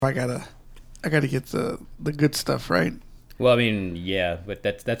I gotta get the good stuff, right? Well, I mean, yeah, but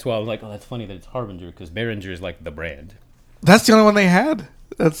that's why I was like, oh, that's funny that it's Harbinger because Behringer is like the brand. That's the only one they had.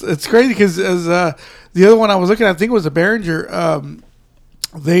 It's crazy because as the other one I was looking at, I think it was a Behringer.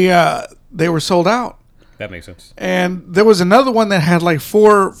 They were sold out. That makes sense. And there was another one that had like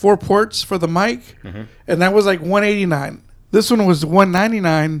four ports for the mic, and that was like $189. This one was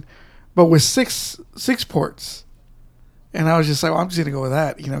 $199, but with six ports. And I was just like, well, I'm just gonna go with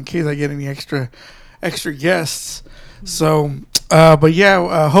that, in case I get any extra guests. So, but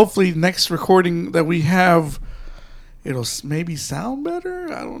yeah, hopefully next recording that we have, it'll maybe sound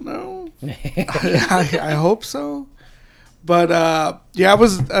better. I don't know. I hope so. But yeah,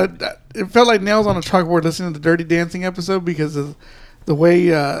 it felt like nails on a chalkboard listening to the Dirty Dancing episode because of the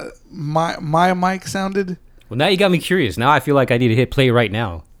way my mic sounded. Well, now you got me curious. Now I feel like I need to hit play right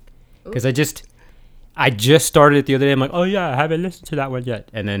now because I just started it the other day. I'm like, oh yeah, I haven't listened to that one yet,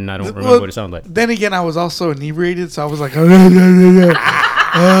 and then I don't remember what it sounded like. Then again, I was also inebriated, so I was like, so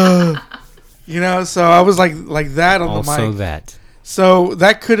I was like that on also the mic. Also that. So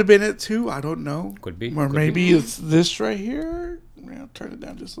that could have been it too. I don't know. Could be. Or maybe it's this right here. I'll turn it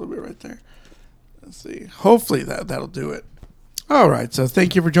down just a little bit right there. Let's see. Hopefully that'll do it. All right. So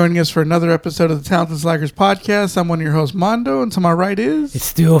thank you for joining us for another episode of the Talented Slackers podcast. I'm one of your hosts, Mondo, and to my right is... It's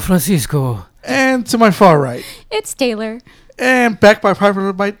still Francisco. And to my far right... It's Taylor. And back by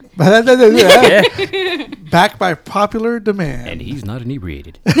popular back by popular demand. And he's not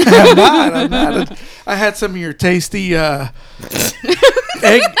inebriated. I'm not. I had some of your tasty egg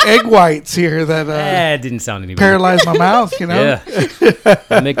whites here that didn't sound any paralyzed my mouth. Yeah,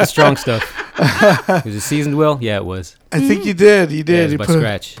 I make the strong stuff. Was it seasoned well? Yeah, it was. I think you did. You did. Yeah, you by put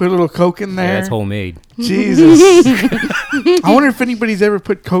scratch. Put a little Coke in there. Yeah, it's homemade. Jesus. I wonder if anybody's ever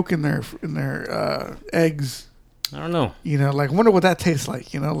put Coke in their eggs. I don't know. I wonder what that tastes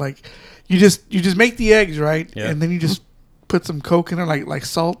like. Like you just make the eggs, right? Yeah. And then you just put some Coke in there, like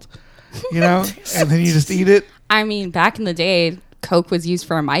salt, and then you just eat it. I mean, back in the day, Coke was used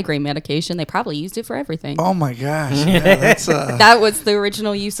for a migraine medication. They probably used it for everything. Oh my gosh. Yeah, that's that was the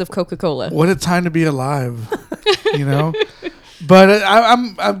original use of Coca-Cola. What a time to be alive, But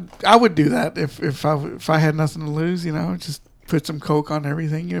I would do that if I had nothing to lose, just put some Coke on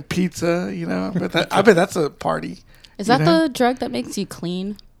everything, pizza, I bet that's a party. Is that the drug that makes you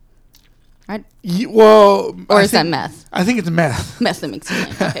clean? That meth? I think it's meth. Meth that makes you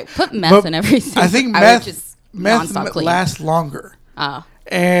clean. Okay, put meth in everything. I think meth lasts longer. Oh.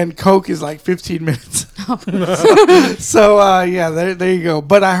 And Coke is like 15 minutes. So yeah, there you go.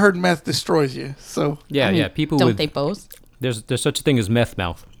 But I heard meth destroys you. So yeah, people don't they both? There's such a thing as meth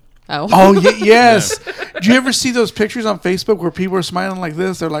mouth. Oh yes. Do you ever see those pictures on Facebook where people are smiling like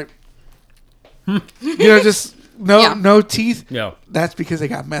this? They're like, just no teeth. Yeah, that's because they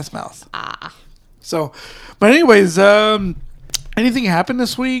got meth mouth. So, but anyways, anything happened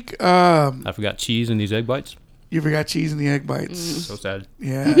this week? I forgot cheese in these egg bites. You forgot cheese in the egg bites. So sad.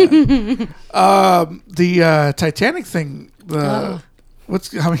 Yeah. The Titanic thing.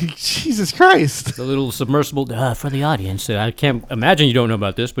 Jesus Christ. The little submersible, for the audience. I can't imagine you don't know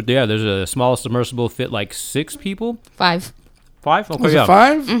about this, but yeah, there's a small submersible fit like 6 people. 5. 5? Okay, was it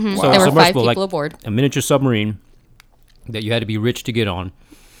 5? Mm-hmm. So there were 5 people like aboard. A miniature submarine that you had to be rich to get on.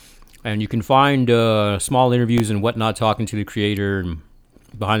 And you can find small interviews and whatnot talking to the creator and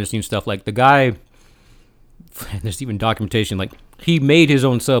behind-the-scenes stuff. Like the guy, there's even documentation, like he made his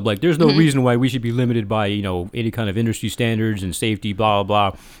own sub. Like there's no reason why we should be limited by, any kind of industry standards and safety, blah,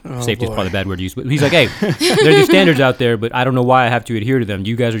 blah, blah. Safety is probably a bad word to use. But he's like, hey, there are these standards out there, but I don't know why I have to adhere to them.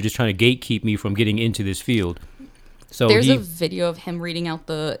 You guys are just trying to gatekeep me from getting into this field. So there's a video of him reading out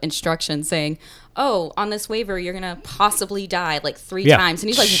the instructions saying, oh, on this waiver, you're going to possibly die like 3 times. And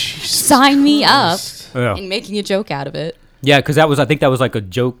he's like, sign me up and making a joke out of it. Yeah, because I think that was like a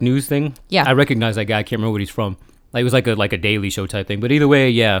joke news thing. Yeah. I recognize that guy. I can't remember what he's from. Like, it was like a Daily Show type thing. But either way,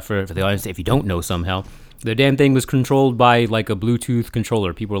 yeah, for the audience, if you don't know somehow, the damn thing was controlled by like a Bluetooth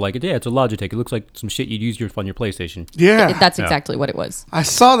controller. People were like, yeah, it's a Logitech. It looks like some shit you'd use on your PlayStation. Yeah. That's exactly what it was. I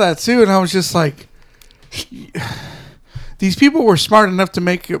saw that too, and I was just like... These people were smart enough to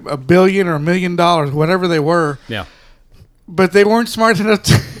make $1 billion or $1 million, whatever they were. Yeah. But they weren't smart enough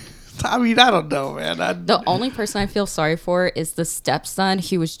to... I mean, I don't know, man. The only person I feel sorry for is the stepson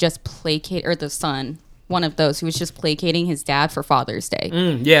who was just placating... Or the son, one of those, who was just placating his dad for Father's Day.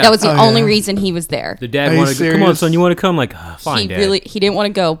 Yeah. That was the only reason he was there. The dad wanted to go, come on, son, you want to come? Like, fine, Dad. He didn't want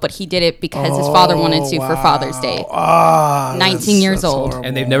to go, but he did it because his father wanted to for Father's Day. 19 years old. Horrible.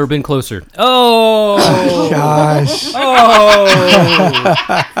 And they've never been closer. Oh! Gosh.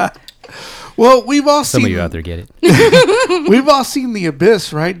 Oh! Well, we've all Some seen. of you out there get it. We've all seen The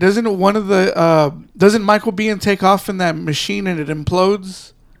Abyss, right? Doesn't one of the doesn't Michael Biehn take off in that machine and it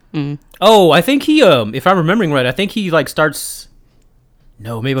implodes? Oh, I think he if I'm remembering right, I think he like starts.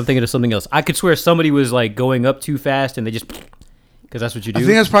 No, maybe I'm thinking of something else. I could swear somebody was like going up too fast and they just because that's what you do. I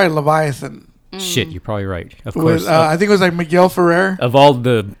think that's probably Leviathan. Shit, you're probably right. Of course. I think it was like Miguel Ferrer. Of all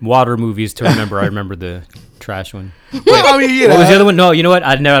the water movies to remember, I remember the trash one. Well, I mean, you know, What was the other one? No, you know what?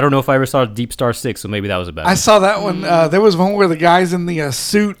 I don't know if I ever saw Deep Star 6, so maybe that was a bad I one. saw that one. There was one where the guy's in the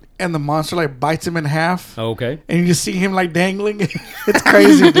suit and the monster like bites him in half. Oh, okay. And you just see him like dangling. It's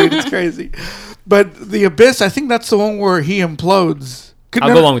crazy, dude. It's crazy. But The Abyss, I think that's the one where he implodes.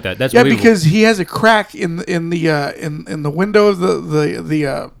 I'll go along with that. That's believable. because he has a crack in the window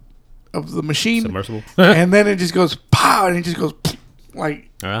of the machine, Submersible. and then it just goes pow, and it just goes like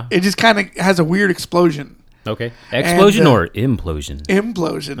it just kind of has a weird explosion. Okay. Explosion or implosion?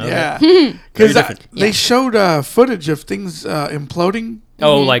 Implosion, Okay. yeah. Because Very different. they showed footage of things imploding.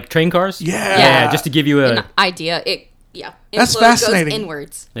 Oh, like train cars? Yeah. Yeah, just to give you An a... idea. That's Implode fascinating. Goes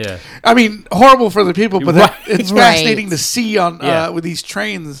inwards. Yeah. I mean, horrible for the people, but Right. it's Right. fascinating to see on Yeah. with these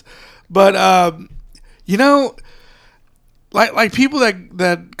trains. But you know, like people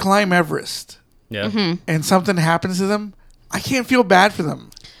that climb Everest Yeah. and something happens to them, I can't feel bad for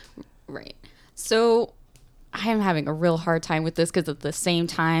them. Right. So I am having a real hard time with this because at the same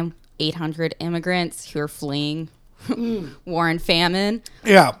time, 800 immigrants who are fleeing war and famine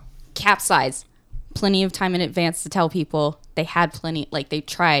Yeah. capsized. Plenty of time in advance to tell people they had plenty, like they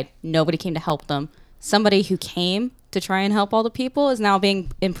tried. Nobody came to help them. Somebody who came to try and help all the people is now being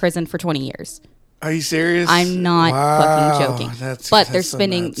imprisoned for 20 years. Are you serious? I'm not fucking joking. But they're that's so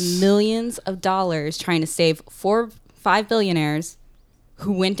spending nuts. millions of dollars trying to save 5 billionaires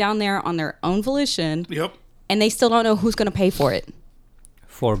who went down there on their own volition, Yep. and they still don't know who's going to pay for it.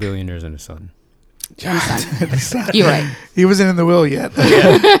 4 billionaires and a son. You're right. He wasn't in the will yet.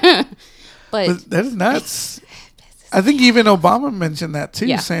 But That is nuts. I think even Obama mentioned that too,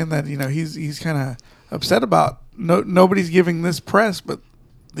 Yeah. saying that he's kind of upset about nobody's giving this press, but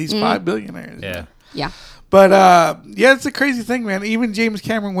these 5 billionaires. Yeah. yeah. But yeah, it's a crazy thing, man. Even James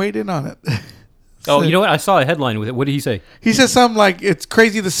Cameron weighed in on it. Oh, you know what? I saw a headline with it. What did he say? He said something like it's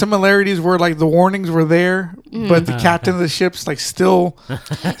crazy. The similarities were like the warnings were there, but the captain of the ship's like still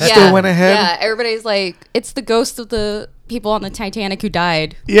went ahead. Yeah, everybody's like, it's the ghost of the people on the Titanic who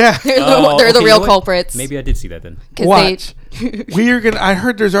died. Yeah. They're the, Oh, they're the okay, you real know what? culprits. Maybe I did see that then. 'Cause Watch. We are gonna. I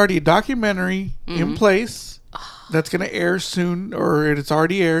heard there's already a documentary in place that's gonna air soon, or it's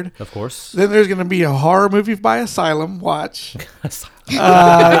already aired. Of course. Then there's gonna be a horror movie by Asylum. Watch.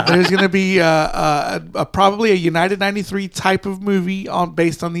 There's gonna be probably a United 93 type of movie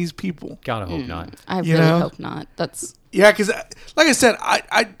based on these people. Gotta hope not. I You really know? hope not. That's Yeah, because like I said,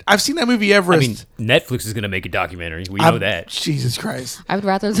 I've seen that movie I Everest. mean, Netflix is gonna make a documentary. We know that. Jesus Christ. I would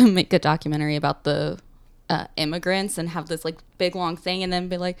rather them make a documentary about the immigrants and have this like big long thing, and then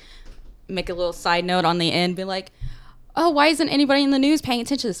be like, make a little side note on the end, be like, oh, why isn't anybody in the news paying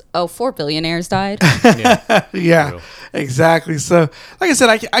attention to this? Oh, 4 billionaires died. Yeah. Yeah, Real. exactly. So, like I said,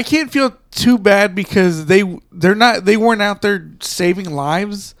 I can't feel too bad because they weren't out there saving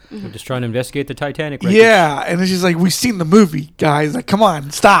lives. We're just trying to investigate the Titanic wreckage. Yeah, and it's just like we've seen the movie, guys. Like, come on,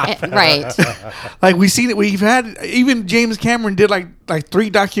 stop. Right. Like we've seen it. We've had even James Cameron did like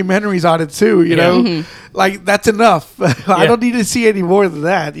 3 documentaries on it too. You know, like that's enough. I don't need to see any more than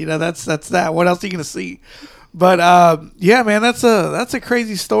that. You know, that's that. What else are you gonna see? But yeah, man, that's a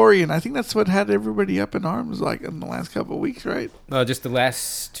crazy story, and I think that's what had everybody up in arms like in the last couple of weeks, right? Just the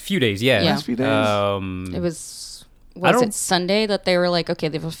last few days, yeah. Yeah. Last few days. It was it Sunday that they were like, okay,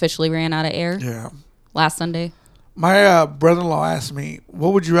 they've officially ran out of air? Yeah. Last Sunday? My brother-in-law asked me,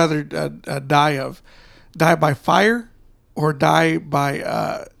 what would you rather die of? Die by fire or die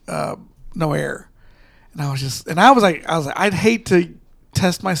by no air? And I was like, I'd hate to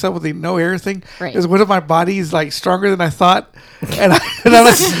test myself with the no air thing. Right. Because what if my body is like stronger than I thought? And I'm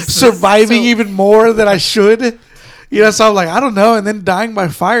like surviving even more than I should? You know, so I'm like, I don't know. And then dying by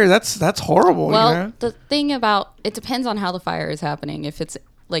fire, that's horrible. Well, you know? the thing about it depends on how the fire is happening. If it's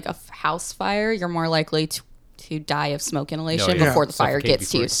like a house fire, you're more likely to die of smoke inhalation yeah. before the fire Suffocate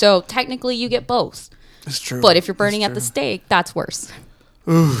gets to before you. it- So technically, you get both. It's true. But if you're burning It's at the true. stake, that's worse.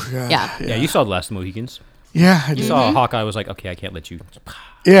 Ooh, God. Yeah. Yeah, you saw the last Mohicans. Yeah, I You did. saw Hawkeye was like, okay, I can't let you.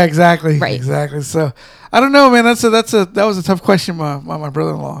 Yeah, exactly. Right. Exactly. So I don't know, man. That was a tough question. My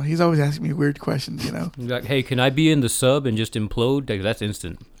brother-in-law. He's always asking me weird questions. You know. He's like, hey, can I be in the sub and just implode? Like, that's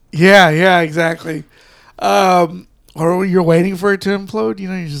instant. Yeah. Exactly. Or you're waiting for it to implode. You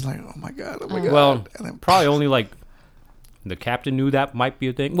know, you're just like, oh my god. Well, and then probably only like the captain knew that might be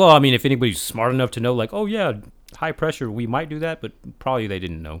a thing. Well, I mean, if anybody's smart enough to know, like, oh yeah, high pressure, we might do that, but probably they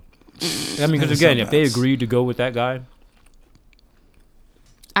didn't know. I mean, because again, if they agreed to go with that guy.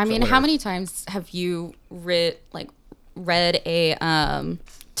 I mean, how many times have you read a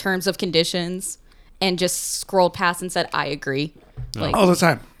terms of conditions and just scrolled past and said, I agree? Like, All the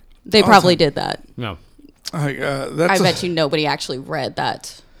time. they probably did that. No. I bet you nobody actually read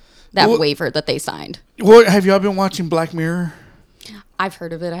that waiver that they signed. Well, have y'all been watching Black Mirror? I've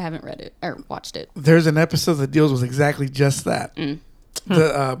heard of it. I haven't read it or watched it. There's an episode that deals with exactly just that.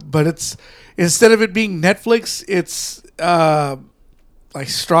 But it's, instead of it being Netflix, it's like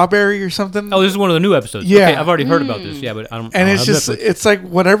Strawberry or something. Oh, this is one of the new episodes. Yeah. Okay, I've already heard about this. Yeah, but I don't. And I it's don't just, have Netflix. it's like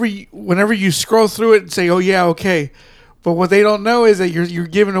whenever you scroll through it and say, oh yeah, okay. But what they don't know is that you're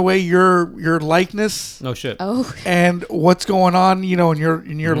giving away your likeness No shit. Oh, and what's going on,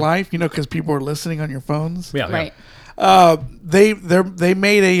 in your life, because people are listening on your phones. Yeah, right. They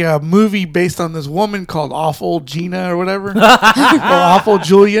made a movie based on this woman called Awful Gina or whatever, or Awful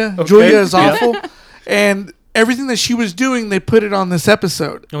Julia. Okay. Julia is awful, and everything that she was doing, they put it on this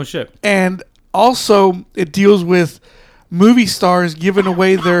episode. Oh shit. And also, it deals with movie stars giving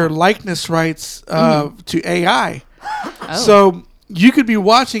away their likeness rights to AI. Oh. So you could be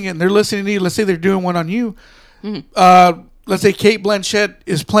watching it and they're listening to you. Let's say they're doing one on you. Let's say Kate Blanchett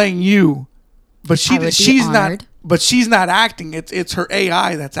is playing you, but I would be she's honored. not. But she's not acting. It's her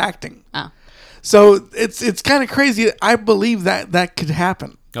AI that's acting. Oh. So it's kind of crazy. I believe that could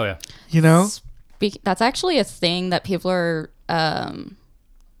happen. Oh yeah. That's actually a thing that people are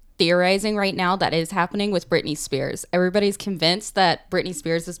theorizing right now that is happening with Britney Spears. Everybody's convinced that Britney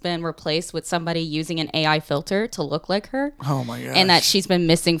Spears has been replaced with somebody using an AI filter to look like her. Oh my gosh. And that she's been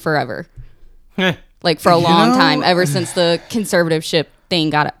missing forever. Heh. Like for a long know- time, ever since the conservatorship thing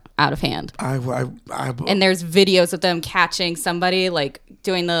got out of hand. And there's videos of them catching somebody like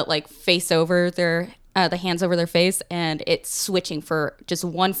doing the like face over their the hands over their face, and it's switching for just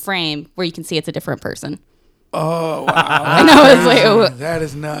one frame where you can see it's a different person. Oh wow. I know, it's like, oh. That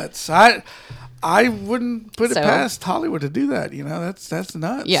is nuts. I wouldn't put it past Hollywood to do that. That's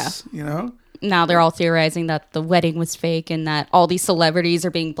nuts. Yeah. Now they're all theorizing that the wedding was fake and that all these celebrities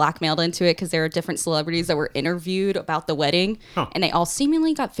are being blackmailed into it because there are different celebrities that were interviewed about the wedding, and they all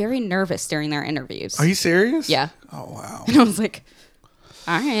seemingly got very nervous during their interviews. Are you serious? Yeah. Oh wow. And I was like,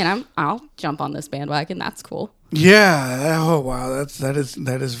 all right, I'll jump on this bandwagon. That's cool. Yeah. Oh wow. That is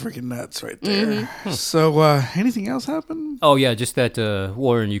freaking nuts right there. Mm-hmm. So anything else happen? Oh yeah, just that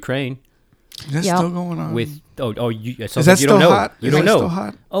war in Ukraine That's Yep. still going on. with is that still hot? You Is don't that know. still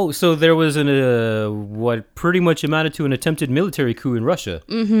hot? Oh, so there was what pretty much amounted to an attempted military coup in Russia,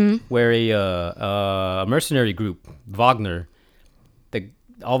 where a mercenary group, Wagner,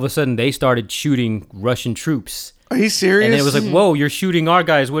 all of a sudden they started shooting Russian troops. Are you serious? And it was like, whoa, you're shooting our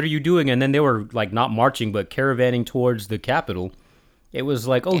guys. What are you doing? And then they were like not marching, but caravanning towards the capital. It was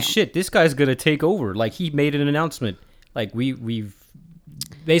like, oh shit, this guy's gonna take over. Like he made an announcement. Like we've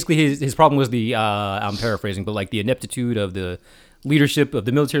basically his problem was the I'm paraphrasing, but like the ineptitude of the leadership of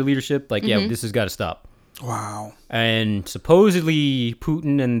the military leadership. Like this has got to stop. Wow. And supposedly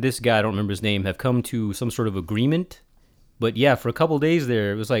Putin and this guy, I don't remember his name, have come to some sort of agreement. But yeah, for a couple of days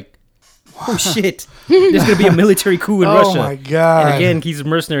there, it was like, oh shit, there's going to be a military coup in Russia. Oh my God. And again, he's a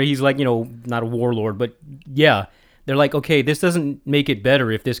mercenary. He's like, not a warlord, but yeah. They're like, okay, this doesn't make it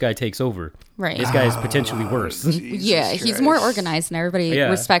better if this guy takes over. Right. This guy is potentially worse. Yeah, he's more organized and everybody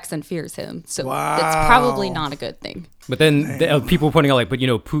respects and fears him. So it's probably not a good thing. But then people were pointing out, like, but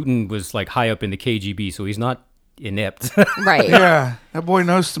Putin was like high up in the KGB, so he's not inept. Right. Yeah, that boy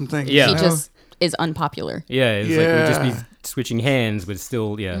knows some things. Yeah. He just is unpopular. Yeah, it's like we'd just be switching hands, but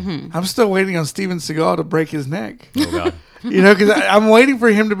still, yeah. I'm still waiting on Steven Seagal to break his neck. Oh God, Because I'm waiting for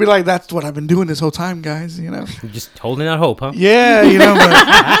him to be like, "That's what I've been doing this whole time, guys." just holding out hope, huh? Yeah,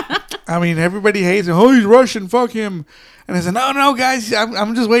 but I mean, everybody hates him. Oh, he's Russian. Fuck him. And I said, no, guys,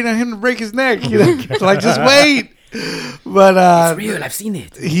 I'm just waiting on him to break his neck. So like, just wait. But It's real. I've seen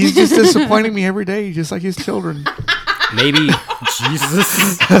it. he's just disappointing me every day, just like his children. Maybe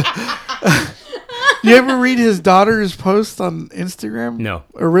Jesus. You ever read his daughter's post on Instagram? No.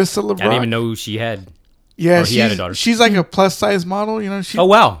 Arissa LeBron. I didn't even know who she had. Yeah, Or he had a daughter. she's like a plus size model. Oh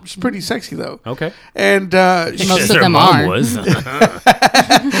wow. She's pretty sexy though. Okay. And Most of them are.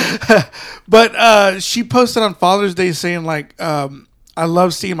 But she posted on Father's Day saying like, I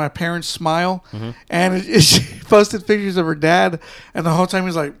love seeing my parents smile. And she posted pictures of her dad, and the whole time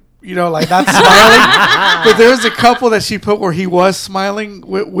he's like, like not smiling. But there was a couple that she put where he was smiling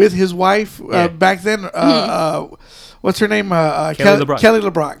with his wife back then. What's her name? Kelly LeBrock. Kelly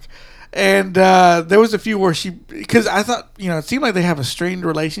LeBrock. And there was a few where because I thought, it seemed like they have a strained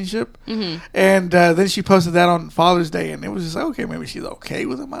relationship. Mm-hmm. And then she posted that on Father's Day, and it was just like, okay, maybe she's okay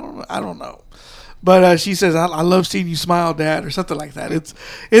with him. I don't know. But she says, I love seeing you smile, Dad, or something like that. It's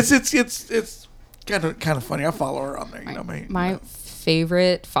kind of funny. I follow her on there. My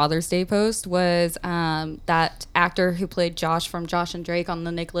favorite Father's Day post was that actor who played Josh from Josh and Drake on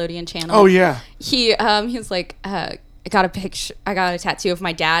the Nickelodeon channel. Oh yeah. He was like, I got a tattoo of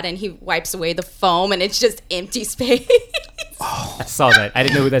my dad, and he wipes away the foam, and it's just empty space. I saw that. I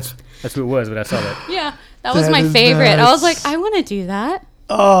didn't know that's who it was, but I saw that. Yeah, that was That my is favorite. I was nuts. like, I want to do that.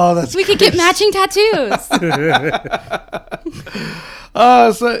 Oh, that's We could get matching tattoos.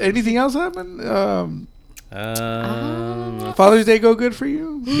 So anything else happen? Father's Day go good for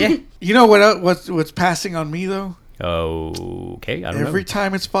you? Yeah. You know what's passing on me though? Okay, I don't Every know.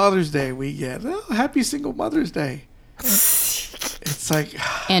 time it's Father's Day, we get Happy Single Mother's Day. It's like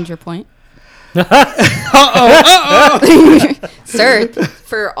And your point. uh-oh. Sir,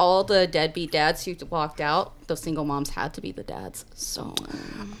 for all the deadbeat dads who walked out, those single moms had to be the dads. So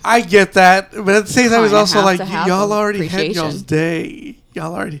I get that, but at the same time, it's Kinda also have like to have y'all some already had y'all's appreciation. day.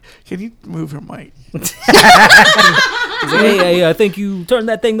 Y'all already. Can you move her mic? Hey, I think you turned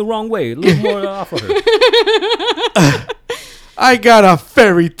that thing the wrong way. A little more off of her. I got a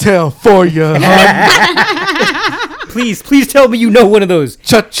fairy tale for you, hon. Please tell me you know one of those.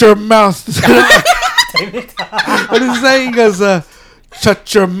 Shut your mouth. What does he say? He goes,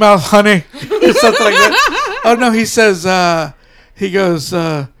 shut your mouth, honey. Or something like that. Oh, no, he says, he goes,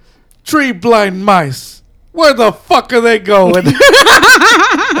 tree blind mice. Where the fuck are they going?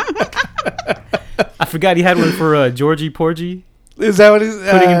 I forgot he had one for Georgie Porgy. Is that what he's...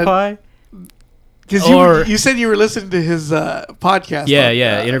 Pudding and pie? Because you said you were listening to his podcast.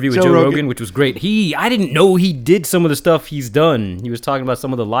 Yeah. Interview with Joe Rogan, which was great. I didn't know he did some of the stuff he's done. He was talking about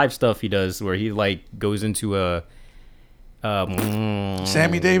some of the live stuff he does, where he like goes into a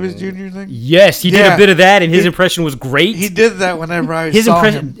Sammy Davis Jr. thing? Yes, he did a bit of that, and his impression was great. He did that whenever I his saw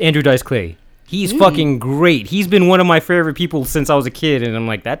impression, him. Andrew Dice Clay. He's fucking great. He's been one of my favorite people since I was a kid, and I'm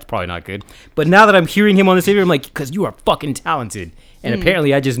like, that's probably not good. But now that I'm hearing him on this interview, I'm like, because you are fucking talented, and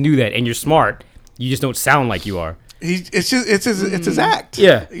apparently I just knew that, and you're smart. You just don't sound like you are. It's his act.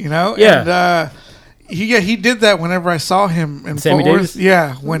 Yeah. Yeah. And he did that whenever I saw him in Sammy Fort Davis? Worth.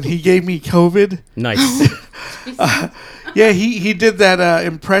 Yeah, when he gave me COVID. Nice. Yeah, he did that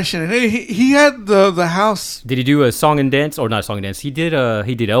impression, and he had the house. Did he do a song and dance, or not a song and dance? He did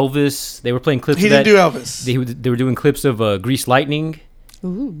Elvis. They were playing clips. He of didn't that. do Elvis. They were doing clips of Grease Lightning.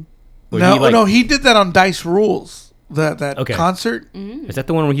 Ooh. No, he did that on Dice Rules. That Okay. concert. Is that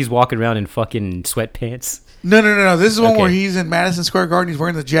the one where he's walking around in fucking sweatpants? No. This is one Okay. where he's in Madison Square Garden. He's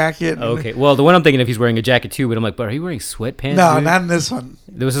wearing the jacket. and- Okay. Well, the one I'm thinking of, he's wearing a jacket too, but I'm like, but are you wearing sweatpants? No, dude? not in this one.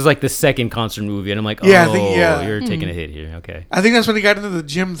 This is like the second concert movie, and I'm like, Yeah, I think- yeah. you're taking a hit here. Okay. I think that's when he got into the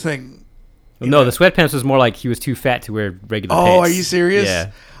gym thing. No, the sweatpants was more like he was too fat to wear regular Oh, pants. are you serious?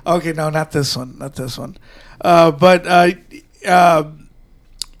 Yeah. Okay, no, not this one.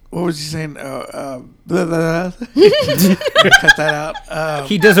 What was he saying? Blah, blah, blah. Cut that out.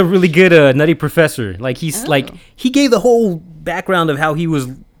 He does a really good Nutty Professor. Like he's like he gave the whole background of how he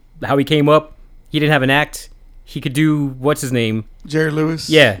came up. He didn't have an act. He could do what's his name? Jerry Lewis.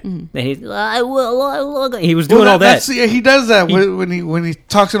 Yeah. And he was doing all that. Yeah, he does that when he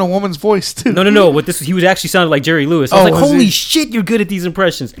talks in a woman's voice too. No. What this? He was actually sounded like Jerry Lewis. I was Oh, like, was holy he? shit, you're good at these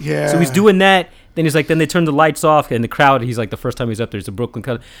impressions. Yeah. So he's doing that. Then he's like, then they turn the lights off, and the crowd. He's like, the first time he's up there, it's a Brooklyn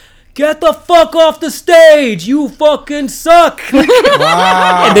crowd. Get the fuck off the stage! You fucking suck!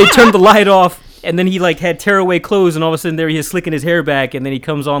 Wow. And they turned the light off, and then he like had tearaway clothes, and all of a sudden there he is slicking his hair back, and then he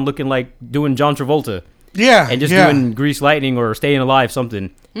comes on looking like doing John Travolta. Yeah. And just doing Grease Lightning or Staying Alive,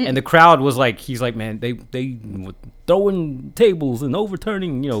 something. And the crowd was like, he's like, man, they were throwing tables and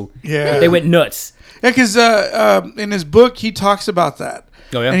overturning, Yeah. They went nuts. Yeah, because in his book he talks about that.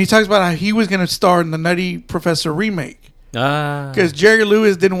 Oh, yeah? And he talks about how he was going to star in the Nutty Professor remake because Jerry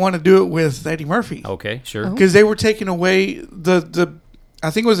Lewis didn't want to do it with Eddie Murphy. Okay, sure. Because they were taking away the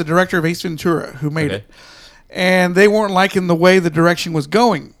I think it was the director of Ace Ventura who made it, and they weren't liking the way the direction was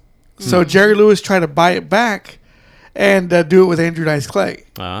going. So Jerry Lewis tried to buy it back and do it with Andrew Dice Clay.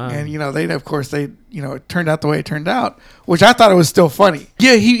 And it turned out the way it turned out, which I thought it was still funny.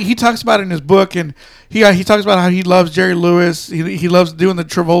 Yeah, he talks about it in his book, and he talks about how he loves Jerry Lewis. He loves doing the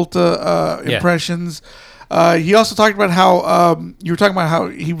Travolta impressions. He also talked about how you were talking about how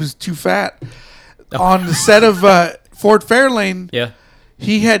he was too fat on the set of Ford Fairlane. Yeah.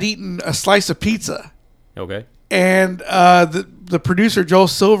 He had eaten a slice of pizza. Okay. And the producer, Joel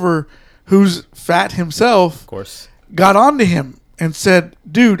Silver, who's fat himself, Of course. got onto him and said,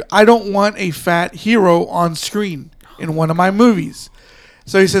 "Dude, I don't want a fat hero on screen in one of my movies."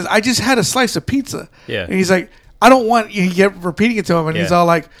 So he says, "I just had a slice of pizza." Yeah. And he's like, "I don't want." He kept repeating it to him, and he's Yeah. all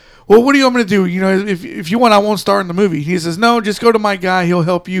like, "Well, what do you want me to do? You know, if you want, I won't star in the movie." He says, "No, just go to my guy. He'll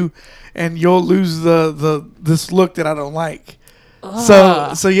help you, and you'll lose this look that I don't like."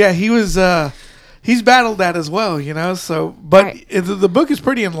 So yeah, he was. He's battled that as well, you know. So, but Right. the book is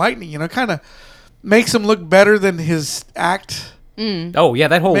pretty enlightening. You know, kind of makes him look better than his act. Oh yeah,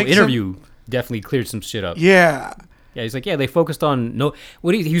 that whole Makes interview definitely cleared some shit up. Yeah, Yeah, he's like, yeah, they focused on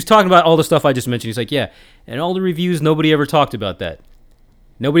what he was talking about all the stuff I just mentioned. He's like, yeah, and all the reviews, nobody ever talked about that.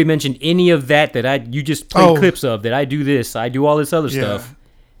 Nobody mentioned any of that you just played clips of, that I do this, I do all this other Yeah. stuff,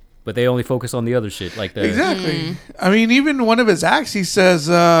 but they only focus on the other shit, like the exactly. I mean, even one of his acts, he says,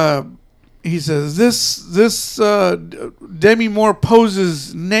 this Demi Moore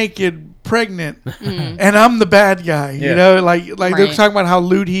poses naked, pregnant, and I'm the bad guy. You Yeah. know, like they're Right. talking about how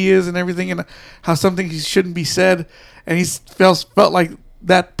lewd he is and everything, and how something shouldn't be said, and he felt like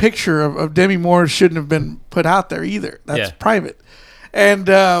that picture of Demi Moore shouldn't have been put out there either. That's Yeah. private. And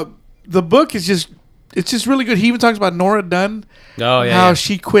the book is just really good. He even talks about Nora Dunn, Oh yeah, how yeah.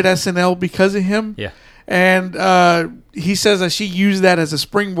 she quit SNL because of him. Yeah. And he says that she used that as a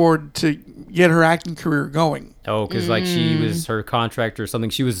springboard to get her acting career going. Oh, because like she was her contract or something.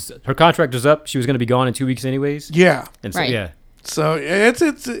 Her contract was up. She was going to be gone in 2 weeks anyways. Yeah. And so, Right. yeah. So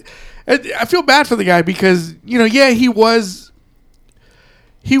I feel bad for the guy because, you know, yeah, he was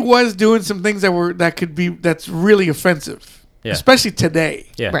doing some things that's really offensive, Yeah. especially today.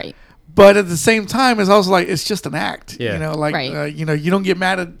 Yeah. Right. But at the same time, it's also like it's just an act. Yeah. You know, like Right. you know, you don't get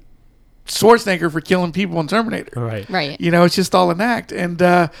mad at Schwarzenegger for killing people in Terminator. Right. Right. You know, it's just all an act. And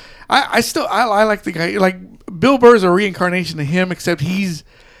I like the guy. Like Bill Burr's a reincarnation of him, except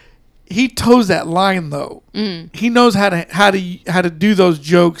he toes that line though. He knows how to do those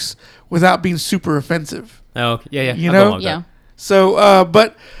jokes without being super offensive. Oh, yeah, yeah. You I'll know? go along with Yeah. that. So,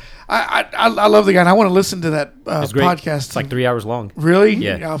 but I love the guy, and I want to listen to that It's great. podcast. It's like 3 hours long. Really?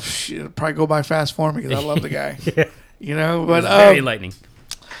 Yeah. Oh, shit, it'll probably go by fast for me because I love the guy. Yeah. You know, but It's very enlightening.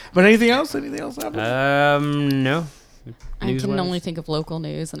 but anything else? Anything else happening? No. I can News-wise? only think of local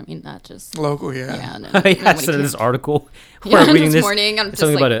news, and I mean that just Local, yeah. yeah. No, Yeah, I nobody saw this cares. article. Yeah, We're reading this morning, I'm just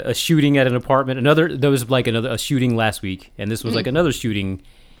something like- about a shooting at an apartment. There was like a shooting last week, and this was like another shooting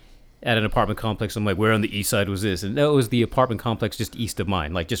at an apartment complex. I'm like, where on the east side was this? And that was the apartment complex just east of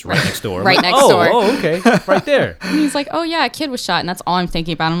mine, like just right next door. I'm Right like, next oh, door. Oh, okay, right there. And he's like, "Oh yeah, a kid was shot," and that's all I'm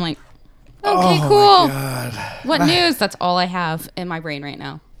thinking about. I'm like, "Okay, Oh, cool. my God. What news?" That's all I have in my brain right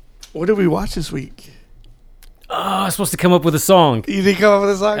now. What did we watch this week? Oh, I was supposed to come up with a song. You didn't come up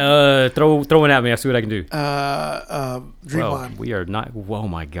with a song? Throw one at me. I'll see what I can do. Dream Well, On. we are not. Oh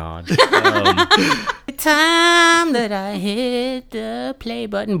my god. The time that I hit the play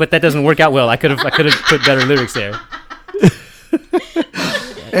button, but that doesn't work out well. I could have put better lyrics there.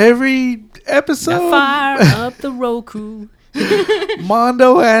 Every episode, Fire up the Roku.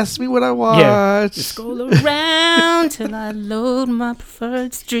 Mondo asked me what I watched. Just scroll around till I load my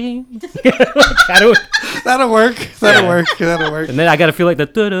preferred stream. That'll That'll work. That'll work. And then I gotta feel like the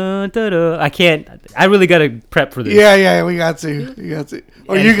da-da, da-da. I can't. I really gotta prep for this. Yeah, we got to.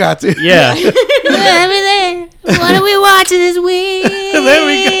 Or you got to. Yeah. Everything. What are we watching this week? There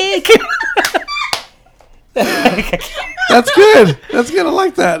we go. That's good. I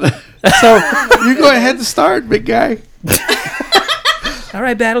like that. So you go ahead and start, big guy. All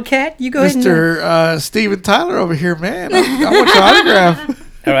right, Battle Cat, you go ahead. Mr. Steven Tyler over here, man. I want your autograph.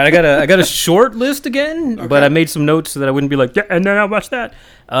 All right, I got a short list again, but I made some notes so that I wouldn't be like, yeah, and then I'll watch that.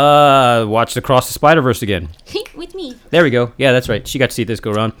 Watched Across the Spider-Verse again. With me. There we go. Yeah, that's right. She got to see this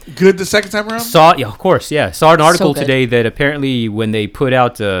go around. Good the second time around? Yeah, of course, yeah. Saw an article good. today that apparently when they put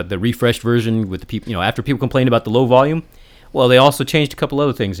out the refreshed version with the people, after people complained about the low volume, well, they also changed a couple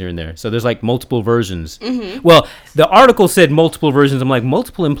other things here and there. So there's like multiple versions. Mm-hmm. Well, the article said multiple versions. I'm like,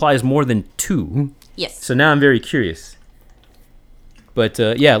 multiple implies more than two. Yes. So now I'm very curious. But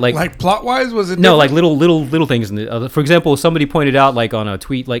yeah, Like plot-wise, was it no, different? like little things. In the, for example, somebody pointed out like on a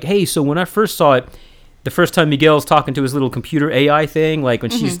tweet, like, hey, so when I first saw it, the first time Miguel's talking to his little computer AI thing, like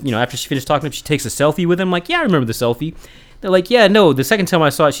when she's, after she finished talking to him, she takes a selfie with him. Like, yeah, I remember the selfie. They're like, yeah, no, the second time I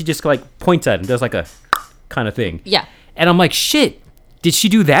saw it, she just like points at him, does like a kind of thing. Yeah. And I'm like, shit, did she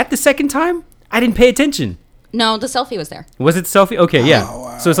do that the second time? I didn't pay attention. No, the selfie was there. Was it selfie? Okay, yeah. Oh,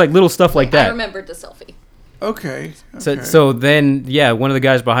 wow. So it's like little stuff like that. I remembered the selfie. Okay. So then, yeah, one of the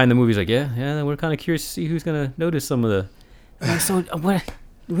guys behind the movie's like, yeah, we're kind of curious to see who's gonna notice some of the. I'm like, so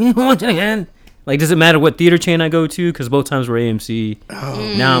what? Like, does it matter what theater chain I go to? Because both times were AMC.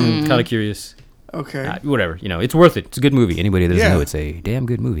 Now I'm kind of curious. Okay. Whatever, it's worth it. It's a good movie. Anybody that doesn't Yeah. know, it's a damn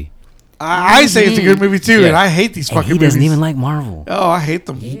good movie. I say it's a good movie too, Yeah. and I hate these And fucking he doesn't movies. even like Marvel. Oh, I hate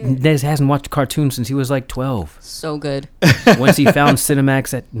them. He hasn't watched a cartoon since he was like 12. So good. Once he found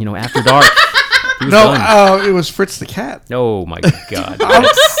Cinemax at After Dark, he was No, done. it was Fritz the Cat. Oh my god.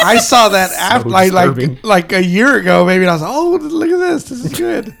 I saw that after, disturbing. like a year ago, maybe, and I was like, "Oh, look at this! This is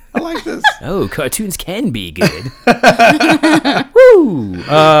good. I like this." Oh, cartoons can be good. Woo!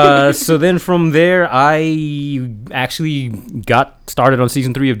 So then from there, I actually got started on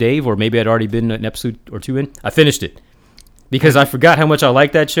season 3 of Dave, or maybe I'd already been an episode or 2 in. I finished it because I forgot how much I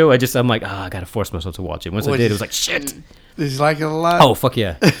liked that show. I'm like, I gotta force myself to watch it. Once I did, it was like, shit. Did you like it a lot? Oh, fuck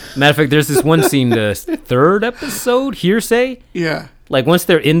yeah. Matter of fact, there's this one scene, the 3rd episode, Hearsay. Yeah, Like, once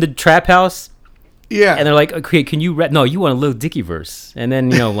they're in the trap house, yeah. and they're like, okay, can you rap? No, you want a Lil Dicky verse. And then,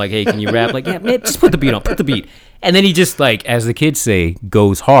 like, hey, can you rap? Like, yeah, man, just put the beat on, put the beat. And then he just, like, as the kids say,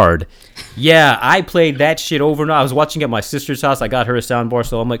 goes hard. Yeah, I played that shit over and over. I was watching at my sister's house. I got her a soundbar,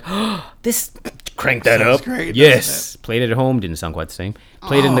 so I'm like, this, crank that Sounds up. great, Yes. doesn't Played it at home, didn't sound quite the same.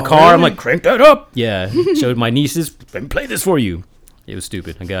 Played it in the Oh, car, I'm really? like, crank that up. Yeah, showed my nieces, let me play this for you. It was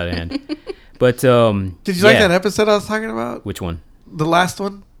stupid. I got a hand. But, Did you like that episode I was talking about? Which one? The last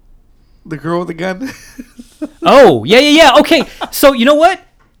one, the girl with the gun. Oh, yeah. Okay, so you know what?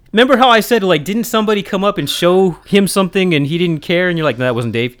 Remember how I said, like, didn't somebody come up and show him something and he didn't care? And you're like, no, that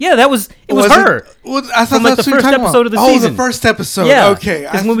wasn't Dave. Yeah, it was her. Well, I thought From, like, that's the what first you were talking episode of the about. season. Oh, the first episode. Yeah. Okay.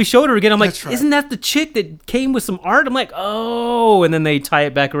 Because when we showed her again, I'm like, That's right. isn't that the chick that came with some art? I'm like, oh, and then they tie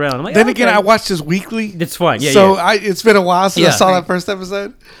it back around. I'm like, Then okay. again, I watched this weekly. It's fine. Yeah, So yeah. it's been a while since I Yeah. saw that first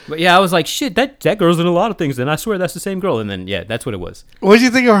episode. But yeah, I was like, shit, that girl's in a lot of things. Then I swear that's the same girl. And then, yeah, that's what it was. What did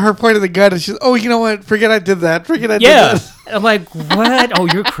you think of her pointing the gun? And she's, oh, you know what? Forget I did that. Forget I did Yeah. that. I'm like, what? Oh,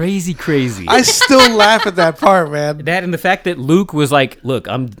 you're crazy. I still laugh at that part, man. That and the fact that Luke was like, "Look,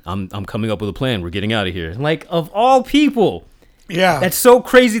 I'm coming up with a plan. We're getting out of here." Like, of all people, Yeah. that's so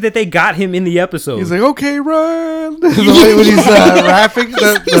crazy that they got him in the episode. He's like, okay, run. The way when he's rapping.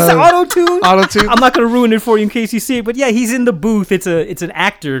 He's auto-tune. Auto-tune. I'm not gonna ruin it for you in case you see it, but yeah, he's in the booth. It's an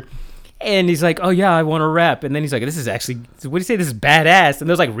actor, and he's like, "Oh yeah, I want to rap," and then he's like, "This is actually, what do you say? This is badass." And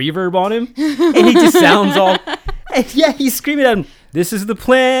there's like reverb on him, and he just sounds all. And yeah, he's screaming at him. This is the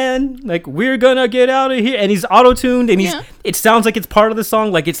plan. Like, we're gonna get out of here. And he's auto-tuned, and it sounds like it's part of the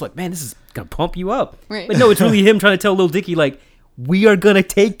song. Like, it's like, man, this is gonna pump you up. Right. But no, it's really him trying to tell Lil Dicky, like, we are gonna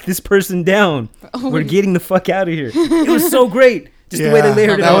take this person down. We're getting the fuck out of here. It was so great. Just the way they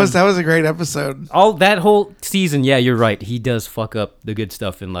layered it that on. was a great episode. All that whole season, yeah, you're right. He does fuck up the good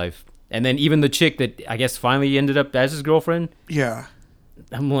stuff in life. And then even the chick that I guess finally ended up as his girlfriend, Yeah.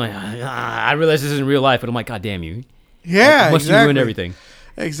 I'm like, I realize this isn't real life, but I'm like, God damn you. Yeah, Must you ruin everything.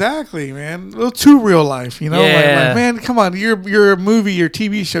 Exactly, man. A little too real life, you know. Yeah. Like, man, come on. You're a movie, you're a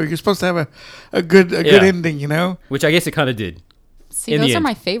TV show. You're supposed to have a good ending, you know. Which I guess it kind of did. See, In the those are end.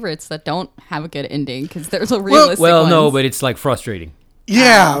 my favorites that don't have a good ending because there's a realistic Well, no, ones. but it's like frustrating.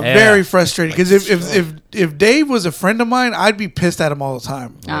 Yeah, Yeah. very frustrating. Because if Dave was a friend of mine, I'd be pissed at him all the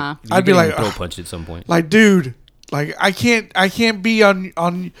time. Ah. You're I'd be getting like, throw "Ugh." punch at some point. Like, dude, like I can't be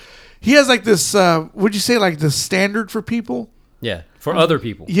on. He has like this. Would you say like the standard for people? Yeah, for other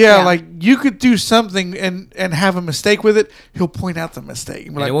people. Yeah, Yeah. like you could do something and have a mistake with it. He'll point out the mistake.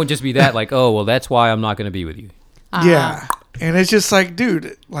 And Like, it won't just be that, like, oh, well, that's why I'm not going to be with you. yeah, and it's just like,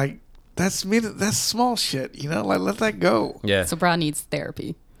 dude, like that's small shit. You know, like let that go. Yeah. So Brad needs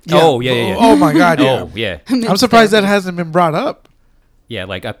therapy. Oh, yeah. Oh my god, yeah. Oh, yeah. I'm surprised that hasn't been brought up. Yeah,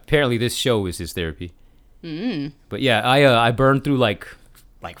 like apparently this show is his therapy. But yeah, I burned through like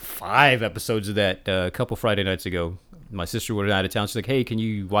 5 episodes of that a couple Friday nights ago. My sister was out of town. She's like, "Hey, can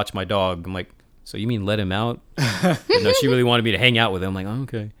you watch my dog?" I'm like, "So you mean let him out?" But no, she really wanted me to hang out with him. I'm like, "Oh,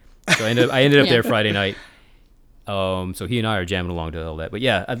 okay." So I ended up there Friday night. So he and I are jamming along to all that. But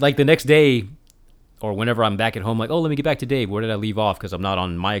yeah, like the next day or whenever I'm back at home, like, oh, let me get back to Dave. Where did I leave off? Because I'm not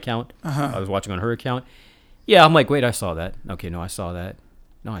on my account. I was watching on her account. Yeah, I'm like, wait, I saw that. Okay, no, I saw that.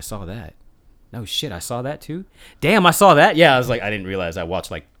 No, I saw that. No, shit, I saw that too? Damn, I saw that? Yeah, I was like, I didn't realize I watched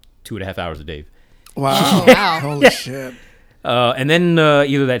like 2.5 hours of Dave. Wow. Wow. Holy shit. And then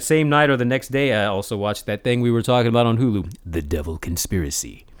either that same night or the next day, I also watched that thing we were talking about on Hulu, The Devil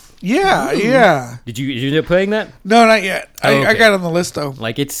Conspiracy. Yeah, yeah. Did you end up playing that? No, not yet. I okay. got it on the list though.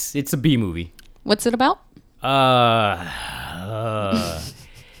 Like it's a B movie. What's it about?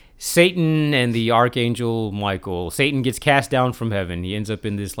 Satan and the Archangel Michael. Satan gets cast down from heaven. He ends up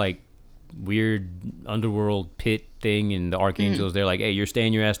in this like weird underworld pit thing, and the Archangel's there like, hey, you're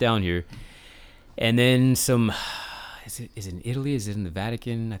staying your ass down here. And then some, is it in Italy? Is it in the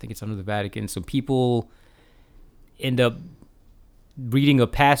Vatican? I think it's under the Vatican. Some people end up reading a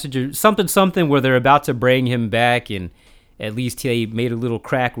passage or something where they're about to bring him back, and at least he made a little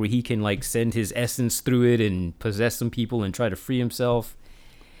crack where he can like send his essence through it and possess some people and try to free himself.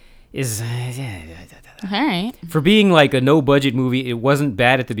 Is All right. for being like a no budget movie, it wasn't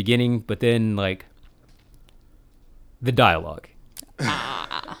bad at the beginning, but then like the dialogue.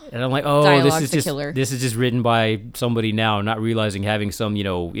 And I'm like, oh, Dialogue's the killer. this is just written by somebody now, not realizing having some,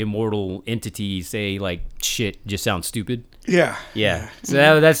 immortal entity say like shit just sounds stupid. Yeah. Yeah. So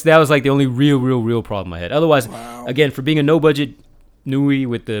that was like the only real problem I had. Otherwise, again, for being a no budget movie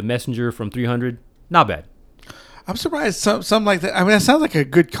with the messenger from 300, not bad. I'm surprised something like that. I mean, that sounds like a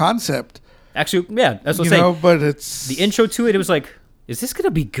good concept. Actually, yeah, that's what I'm You saying. know, but it's The intro to it was like, is this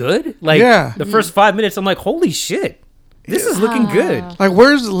gonna be good? Like, Yeah. the first 5 minutes, I'm like, holy shit, this is looking good. like,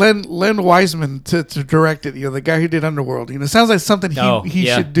 where's Len Wiseman to direct it? The guy who did Underworld. It sounds like something he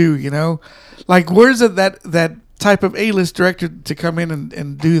yeah. should do. Like, where's that type of A-list director to come in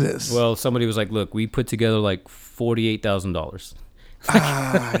and do this? Well, somebody was like, look, we put together like $48,000.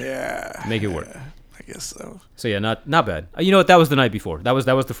 Yeah, Make it work. I guess so. So yeah, not bad. You know what? That was the night before. That was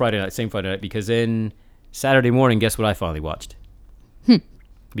the Friday night, same Friday night. Because then Saturday morning, guess what I finally watched?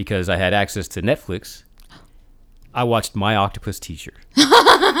 Because I had access to Netflix. I watched My Octopus Teacher.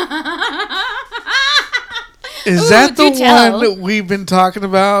 Is that the do tell. one that we've been talking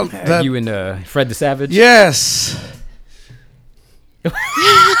about? That, You and Fred the Savage. yes.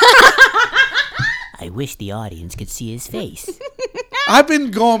 I wish the audience could see his face. I've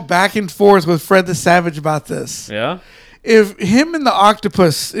been going back and forth with Fred the Savage about this. Yeah. If him and the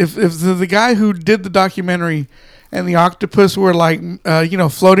octopus, if the guy who did the documentary and the octopus were like,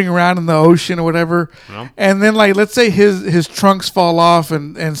 floating around in the ocean or whatever, Yeah. and then like, let's say his trunks fall off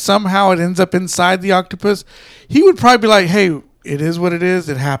and somehow it ends up inside the octopus, he would probably be like, hey, it is what it is.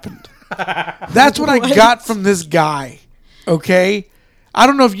 It happened. That's what I got from this guy. Okay. I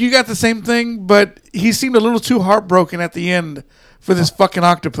don't know if you got the same thing, but he seemed a little too heartbroken at the end for this fucking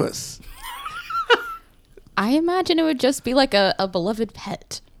octopus. I imagine it would just be like a beloved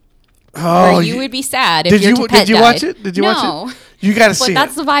pet. Oh, Where you would be sad if your pet did you died. watch it? Did you watch it? You got to But see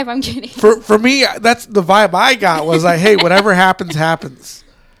that's it. the vibe I'm getting. For me, that's the vibe I got was like, hey, whatever happens, happens.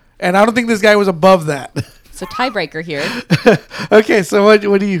 And I don't think this guy was above that. So tiebreaker here. Okay, so what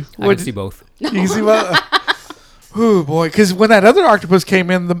do you? I What can see both. you can see what? Oh boy, because when that other octopus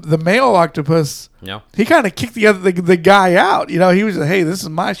came in, the male octopus, Yeah. he kind of kicked the guy out. He was like, hey, this is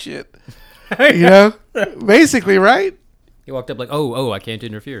my shit. Basically, right? He walked up like, oh, I can't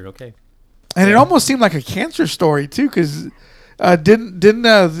interfere. Okay. And it almost seemed like a cancer story too, because didn't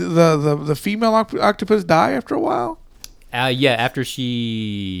the female octopus die after a while? Yeah. After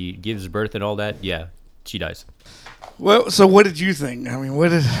she gives birth and all that, yeah, she dies. Well, so what did you think? I mean,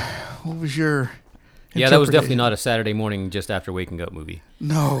 what was your? Yeah, that was definitely interpretation? not a Saturday morning just after waking up movie.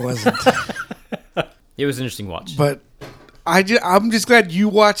 No, it wasn't. It was an interesting watch. But I'm just glad you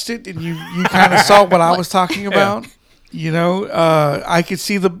watched it and you kind of saw what I was talking about. I could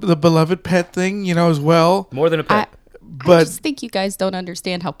see the beloved pet thing, as well. More than a pet. I But just think you guys don't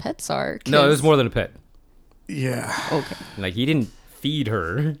understand how pets are. No, it 'cause- was more than a pet. yeah. Okay. Like, he didn't feed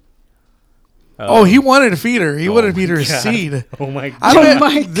her. Oh, he wanted to feed her. He wanted to feed her God. seed. Oh my I god. bet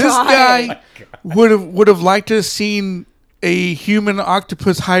my this God. guy would have liked to have seen a human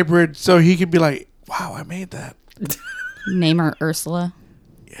octopus hybrid so he could be like, wow, I made that. Name her Ursula.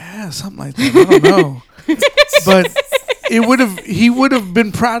 Yeah, something like that. I don't know. But he would have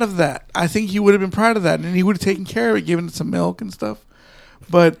been proud of that. I think he would have been proud of that. And he would have taken care of it, given it some milk and stuff.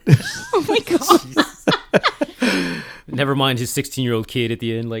 But Oh my god. Never mind his 16-year-old kid at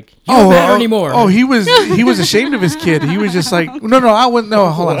the end. Like, you don't matter anymore. Oh, he was ashamed of his kid. He was just like, I wouldn't. No,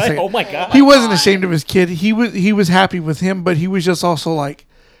 hold on a second. Oh my god. He wasn't ashamed of his kid. He was happy with him, but he was just also like,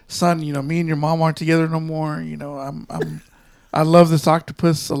 son, me and your mom aren't together no more. I love this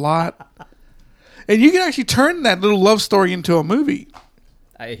octopus a lot. And you can actually turn that little love story into a movie.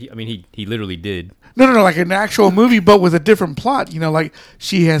 I mean, he literally did. No, like an actual movie, but with a different plot. Like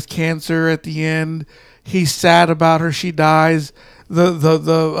she has cancer at the end. He's sad about her. She dies.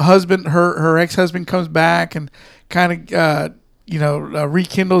 The husband, her ex-husband, comes back and kind of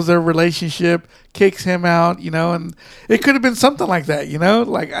rekindles their relationship, kicks him out. And it could have been something like that.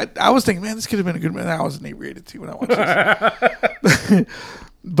 Like I was thinking, man, this could have been a good movie. I was inebriated too when I watched this.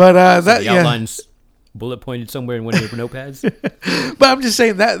 But The outlines bullet pointed somewhere in one of your notepads. But I'm just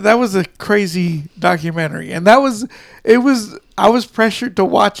saying that was a crazy documentary, and I was pressured to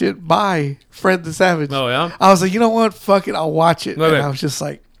watch it by Fred the Savage. Oh yeah. I was like, you know what? Fuck it, I'll watch it. Wait. And I was just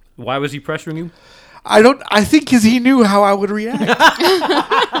like, Why was he pressuring you? I think because he knew how I would react.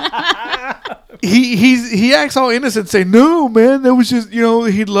 he acts all innocent, saying, "No, man, that was just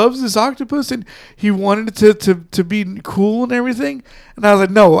he loves this octopus and he wanted it to be cool and everything." And I was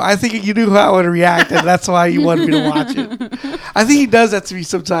like, "No, I think you knew how I would react, and that's why you wanted me to watch it." I think he does that to me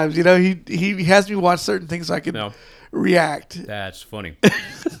sometimes. He has me watch certain things so I can react. That's funny.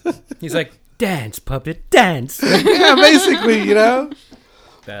 He's like, "Dance, puppet, dance." Yeah, basically,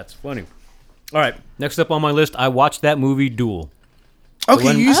 That's funny. All right, next up on my list, I watched that movie Duel.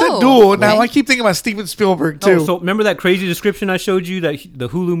 Okay, you said Duel. Now I keep thinking about Steven Spielberg too. Oh, so remember that crazy description I showed you, that the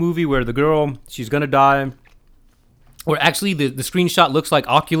Hulu movie where the girl, she's gonna die, or actually the screenshot looks like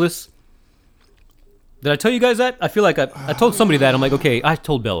Oculus. Did I tell you guys that? I feel like I told somebody that. I'm like, okay, I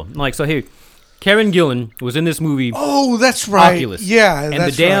told Bella. I'm like, so hey, Karen Gillan was in this movie. Oh, that's right. Oculus. Yeah, and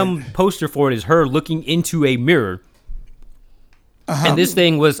that's the damn right. poster for it is her looking into a mirror. And this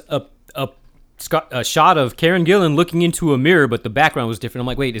thing was a shot of Karen Gillan looking into a mirror, but the background was different. I'm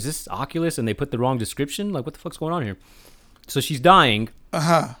like, wait, is this Oculus? And they put the wrong description? Like, what the fuck's going on here? So she's dying.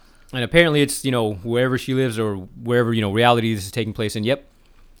 And apparently it's, wherever she lives or wherever, reality this is taking place in. Yep.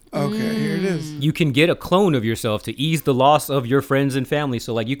 Okay, here it is. You can get a clone of yourself to ease the loss of your friends and family.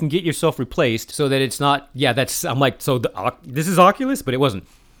 So, like, you can get yourself replaced so that it's not, I'm like, so this is Oculus? But it wasn't.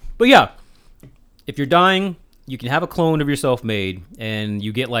 But yeah, if you're dying, you can have a clone of yourself made, and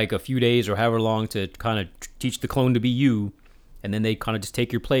you get like a few days or however long to kind of teach the clone to be you, and then they kind of just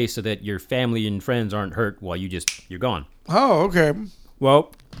take your place so that your family and friends aren't hurt while you're gone. Oh, okay.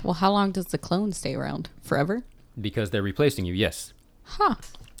 Well, how long does the clone stay around? Forever? Because they're replacing you, yes. Huh.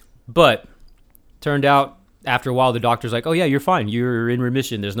 But turned out after a while the doctor's like, oh yeah, you're fine. You're in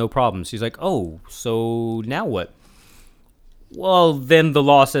remission. There's no problem. She's like, oh, so now what? Well, then the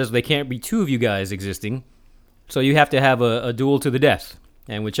law says they can't be two of you guys existing. So you have to have a duel to the death,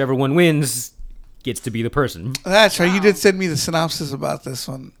 and whichever one wins gets to be the person. That's right. You did send me the synopsis about this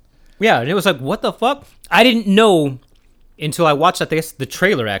one. Yeah, and it was like, what the fuck? I didn't know until I watched, I guess, the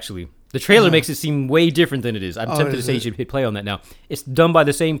trailer, actually. The trailer makes it seem way different than it is. I'm tempted to say you should hit play on that now. It's done by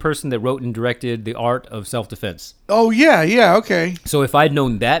the same person that wrote and directed The Art of Self-Defense. Oh, yeah, okay. So if I'd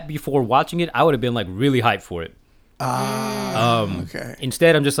known that before watching it, I would have been like really hyped for it. Okay.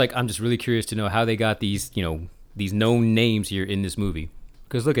 Instead, I'm just really curious to know how they got these, these known names here in this movie.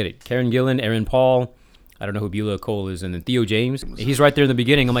 Because look at it. Karen Gillan, Aaron Paul, I don't know who Beulah Cole is, and then Theo James. He's right there in the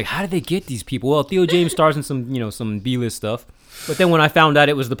beginning. I'm like, how did they get these people? Well, Theo James stars in some B-list stuff. But then when I found out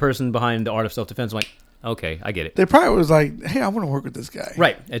it was the person behind The Art of Self-Defense, I'm like, okay, I get it. They probably was like, hey, I want to work with this guy.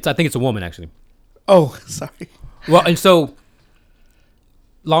 Right. I think it's a woman, actually. Oh, sorry. Well, and so,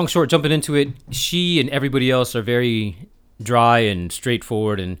 long short, jumping into it, she and everybody else are very dry and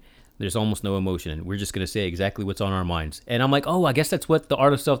straightforward, and there's almost no emotion, and we're just going to say exactly what's on our minds. And I'm like, oh, I guess that's what The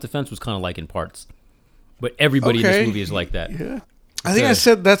Art of Self-Defense was kind of like in parts. But everybody in this movie is like that. Yeah. I think I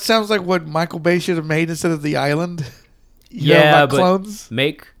said that sounds like what Michael Bay should have made instead of The Island. But clones.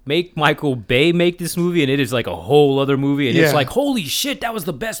 Make Michael Bay make this movie, and it is like a whole other movie, and it's like, holy shit, that was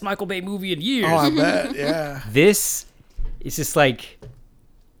the best Michael Bay movie in years. Oh, I bet, yeah. This is just like,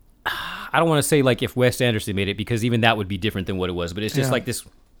 I don't want to say like if Wes Anderson made it, because even that would be different than what it was, but it's just like this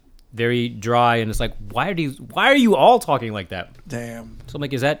very dry, and it's like, why are you all talking like that? Damn. So I'm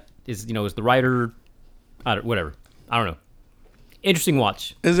like, is the writer, whatever. I don't know. Interesting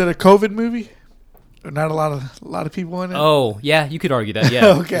watch. Is it a COVID movie? Not a lot of people in it. Oh yeah, you could argue that.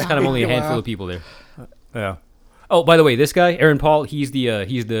 Yeah, Okay. There's kind of only a handful of people there. Yeah. Oh, by the way, this guy, Aaron Paul, he's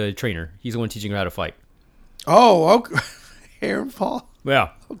the trainer. He's the one teaching her how to fight. Oh, okay. Aaron Paul. Yeah.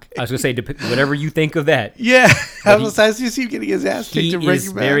 Okay. I was gonna say, whatever you think of that. Yeah, I see him getting his ass kicked He to Breaking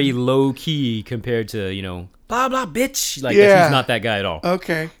is Bad. very low key compared to blah blah bitch. Like he's not that guy at all.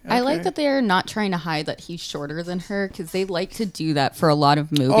 Okay. I like that they're not trying to hide that he's shorter than her, because they like to do that for a lot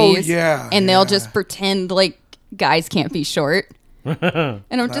of movies. Oh, yeah. And they'll just pretend like guys can't be short. And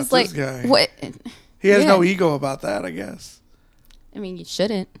I'm just like, guy. what? He has no ego about that, I guess. I mean, you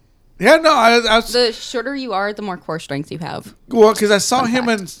shouldn't. Yeah, no, I was... The shorter you are, the more core strength you have. Well, because I saw him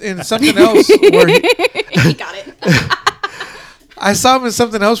in something else where He got it. I saw him in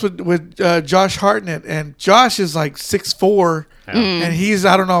something else with Josh Hartnett, and Josh is like 6'4", and he's,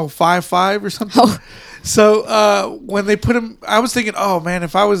 I don't know, 5'5" or something. Oh. So when they put him, I was thinking, oh man,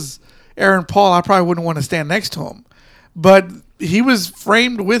 if I was Aaron Paul, I probably wouldn't want to stand next to him. But he was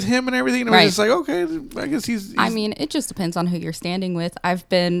framed with him and everything, and it was just like, okay, I guess he's... I mean, it just depends on who you're standing with. I've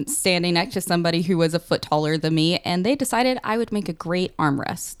been standing next to somebody who was a foot taller than me, and they decided I would make a great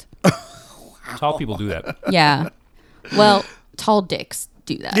armrest. Tall people do that. Yeah. Well, tall dicks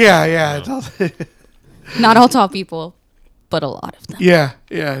do that. Yeah. Not all tall people, but a lot of them. Yeah.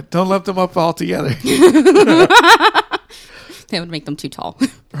 Don't lift them up all together. That would make them too tall.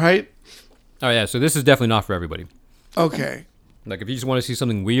 Right? Oh yeah, so this is definitely not for everybody. Okay. Like if you just want to see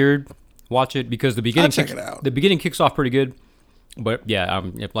something weird, watch it because the beginning check it out. The beginning kicks off pretty good, but yeah,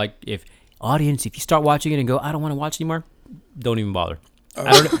 if Audience, if you start watching it and go, I don't want to watch anymore, don't even bother.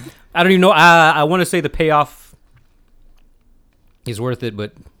 I don't even know. I want to say the payoff is worth it,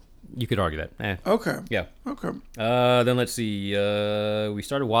 but you could argue that. Okay. Yeah. Okay. Then let's see. We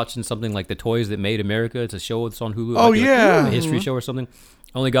started watching something like The Toys That Made America. It's a show that's on Hulu. Oh, like yeah. a history show or something.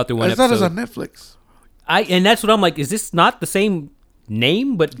 Only got through one I thought it episode. was on Netflix. And that's what I'm like. Is this not the same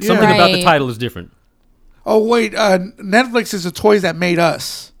name? But something about the Right. title is different. Oh wait, Netflix is the Toys That Made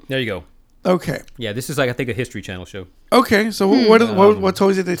Us. There you go. Okay. Yeah, this is like I think a History Channel show. Okay. So what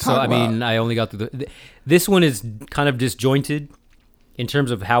toys did they talk So I about? mean, I only got through this one is kind of disjointed in terms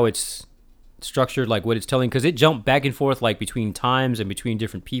of how it's structured, like what it's telling, because it jumped back and forth like between times and between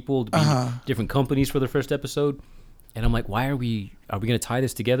different people, different companies for the first episode, and I'm like, why are we going to tie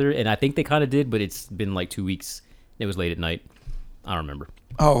this together? And I think they kind of did, but it's been like 2 weeks. It was late at night. I don't remember.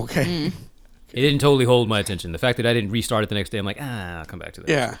 Oh, okay. It didn't totally hold my attention. The fact that I didn't restart it the next day, I'm like, I'll come back to that.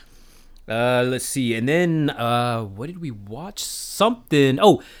 Yeah. Let's see. And then, what did we watch? Something.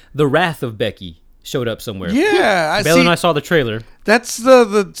 Oh, The Wrath of Becky showed up somewhere. Yeah. Bella and I saw the trailer. That's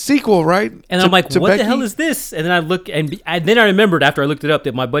the sequel, right? And I'm like, what the hell is this? And then I look, and then I remembered after I looked it up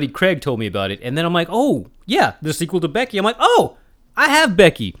that my buddy Craig told me about it. And then I'm like, oh, yeah, the sequel to Becky. I'm like, oh, I have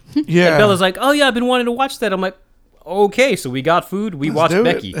Becky. Yeah. And Bella's like, oh, yeah, I've been wanting to watch that. I'm like, okay, so we got food. We watched do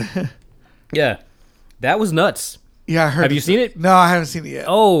Becky. Yeah. That was nuts. Yeah, I heard. Have you seen it? No, I haven't seen it yet.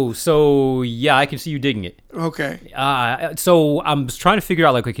 Oh, so yeah, I can see you digging it. Okay. So I'm trying to figure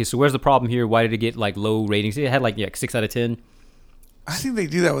out, like, okay, so where's the problem here? Why did it get, like, low ratings? It had, like, 6 out of 10. I think they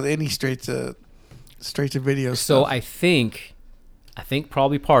do that with any straight to video So stuff. I think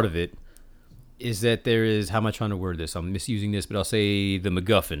probably part of it is that there is, how am I trying to word this? I'm misusing this, but I'll say the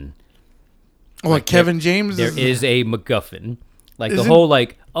MacGuffin. What, Kevin James? There is a MacGuffin. Like the Isn't- whole,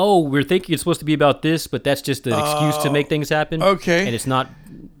 like, oh, we're thinking it's supposed to be about this, but that's just an excuse to make things happen. Okay. And it's not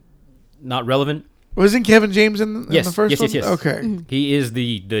relevant. Wasn't Kevin James in Yes, the first yes, one? yes, yes. Okay. He is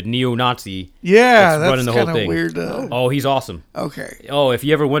the neo-Nazi. Yeah, That's running that's the whole kind of thing. weird. Oh, he's awesome. Okay. Oh, if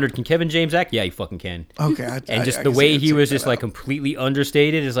you ever wondered, can Kevin James act? Yeah, he fucking can. Okay. And just I the can way see- he check was that just like out. completely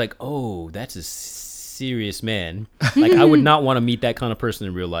understated is like, oh, that's a serious man. Like I would not want to meet that kind of person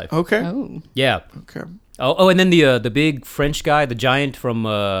in real life. Okay. Oh. Yeah. Okay. Oh, and then the big French guy, the giant from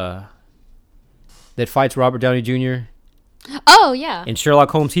that fights Robert Downey Jr. Oh, yeah. and Sherlock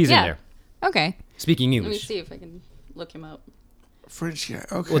Holmes, he's in Yeah. there Okay. speaking Let me English. see if I can look him up. French guy.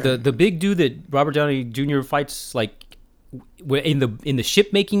 Okay. Well, the big dude that Robert Downey Jr. fights, like in the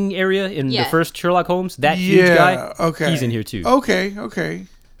ship making area in the Yeah. first Sherlock Holmes, that huge guy, Okay. he's in here too. Okay. Okay.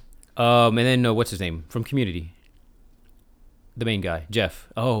 And then what's his name from Community? The main guy, Jeff.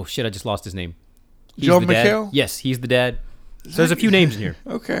 Oh shit, I just lost his name. He's Joel the dad. McHale? Yes, he's the dad. So there's a few names in here.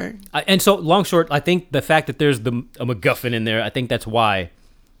 Okay. And so, long short, I think the fact that there's a MacGuffin in there, I think that's why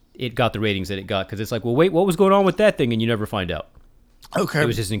it got the ratings that it got. Because it's like, well, wait, what was going on with that thing? And you never find out. Okay. It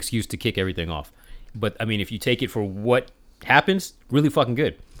was just an excuse to kick everything off. But, I mean, if you take it for what happens, really fucking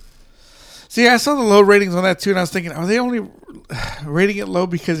good. See, I saw the low ratings on that too, and I was thinking, are they only rating it low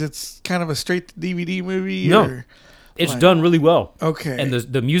because it's kind of a straight DVD movie? No. Or? It's Like- done really well. Okay. And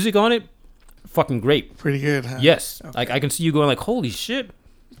the music on it, fucking great. Pretty good, huh? Yes. Okay. Like, I can see you going like, holy shit.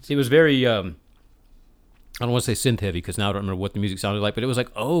 It was very, I don't want to say synth heavy because now I don't remember what the music sounded like, but it was like,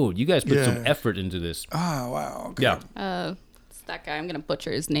 oh, you guys put some Yeah. effort into this. Oh, wow. Okay. Yeah. It's that guy. I'm going to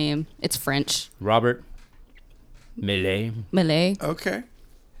butcher his name. It's French. Robert Millet. Malay. Okay.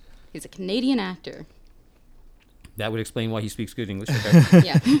 He's a Canadian actor. That would explain why he speaks good English. Okay.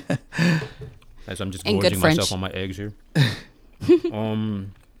 Yeah. As I'm just And good gorging myself French. on my eggs here.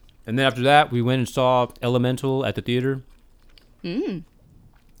 And then after that, we went and saw Elemental at the theater. If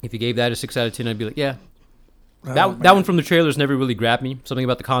you gave that a 6 out of 10, I'd be like, yeah. That one from the trailers never really grabbed me. Something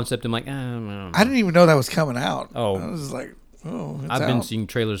about the concept, I'm like, I didn't even know that was coming out. Oh. I was like, oh, it's I've been out. seeing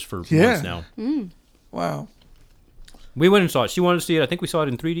trailers for Yeah. months now. Wow. We went and saw it. She wanted to see it. I think we saw it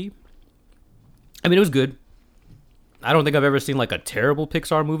in 3D. I mean, it was good. I don't think I've ever seen like a terrible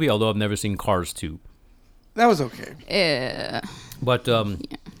Pixar movie, although I've never seen Cars 2. That was okay. But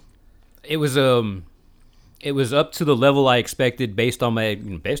it was up to the level I expected based on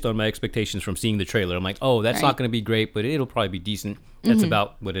my expectations from seeing the trailer. I'm like, oh, that's not Right. going to be great, but it'll probably be decent. That's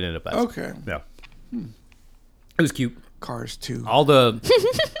about what it ended up as. Okay. Yeah. It was cute. Cars 2. All the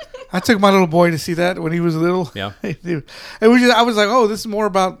I took my little boy to see that when he was little. Yeah. It was just, I was like, oh, this is more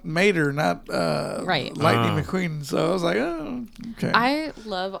about Mater, not Right. Lightning McQueen. So I was like, oh, okay. I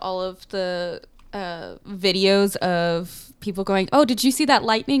love all of the videos of people going, "Oh, did you see that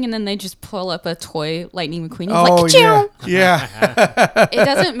lightning?" And then they just pull up a toy Lightning McQueen. He's Oh like, yeah, "Ka-chow!" yeah, It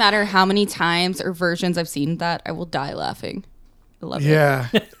doesn't matter how many times or versions I've seen that, I will die laughing. I love yeah.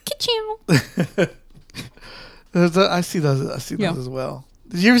 it. Ka-chow! I see those. I see Yeah. those as well.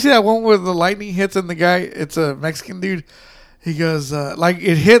 Did you ever see that one where the lightning hits and the guy? It's a Mexican dude. He goes like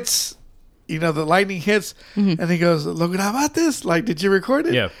it hits. You know, the lightning hits, and he goes, "Look at this!" Like, did you record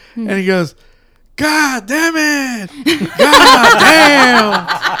it? Yeah. And he goes, "God damn it! God damn!"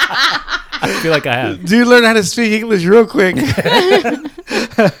 I feel like I have. Dude learned how to speak English real quick.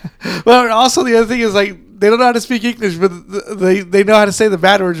 Well, also the other thing is like they don't know how to speak English, but they know how to say the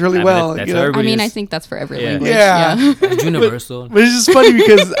bad words really I mean, well. that's you how know? I everybody mean, I is. think that's for every Yeah. language. Yeah. It's universal. But it's just funny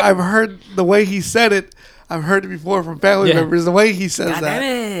because I've heard the way he said it. I've heard it before from family Yeah. members. The way he says God that. damn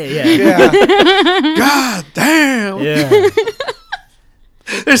it. Yeah. God damn. Yeah.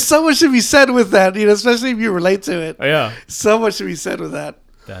 There's so much to be said with that, you know, especially if you relate to it. Yeah. So much to be said with that.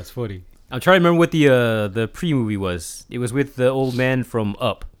 That's funny. I'm trying to remember what the pre-movie was. It was with the old man from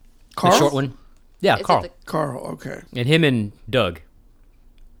Up. Carl? The short one. Yeah, Is it Carl. the- Carl, okay. And him and Doug.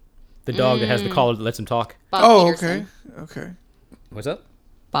 The dog that has the collar that lets him talk. Bob Oh, Peterson. okay. What's up?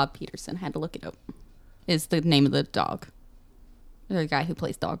 Bob Peterson. Had to look it up. Is the name of the dog. The guy who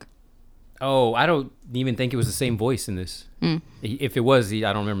plays dog. Oh, I don't even think it was the same voice in this. If it was, I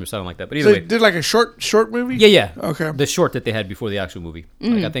don't remember sounding like that. But either So way. they did like a short movie? Yeah. Okay. The short that they had before the actual movie.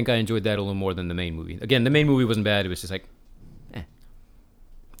 Like, I think I enjoyed that a little more than the main movie. Again, the main movie wasn't bad. It was just like, eh.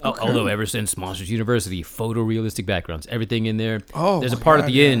 Although ever since Monsters University, photorealistic backgrounds, everything in there. Oh, there's a my part God, at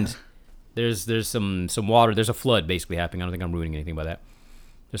the yeah. end. There's some water. There's a flood basically happening. I don't think I'm ruining anything by that.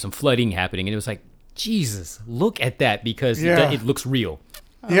 There's some flooding happening, and it was like, Jesus, look at that because Yeah. it looks real.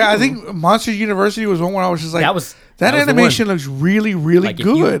 Yeah, I think Monster University was one where I was just like, That was that the animation one. looks really, really Like if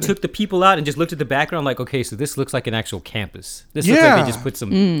you good. took the people out and just looked at the background, like, okay, so this looks like an actual campus. This looks like Yeah. they just put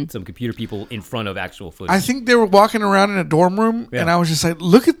some computer people in front of actual footage. I think they were walking around in a dorm room, Yeah. and I was just like,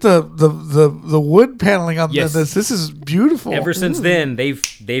 look at the wood paneling on Yes. this. This is beautiful. Ever since then,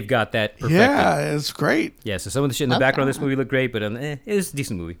 they've got that perfected. Yeah, it's great. Yeah, so some of the shit in the Love background of that. this movie looked great, but it was a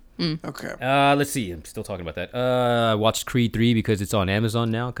decent movie. Okay. Let's see. I'm still talking about that. I watched Creed 3 because it's on Amazon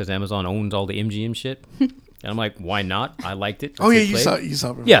now, because Amazon owns all the MGM shit. And I'm like, why not? I liked it. Oh yeah, Let's hit you play.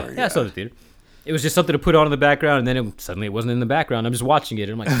 saw it before. Yeah, I saw it in the theater. It was just something to put on in the background, and then suddenly it wasn't in the background. I'm just watching it,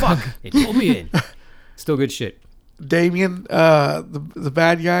 and I'm like, fuck, it pulled me in. Still good shit. Damien, the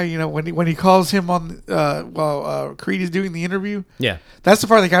bad guy. You know when he calls him on while Creed is doing the interview. Yeah. That's the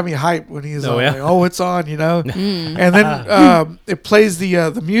part that got me hyped when he's Oh, on, yeah? like, oh, it's on, you know. And then it plays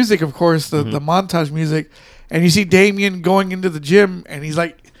the music, of course, the montage music, and you see Damien going into the gym, and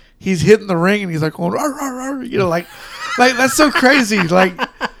he's hitting the ring, and he's like going, "Rah, rah, rah," you know, like that's so crazy. Like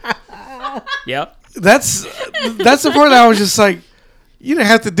Yep. that's the part that I was just like, you didn't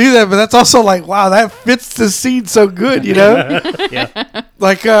have to do that, but that's also like, wow, that fits the scene so good, you know. Yeah.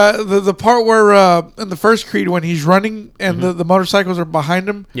 Like the part where in the first Creed when he's running and the motorcycles are behind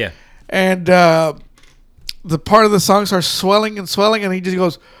him. Yeah. And the part of the song starts swelling, and he just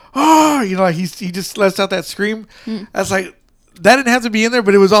goes, "Oh!" You know, like he just lets out that scream. That's like that didn't have to be in there,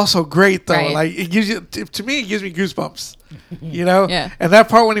 but it was also great though. Right. Like it gives you, to me, it gives me goosebumps. You know, Yeah. And that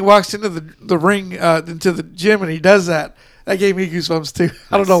part when he walks into the ring, into the gym, and he does that gave me goosebumps too.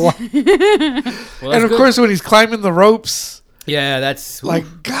 I don't know why. Well, And that's of good. course, when he's climbing the ropes, Yeah, that's like,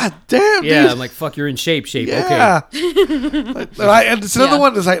 God damn, yeah. dude. I'm like, fuck, you're in shape. Yeah. Okay. And it's another Yeah.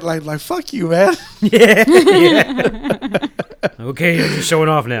 one that's like fuck you, man. Okay, you're just showing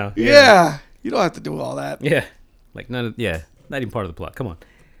off now. Yeah. You don't have to do all that. Yeah. Like not even part of the plot. Come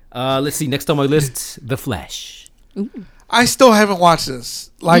on. Let's see. Next on my list, The Flash. I still haven't watched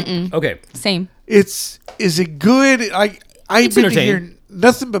this. Like, Okay. Same. is it good? Like, I've It's been entertaining. hearing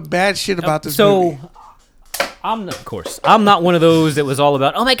nothing but bad shit about this So, movie. I'm not one of those that was all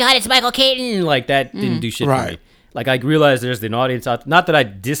about, oh my God, it's Michael Keaton. Like that didn't do shit for Right. me. Like I realized there's an audience out. Not that I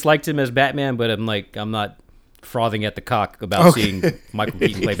disliked him as Batman, but I'm not frothing at the cock about Okay. seeing Michael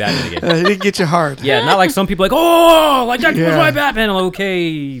Keaton play Batman again. It didn't get you hard. Yeah, not like some people like, oh, like that was Yeah. my Batman. I'm like,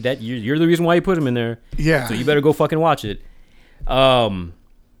 okay, that you're the reason why you put him in there. Yeah. So you better go fucking watch it.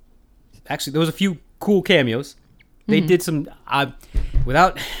 Actually, there was a few cool cameos. They did some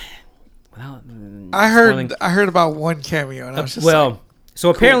without. I heard spoiling- I heard about one cameo, and I was just like, well, so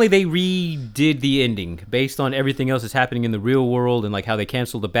apparently they redid the ending based on everything else that's happening in the real world and like how they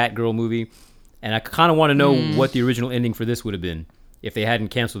canceled the Batgirl movie. And I kind of want to know what the original ending for this would have been if they hadn't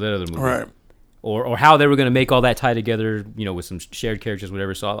canceled that other movie. right. Or how they were going to make all that tie together, you know, with some shared characters,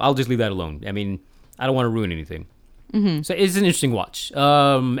 whatever. So I'll just leave that alone. I mean, I don't want to ruin anything. So it's an interesting watch.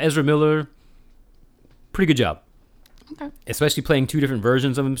 Ezra Miller, pretty good job. especially playing two different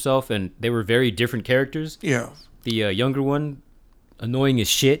versions of himself, and they were very different characters. Yeah. The younger one, annoying as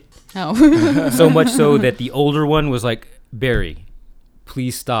shit. Oh. So much so that the older one was like, Barry,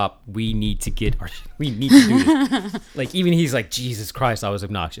 please stop. We need to do this. Like, even he's like, Jesus Christ, I was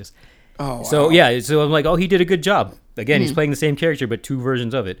obnoxious. Oh, wow. So, yeah, so I'm like, oh, he did a good job. Again, he's playing the same character, but two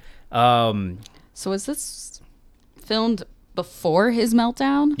versions of it. So is this filmed before his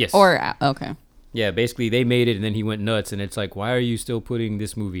meltdown? Yes. Or, okay. Yeah, basically, they made it, and then he went nuts, and it's like, why are you still putting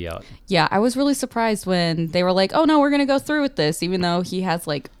this movie out? Yeah, I was really surprised when they were like, oh, no, we're going to go through with this, even though he has,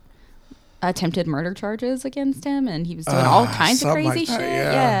 like, attempted murder charges against him, and he was doing all kinds of something crazy like that, shit.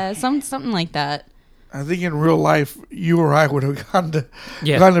 yeah. Yeah, something like that. I think in real life, you or I would have gone to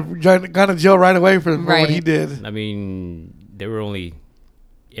Yeah. gone to jail right away for what he Right. did. I mean, there were only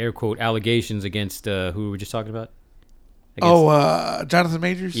air quote allegations against who we were just talking about. Jonathan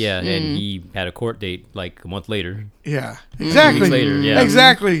Majors. Yeah, and he had a court date like a month later. Yeah. Exactly. Weeks later, yeah.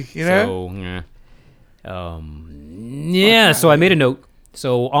 Exactly. You know. So, yeah. So I made a note.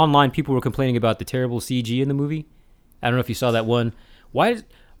 So online, people were complaining about the terrible CG in the movie. I don't know if you saw that one. Why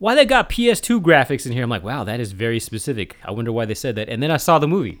they got PS2 graphics in here? I'm like, wow, that is very specific. I wonder why they said that. And then I saw the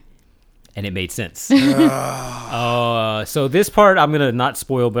movie, and it made sense. So this part I'm gonna not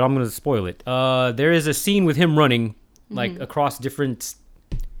spoil, but I'm gonna spoil it. There is a scene with him running like across different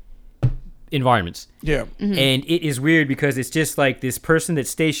environments. Yeah. And it is weird because it's just like this person that's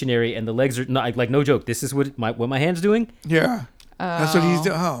stationary and the legs are not, like no joke. This is what my hand's doing, Yeah. That's what he's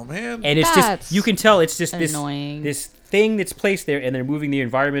doing. Oh man. and it's That's just you can tell it's just annoying. this thing that's placed there, and they're moving the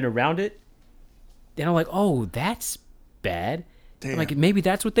environment around it. And I'm like, oh, that's bad. I'm like, maybe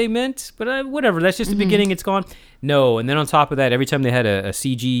that's what they meant, but whatever. That's just the beginning. It's gone. No, and then on top of that, every time they had a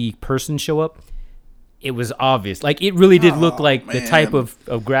CG person show up, it was obvious. Like it really did look like the type of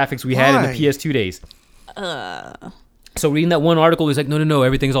graphics we had in Why? the PS2 days. So reading that one article, he's like, no,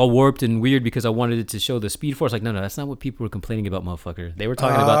 everything's all warped and weird because I wanted it to show the Speed Force. Like, no, that's not what people were complaining about, motherfucker. They were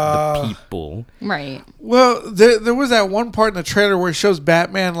talking about the people. Right. Well, there was that one part in the trailer where it shows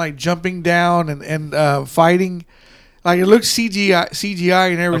Batman like jumping down and fighting. Like it looks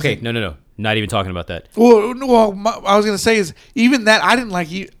CGI and everything. Okay, no. Not even talking about that. Well, I was gonna say is even that I didn't like.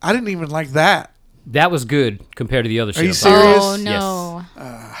 I didn't even like that. That was good compared to the other shit. you I'm talking about. serious? Oh, no.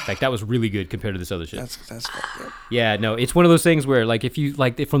 Yes. Like, that was really good compared to this other shit. That's fucked up. Yeah, no, it's one of those things where, like, if you,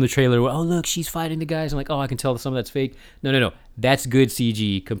 like, from the trailer, where, oh, look, she's fighting the guys. I'm like, oh, I can tell some of that's fake. No. That's good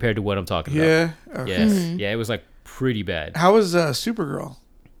CG compared to what I'm talking about. Yeah. Okay. Yes. Yeah, it was, like, pretty bad. How was Supergirl?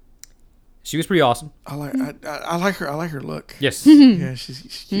 She was pretty awesome. I like her. I like her look. Yes. Yeah,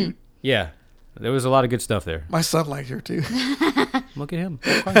 she's cute. Yeah. There was a lot of good stuff there. My son liked her too. Look at him.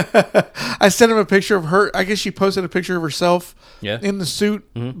 I sent him a picture of her. I guess she posted a picture of herself Yeah. in the suit,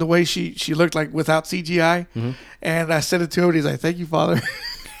 the way she looked like without CGI. And I sent it to him. And he's like, "Thank you, Father."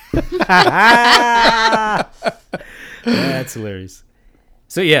 That's hilarious.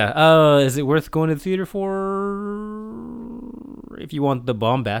 So, yeah, is it worth going to the theater for? If you want the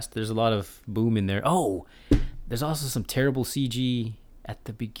bombast, there's a lot of boom in there. Oh, there's also some terrible CG at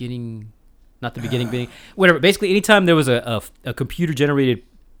the beginning. Not the beginning, whatever. Basically, anytime there was a computer-generated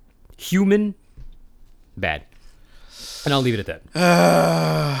human, bad. And I'll leave it at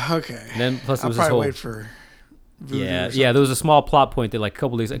that. Okay. And then, plus, there I'll was this probably whole... wait for. Voodoo or Yeah, something. there was a small plot point that like a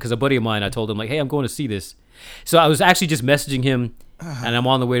couple days because a buddy of mine, I told him like, hey, I'm going to see this. So I was actually just messaging him, and I'm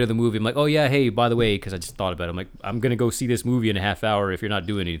on the way to the movie. I'm like, oh yeah, hey, by the way, because I just thought about it. I'm like, I'm gonna go see this movie in a half hour if you're not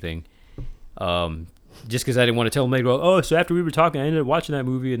doing anything. Just because I didn't want to tell him like, oh, so after we were talking, I ended up watching that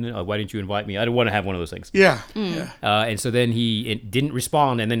movie, and then, why didn't you invite me? I didn't want to have one of those things. Yeah. Yeah. And so then he didn't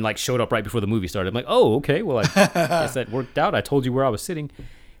respond, and then like showed up right before the movie started. I'm like, oh, okay, well, I guess that worked out. I told you where I was sitting.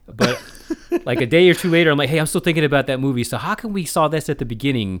 But like a day or two later, I'm like, hey, I'm still thinking about that movie. So how come we saw this at the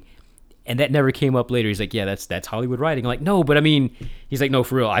beginning and that never came up later? He's like, yeah, that's Hollywood writing. I'm like, no, but I mean, he's like, no,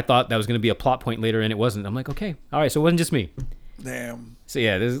 for real. I thought that was going to be a plot point later and it wasn't. I'm like, okay, all right. So it wasn't just me. Damn. So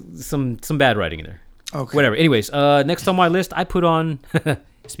yeah, there's some bad writing in there. Okay. Whatever. Anyways, next on my list, I put on,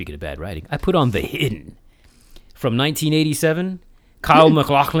 speaking of bad writing, I put on The Hidden from 1987, Kyle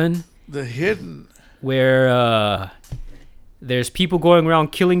MacLachlan, The Hidden. where there's people going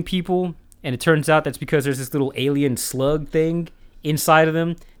around killing people, and it turns out that's because there's this little alien slug thing inside of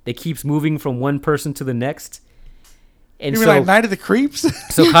them that keeps moving from one person to the next. And You mean so, like Night of the Creeps?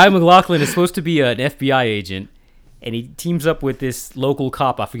 so Kyle MacLachlan is supposed to be an FBI agent, and he teams up with this local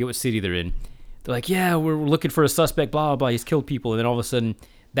cop. I forget what city they're in. They're like, yeah, we're looking for a suspect, blah, blah, blah. He's killed people. And then all of a sudden,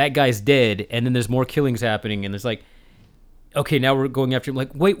 that guy's dead, and then there's more killings happening, and there's like, okay, now we're going after him. Like,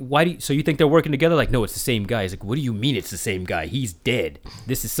 wait, so you think they're working together? Like, no, it's the same guy. He's like, what do you mean it's the same guy? He's dead.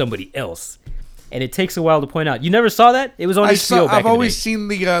 This is somebody else. and it takes a while to point out. You never saw that? It was on HBO back I've in the always day. seen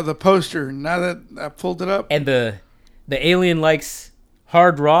the poster. Now that I pulled it up, And the alien likes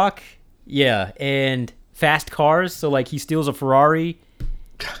hard rock, yeah, and fast cars. So like he steals a Ferrari.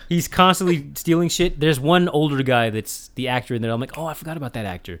 He's constantly stealing shit. There's one older guy that's the actor in there. I'm like, oh, I forgot about that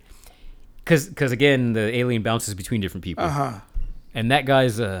actor. Because again, the alien bounces between different people. And that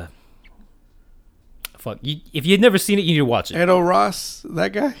guy's fuck. If you'd never seen it, you need to watch it. Edo Ross,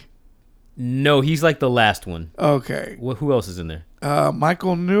 that guy. No, he's like the last one. Okay. Who else is in there?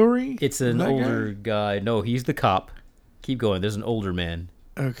 Michael Nuri. It's an that older guy. No, he's the cop. Keep going. There's an older man.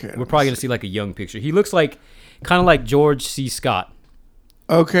 Okay. We're probably gonna see like a young picture. He looks like kind of like George C. Scott.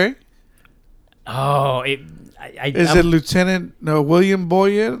 Okay. Oh, Is it Lieutenant William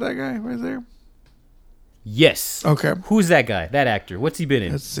Boyd? That guy right there. Yes. Okay. Who's that guy? That actor? What's he been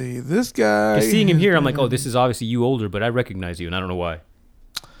in? Let's see. This guy. Just seeing him here, I'm like, oh, this is obviously you older, but I recognize you, and I don't know why.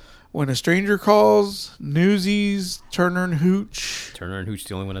 When a Stranger Calls, Newsies, Turner and Hooch. Turner and Hooch,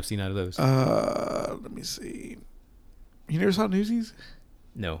 the only one I've seen out of those. Let me see. You never saw Newsies?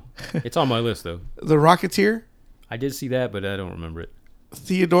 No, it's on my list though. The Rocketeer, I did see that, but I don't remember it.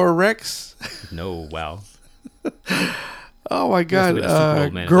 Theodore Rex. No, wow. Oh my God! be the super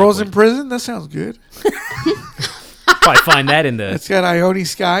old man at Girls that in point. Prison. That sounds good. Probably find that in the. It's got Ione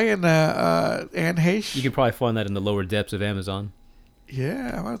Skye and Anne Heche. You could probably find that in the lower depths of Amazon.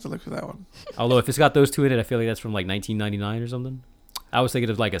 Yeah, I might have to look for that one. Although if it's got those two in it, I feel like that's from like 1999 or something. I was thinking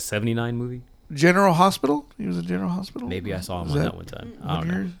of like a 79 movie. General Hospital. He was in General Hospital. Maybe I saw him Was on that one time. I don't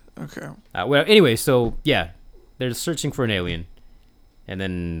know. year? Okay. Well, anyway, so yeah, they're searching for an alien, and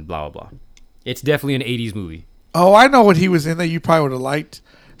then blah blah blah. It's definitely an 80s movie. Oh, I know what he was in that you probably would have liked.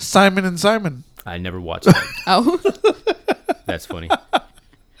 Simon and Simon. I never watched that. Oh. That's funny.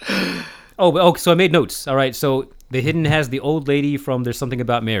 So I made notes. All right, so The Hidden has the old lady from There's Something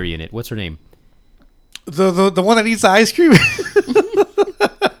About Mary in it. What's her name? The one that eats the ice cream.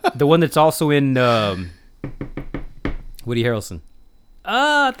 The one that's also in Woody Harrelson.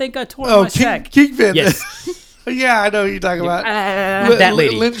 I think I tore my sack. Kingpin. Yes. Yeah, I know who you're talking about. That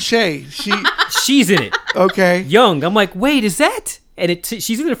lady. Lynn Shay. She's in it. Okay. Young. I'm like, wait, is that? And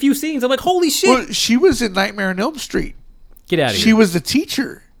she's in a few scenes. I'm like, holy shit. Well, she was in Nightmare on Elm Street. Get out of here. She was the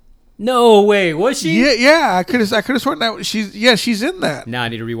teacher. No way. Was she? Yeah. I could have sworn that she's in that. Now I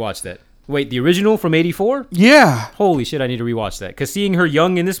need to rewatch that. Wait, the original from '84? Yeah. Holy shit, I need to rewatch that. Because seeing her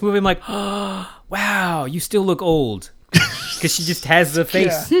young in this movie, I'm like, oh, wow, you still look old. Because she just has the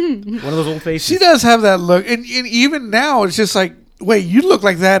face. One of those old faces. She does have that look, and even now it's just like, wait, you look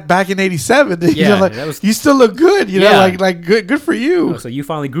like that back in '87. Yeah, like, that was- you still look good. You Yeah. know, like good for you. Oh, so you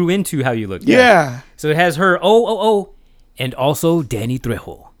finally grew into how you look. Yeah. So it has her, and also Danny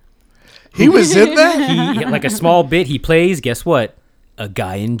Trejo. He was in that. He like a small bit he plays. Guess what? A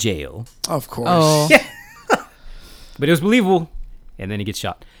guy in jail. Of course. Oh. But it was believable. And then he gets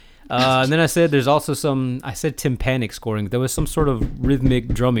shot. And then I said there's also I said tympanic scoring. There was some sort of rhythmic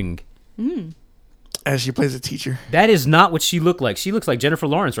drumming. As she plays a teacher, That is not what she looked like. She looks like Jennifer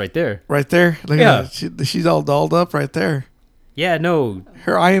Lawrence right there. right there. Look Yeah. at that. She's all dolled up right there. Yeah, no.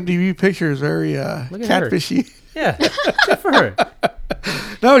 Her IMDb picture is very at her. catfishy. Yeah, good for her.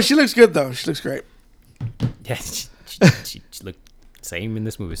 No, she looks good though. She looks great. Yeah, she looked same in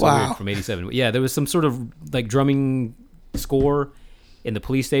this movie. So Wow. weird from '87. Yeah, there was some sort of like drumming score in the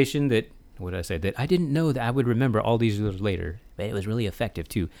police station that what did I say? That I didn't know that I would remember all these years later. But it was really effective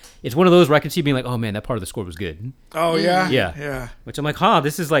too. It's one of those where I could see being like, oh man, that part of the score was good. Oh yeah. Yeah. Yeah. Which I'm like,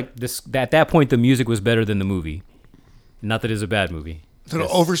 this is like this. At that point, the music was better than the movie. Not that it's a bad movie. Little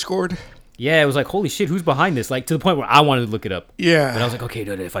Yes. overscored. Yeah, it was like, holy shit, who's behind this? Like to the point where I wanted to look it up. Yeah. But I was like, okay,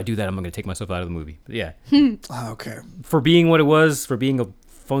 dude, if I do that, I'm going to take myself out of the movie. But yeah. Okay. For being what it was, for being a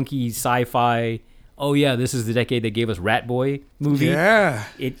funky sci-fi, oh yeah, this is the decade that gave us Rat Boy movie. Yeah.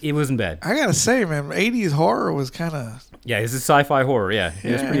 It wasn't bad. I gotta say, man, '80s horror was kind of. Yeah, it's a sci-fi horror. Yeah,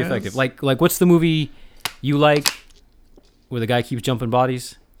 it was Yeah, pretty it effective. was. Like what's the movie you like where the guy keeps jumping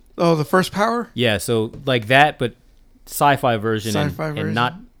bodies? Oh, the First Power. Yeah, so like that, but sci-fi version, Sci-fi and version.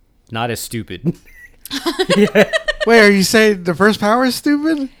 not as stupid. Wait, are you saying the First Power is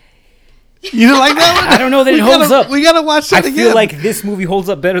stupid? You didn't like that one? I don't know that it We holds gotta- up. We gotta watch that I again. feel like this movie holds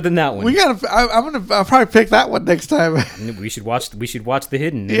up better than that one. we gotta. I'll probably pick that one next time. We should watch The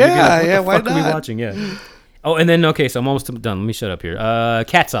Hidden. And Yeah, we'd be like, yeah, What why the fuck are we not? watching? Yeah. Oh, and then okay, so I'm almost done. Let me shut up here.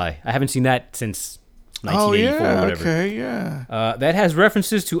 Cat's Eye. I haven't seen that since Oh 1984 or yeah. whatever. Okay. Yeah. That has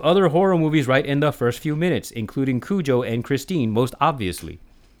references to other horror movies right in the first few minutes, including Cujo and Christine, most obviously.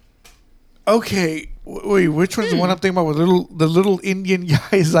 Okay. Wait, which one's the one I'm thinking about? With the little Indian guy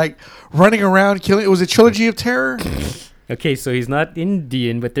is like running around killing. It was a Trilogy of Terror. Okay, so he's not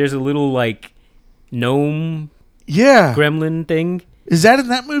Indian, but there's a little like gnome Yeah. gremlin thing. Is that in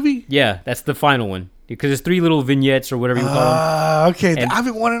that movie? Yeah, that's the final one because there's 3 little vignettes or whatever you call them. Okay. And- I've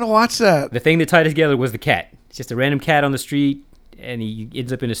been wanting to watch that. The thing that tied it together was the cat. It's just a random cat on the street, and he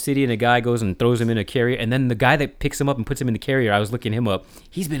ends up in a city, and a guy goes and throws him in a carrier. And then the guy that picks him up and puts him in the carrier, I was looking him up.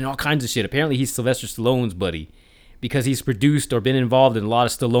 He's been in all kinds of shit. Apparently, he's Sylvester Stallone's buddy because he's produced or been involved in a lot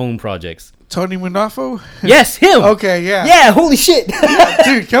of Stallone projects. Tony Munafo? Yes, him. Okay, yeah. Yeah, holy shit.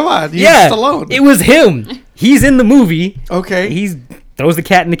 Dude, come on. He's Yeah, Stallone. it was him. He's in the movie. Okay. He throws the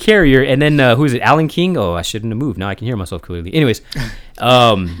cat in the carrier, and then who is it? Alan King. Oh, I shouldn't have moved. Now I can hear myself clearly. Anyways,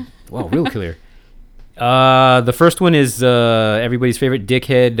 wow, real clear. The first one is everybody's favorite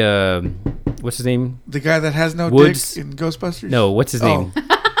dickhead. What's his name? The guy that has no Woods. dick in Ghostbusters? No, what's his name?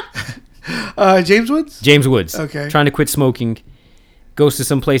 James Woods? James Woods. Okay. Trying to quit smoking, goes to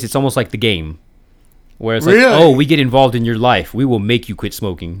some place. It's almost like The Game, where it's Really? like, oh, we get involved in your life. We will make you quit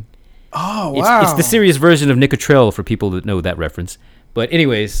smoking. Oh, It's, wow. it's the serious version of Nicotrell for people that know that reference. But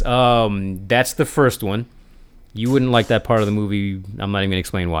anyways, that's the first one. You wouldn't like that part of the movie. I'm not even going to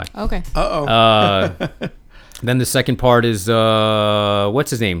explain why. Okay. Uh-oh. Then the second part is,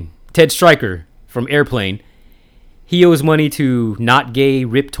 what's his name? Ted Stryker from Airplane. He owes money to not gay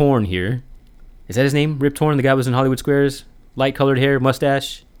Rip Torn here. Is that his name? Rip Torn, the guy who was in Hollywood Squares? Light colored hair,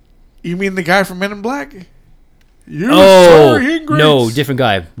 mustache. You mean the guy from Men in Black? You Oh, Sir Ingrates. no, different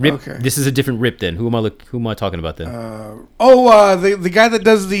guy. Rip. Okay. This is a different Rip then. Who am I talking about then? The guy that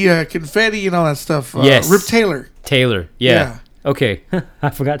does the confetti and all that stuff. Yes. Rip Taylor. Taylor. Yeah. Okay. I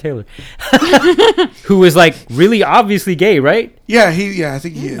forgot Taylor. Who was like really obviously gay, right? Yeah, I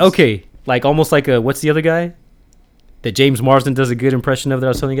think he is. Okay. Like almost like a, what's the other guy? That James Marsden does a good impression of that I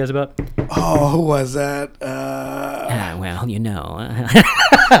was telling you guys about? Oh, who was that? Well, you know.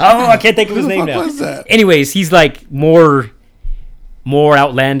 Oh, I can't think of his Who the name fuck now. was that? Anyways, he's like more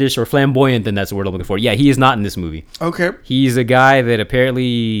outlandish or flamboyant than that's the word I'm looking for. Yeah, he is not in this movie. Okay. He's a guy that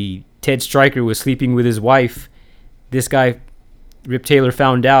apparently Ted Stryker was sleeping with his wife. This guy, Rip Taylor,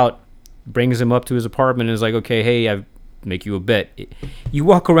 found out, brings him up to his apartment and is like, okay, hey, I make you a bet. You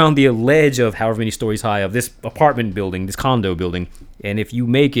walk around the ledge of however many stories high of this apartment building, this condo building, and if you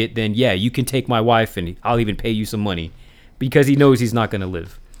make it, then yeah, you can take my wife and I'll even pay you some money, because he knows he's not going to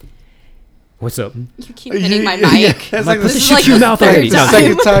live. What's up? You keep hitting my mic. That's Like, like put the the is shit like in your the mouth third already. No, I'm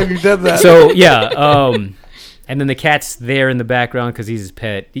kidding. second time you did that. So yeah, and then the cat's there in the background because he's his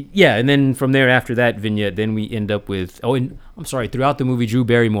pet. Yeah, and then from there after that vignette, then we end up with and I'm sorry, throughout the movie, Drew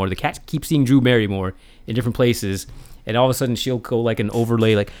Barrymore. The cat keeps seeing Drew Barrymore in different places, and all of a sudden she'll go like an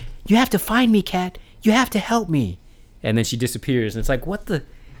overlay, like, "You have to find me, cat. You have to help me," and then she disappears, and it's like, what the?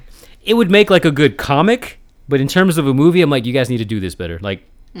 It would make like a good comic, but in terms of a movie, I'm like, you guys need to do this better. Like,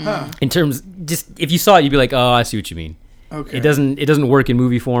 in terms, just if you saw it, you'd be like, oh, I see what you mean. okay. It doesn't work in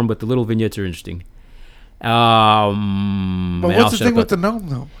movie form, but the little vignettes are interesting. But And I'll what's the shut thing up with the about- gnome,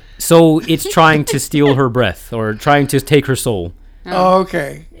 though? So it's trying to steal her breath or trying to take her soul. Oh,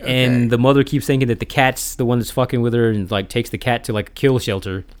 okay. And the mother keeps thinking that the cat's the one that's fucking with her and like takes the cat to like a kill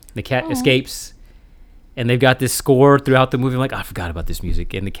shelter. The cat escapes. And they've got this score throughout the movie. I'm like, I forgot about this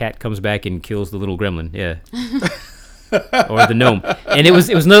music. And the cat comes back and kills the little gremlin. Yeah. Or the gnome. And it was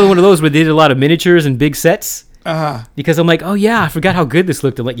another one of those where they did a lot of miniatures and big sets. Uh-huh. Because I'm like, oh yeah, I forgot how good this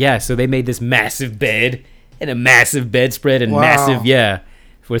looked. I'm like, yeah, so they made this massive bed and a massive bedspread and Wow. massive,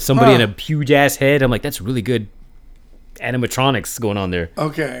 with somebody in Huh. a huge ass head. I'm like, that's really good animatronics going on there.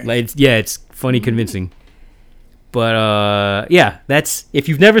 Okay. Like, it's funny, convincing. But yeah, that's, if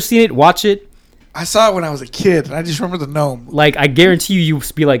you've never seen it, watch it. I saw it when I was a kid, and I just remember the gnome. Like, I guarantee you'll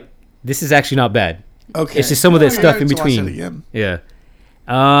be like, this is actually not bad. Okay. It's just some of that Oh, stuff yeah, in to watch it between. again.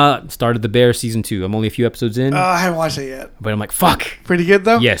 Yeah. Started The Bear season 2. I'm only a few episodes in, I haven't watched it yet. but I'm like, fuck. Pretty good,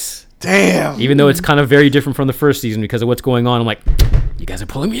 though? Yes. Damn. Even though it's kind of very different from the first season because of what's going on, I'm like, you guys are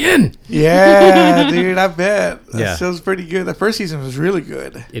pulling me in. Yeah, dude, I bet. That Yeah. show's pretty good. The first season was really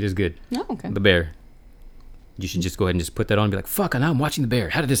good. It is good. Oh, okay. The Bear. You should just go ahead and just put that on and be like, fuck, now I'm watching The Bear.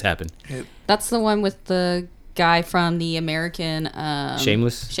 How did this happen? That's the one with the guy from the American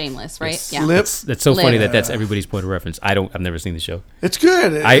Shameless? Shameless, right? It's- Yeah. Lip. That's so funny Lip. that's everybody's point of reference. I've never seen the show. It's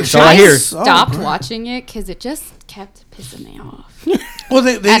good. That's all I hear. Stopped watching it because it just kept pissing me off. Well,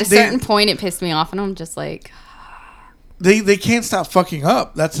 At a certain point, it pissed me off, and I'm just like, they can't stop fucking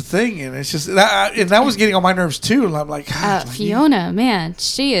up. That's the thing, and it's just that was getting on my nerves too. And I'm like, God, like, Fiona, man,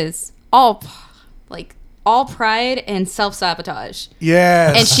 she is all like all pride and self-sabotage.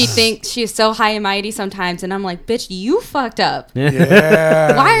 Yes. And she thinks she is so high and mighty sometimes. And I'm like, bitch, you fucked up.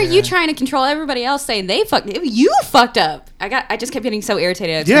 Yeah. Why are you trying to control everybody else saying they fucked? You fucked up. I just kept getting so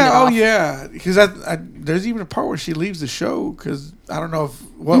irritated. I turned it Yeah, off. yeah. Because there's even a part where she leaves the show because I don't know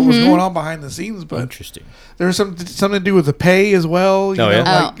what was going on behind the scenes, but Interesting. there was something to do with the pay as well. You Oh,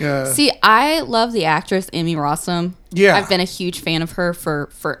 know, yeah? like, See, I love the actress Emmy Rossum. Yeah. I've been a huge fan of her for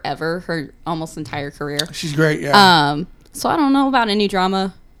forever, her almost entire career. she's great. Yeah. So I don't know about any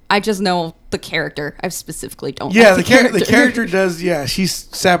drama. I just know the character. I specifically don't. Yeah, like the character does. Yeah, she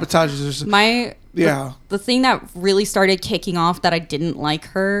sabotages her. The thing that really started kicking off that I didn't like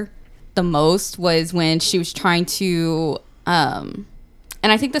her the most was when she was trying to, and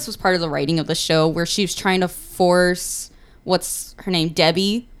I think this was part of the writing of the show, where she was trying to force what's her name,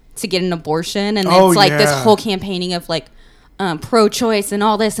 Debbie, to get an abortion, and it's like this whole campaigning of like pro-choice and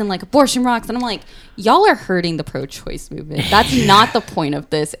all this and like abortion rocks, and I'm like, y'all are hurting the pro-choice movement. That's not the point of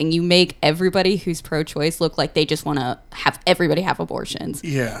this, and you make everybody who's pro-choice look like they just want to have everybody have abortions.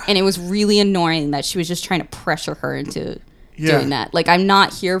 Yeah. And it was really annoying that she was just trying to pressure her into doing that. Like, I'm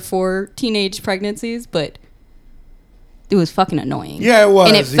not here for teenage pregnancies, but it was fucking annoying. Yeah, it was.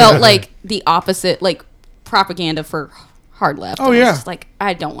 And it felt like the opposite, like propaganda for hard left. Oh, And I was yeah. just like,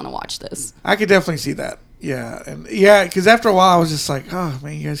 I don't want to watch this. I could definitely see that. Yeah, and yeah, because after a while I was just like, oh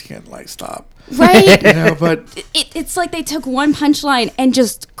man, you guys can't like stop. Right? You know, but It's like they took one punchline and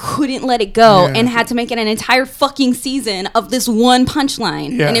just couldn't let it go Yeah. and had to make it an entire fucking season of this one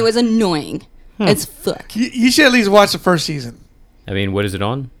punchline. Yeah. And it was annoying. It's fuck. you should at least watch the first season. I mean, what is it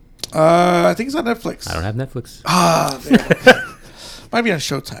on? I think it's on Netflix. I don't have Netflix. Might be on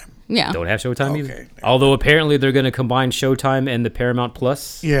Showtime. Yeah. Don't have Showtime either. Okay. Although apparently they're going to combine Showtime and the Paramount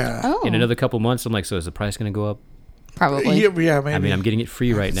Plus Yeah. Oh. in another couple months. I'm like, so is the price going to go up? Probably. Yeah, maybe. I mean, I'm getting it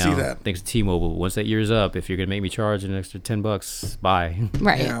free right can see now. that. Thanks to T-Mobile. Once that year's up, if you're going to make me charge an extra $10, bye.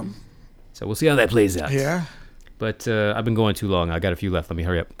 Right. Yeah. So we'll see how that plays out. Yeah. But I've been going too long. I got a few left. Let me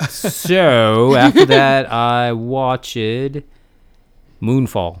hurry up. So after that, I watched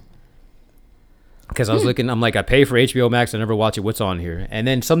Moonfall. Because I was looking, I'm like, I pay for HBO Max. I never watch it. What's on here? And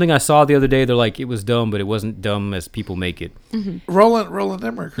then something I saw the other day, they're like, it was dumb, but it wasn't dumb as people make it. Roland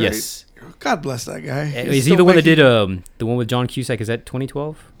Emmerich, right? Yes. God bless that guy. Is he the one that did the one with John Cusack? Is that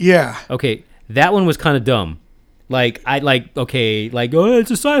 2012? Yeah. Okay, that one was kind of dumb. Oh,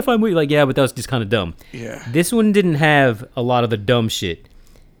 it's a sci-fi movie. Like, yeah, but that was just kind of dumb. Yeah. This one didn't have a lot of the dumb shit.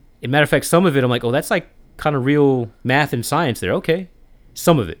 As a matter of fact, some of it, I'm like, oh, that's like kind of real math and science there. Okay,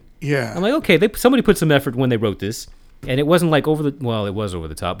 some of it. Yeah. I'm like, okay, somebody put some effort when they wrote this, and it wasn't like it was over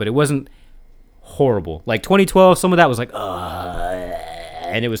the top, but it wasn't horrible. Like 2012, some of that was like,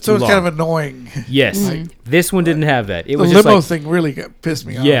 and it was So too it's long. kind of annoying. Yes, this one didn't have that. It The was just limo like, thing really pissed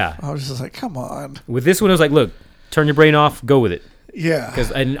me off. Yeah. I was just like, come on. with this one, I was like, look, turn your brain off, go with it. Yeah.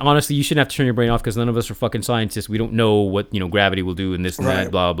 And honestly, you shouldn't have to turn your brain off because none of us are fucking scientists. We don't know what gravity will do and this and Right.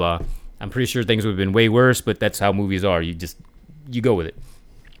 that, blah blah. I'm pretty sure things would have been way worse, but that's how movies are. You go with it.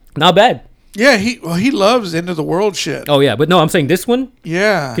 Not bad. Yeah, he loves end of the world shit. Oh yeah, but no, I'm saying this one,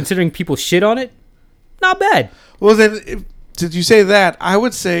 Yeah. considering people shit on it, not bad. Well, then, did you say that? I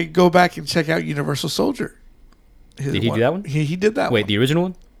would say go back and check out Universal Soldier. Did he do that one? He did that Wait, one. the original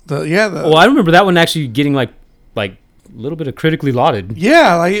one? The I remember that one actually getting like a little bit of critically lauded.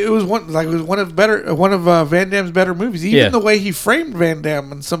 yeah, like it was one of Van Damme's better movies. Even Yeah. the way he framed Van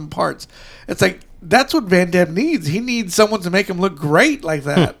Damme in some parts, it's like that's what Van Damme needs. He needs someone to make him look great like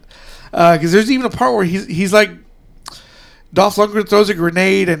that. Because there's even a part where he's like Dolph Lundgren throws a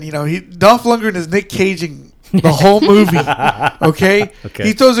grenade, and Dolph Lundgren is Nick Caging the whole movie. Okay? Okay.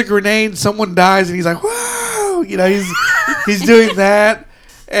 He throws a grenade, someone dies, and he's like, "Wow!" He's doing that,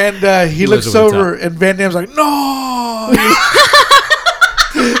 and he was looks over the over, and Van Damme's like, "No!"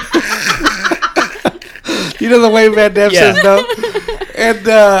 You know the way Van Damme Yeah. says no, and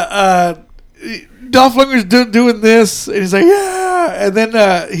Dolph Lundgren's doing this, and he's like, "Yeah," and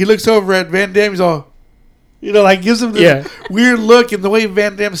then he looks over at Van Damme. He's all, gives him this weird look, and the way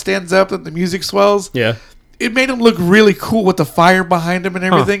Van Damme stands up and the music swells. Yeah. It made him look really cool with the fire behind him and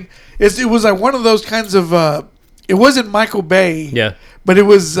everything. It was like one of those kinds of. It wasn't Michael Bay. Yeah. But it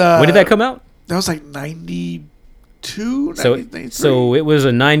was. When did that come out? That was like 92, So 93. it was a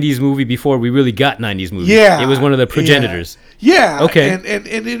 90s movie before we really got 90s movies. Yeah. It was one of the progenitors. Yeah. Okay. And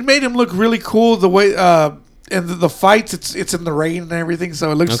it made him look really cool the way and the fights it's in the rain and everything,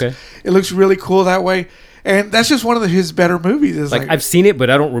 so it looks really cool that way. And that's just one of his better movies. It's Like I've seen it, but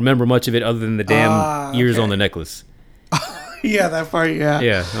I don't remember much of it other than the damn ears on the necklace. Yeah, that part. Yeah.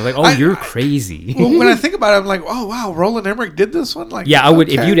 Yeah, I was like, oh, you're crazy. Well, when I think about it, I'm like, oh wow, Roland Emmerich did this one. Like, Yeah, I would.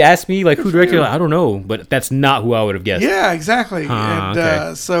 If okay. you'd asked me like who Good for directed it, you. I don't know, but that's not who I would have guessed. Yeah, exactly. And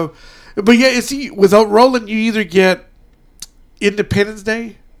okay. so, but yeah, it's without Roland, you either get Independence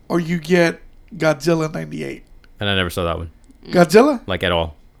Day or you get Godzilla '98. And I never saw that one, Godzilla. like at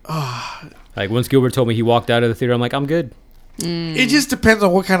all. Like once Gilbert told me he walked out of the theater, I'm like, I'm good. It just depends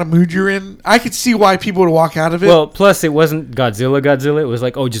on what kind of mood you're in. I could see why people would walk out of it. Well, plus it wasn't Godzilla. It was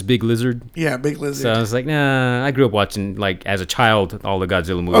like, oh, just Big Lizard. Yeah, Big Lizard. So I was like, nah. I grew up watching like as a child all the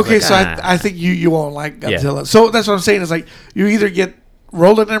Godzilla movies. Okay, like, so ah. I think you won't like Yeah. Godzilla. So that's what I'm saying. Is like you either get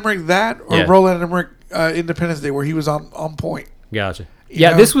Roland Emmerich that or Yeah. Roland Emmerich Independence Day where he was on point. Gotcha. You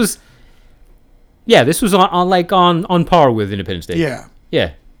Yeah, know? this was. Yeah, this was on par with Independence Day. Yeah,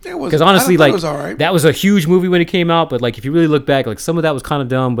 Yeah. it was. Because honestly, I thought like it was all right. that was a huge movie when it came out, but like if you really look back, like some of that was kind of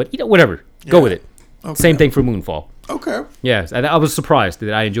dumb, but whatever. Go Yeah. with it. Okay. Same thing for Moonfall. Okay, Yeah, I was surprised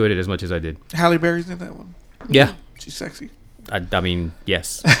that I enjoyed it as much as I did. Halle Berry's in that one. Yeah, She's sexy. I mean,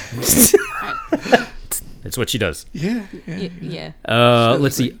 yes, that's what she does. Yeah, Yeah.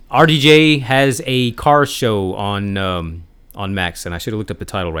 Let's see. RDJ has a car show on Max, and I should have looked up the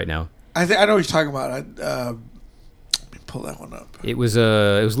title right now. I know what you're talking about. Let me pull that one up. It was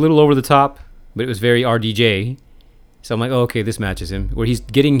a little over the top, but it was very RDJ. So I'm like, oh, okay, this matches him. Where he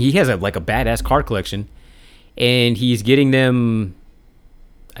has a badass car collection, and he's getting them.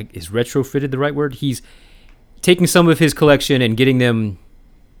 Is retrofitted the right word? He's taking some of his collection and getting them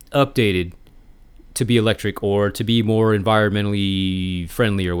updated to be electric or to be more environmentally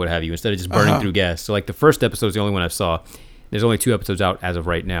friendly or what have you, instead of just burning through gas. So like the first episode is the only one I saw. There's only 2 episodes out as of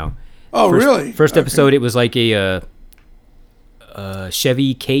right now. Oh, really? First Okay. episode, it was like a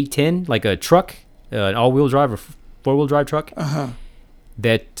Chevy K10, like a truck, an all-wheel drive or four-wheel drive truck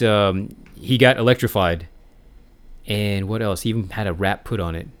that he got electrified. And what else? He even had a wrap put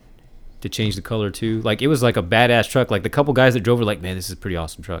on it to change the color too. Like it was like a badass truck. Like the couple guys that drove were like, man, this is a pretty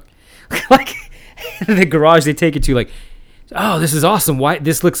awesome truck. Like the garage they take it to, like, oh, this is awesome. Why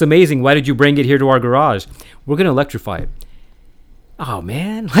this looks amazing. Why did you bring it here to our garage? We're gonna electrify it. Oh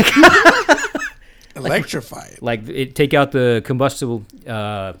man, like Electrify it. like it take out the combustible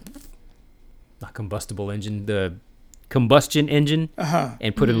not combustible engine, the combustion engine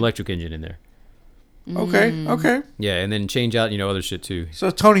and put an electric engine in there. Okay. Yeah, and then change out, other shit too.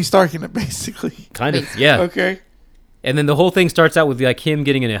 So Tony Stark in it, basically. Kind of, yeah. Okay. And then the whole thing starts out with like him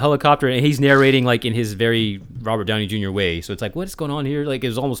getting in a helicopter, and he's narrating like in his very Robert Downey Jr. way. So it's like, what is going on here? Like it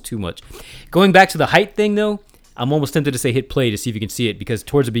was almost too much. Going back to the height thing though, I'm almost tempted to say hit play to see if you can see it, because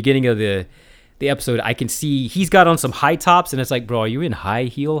towards the beginning of the episode, I can see he's got on some high tops, and it's like, bro, are you in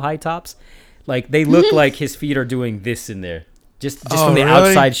high tops? Like they look like his feet are doing this in there, just from the really?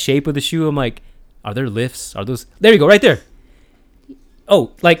 outside shape of the shoe. I'm like, are there lifts? Are those? There you go, right there.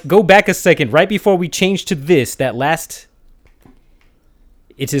 Oh, like go back a second, right before we change to this. That last,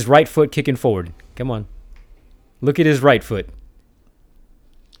 it's his right foot kicking forward. Come on, look at his right foot.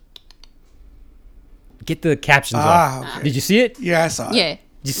 Get the captions off. Okay. Did you see it? Yeah, I saw it. Yeah. Did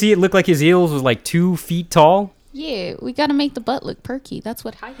you see it look like his heels was like 2 feet tall? Yeah. We got to make the butt look perky. That's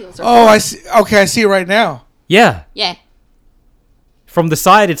what high heels are. Oh, I see. Okay, I see it right now. Yeah. Yeah. From the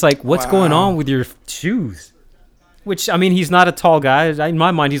side, it's like, what's going Wow. on with your shoes? Which, I mean, he's not a tall guy. In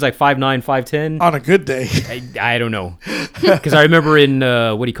my mind, he's like 5'9", 5'10". On a good day. I don't know. Because I remember in,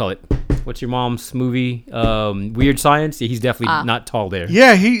 what do you call it? What's your mom's movie? Weird Science? He's definitely not tall there.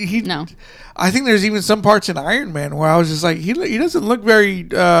 Yeah, he. No. I think there's even some parts in Iron Man where I was just like, he doesn't look very. He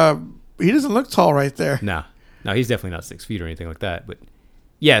doesn't look tall right there. No, he's definitely not 6 feet or anything like that. But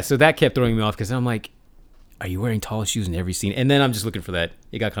yeah, so that kept throwing me off because I'm like, are you wearing tall shoes in every scene? And then I'm just looking for that.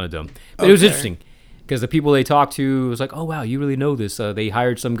 It got kind of dumb. But it was Okay. interesting because the people they talked to was like, oh, wow, you really know this. They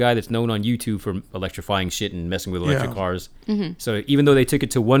hired some guy that's known on YouTube for electrifying shit and messing with electric Yeah. cars. So even though they took it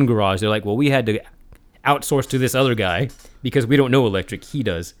to one garage, they're like, well, we had to outsource to this other guy because we don't know electric. He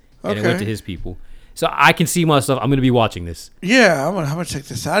does. And it went Okay. to his people. So I can see myself, I'm going to be watching this. Yeah, I'm gonna check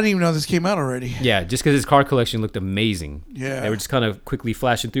this out. I didn't even know this came out already. Yeah, just because his car collection looked amazing. Yeah. They were just kind of quickly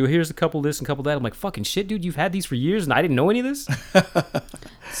flashing through. Here's a couple of this and a couple of that. I'm like, fucking shit, dude, you've had these for years and I didn't know any of this?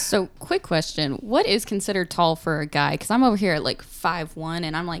 So, quick question. What is considered tall for a guy? Because I'm over here at like 5'1",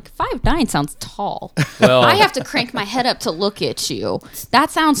 and I'm like, 5'9" sounds tall. Well, I have to crank my head up to look at you.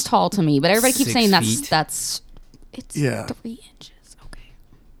 That sounds tall to me, but everybody keeps 6 saying feet. it's Yeah. 3 inches. Okay.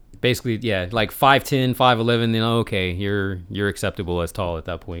 basically, yeah, like 5'10", 5'11", then okay, you're acceptable as tall at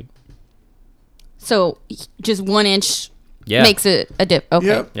that point. So, just 1 inch Yeah. makes it a dip. Okay.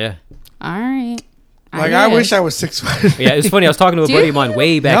 Yep. Yeah. All right. Like I wish I was 6 foot. Yeah, it's funny. I was talking to a buddy of mine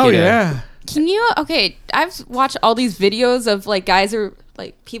way back Oh in yeah. Can you? Okay, I've watched all these videos of like guys are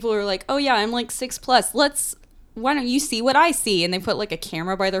like people are like, oh yeah, I'm like 6+. Why don't you see what I see? And they put like a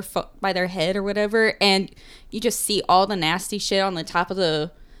camera by their head or whatever, and you just see all the nasty shit on the top of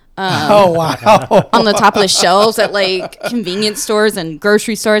the. Oh wow! On the top of the shelves at like convenience stores and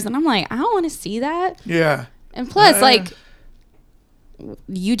grocery stores, and I'm like, I don't want to see that. Yeah. And plus, like,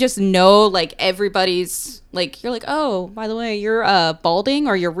 you just know, like, everybody's like, you're like, oh, by the way, you're balding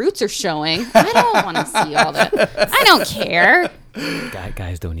or your roots are showing. I don't want to see all that. I don't care.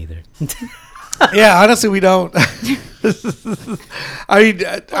 Guys don't either. Yeah, honestly, we don't. I mean,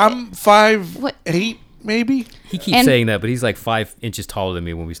 I'm 5'8", maybe. He keeps saying that, but he's like 5 inches taller than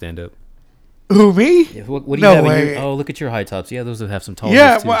me when we stand up. Who, me? Yeah, what do you No have? way. Oh, look at your high tops. Yeah, those that have some tall.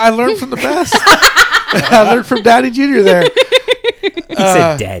 Yeah, too. well, I learned from the best. I learned from Daddy Jr. there. He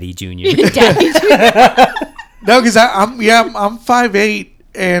said Daddy Junior. No, because I'm 5'8",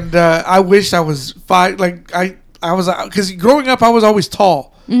 and I wish I was 5. Like I was, because growing up I was always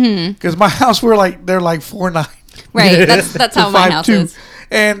tall. Because my house they're like 4'9". Right. That's how my house 5'2". is.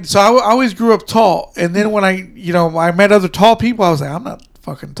 And so I always grew up tall. And then when I met other tall people, I was like, I'm not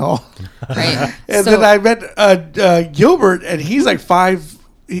fucking tall. Right. And So- then I met Gilbert, and he's like 5.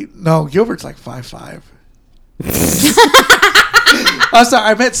 Gilbert's like 5'5". I'm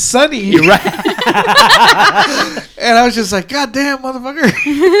sorry, I met Sonny. You're right. And I was just like, God damn, motherfucker.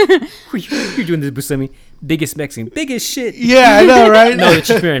 You're doing this, Buscemi. Biggest Mexican. Biggest shit. Yeah, I know, right? No, the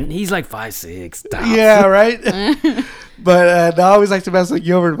chief man, he's like 5'6". Stop. Yeah, right. But I always like to mess with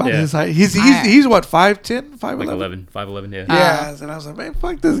Gilbert about his height. He's what, 5'10", 5'11"? Like 5'11", yeah. Yeah, and I was like, man,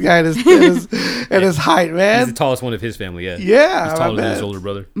 fuck this guy and his height, He's man. the tallest one of his family, yeah. Yeah, He's I taller than bet. his older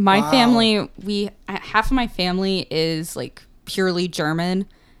brother. My family, half of my family is like purely German,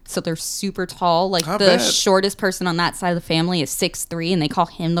 so they're super tall. Like I the bet. shortest person on that side of the family is 6'3", and they call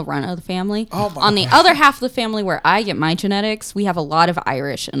him the runt of the family. Oh my on the other half of the family, where I get my genetics, we have a lot of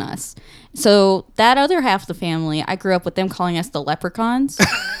Irish in us. So that other half of the family, I grew up with them calling us the leprechauns.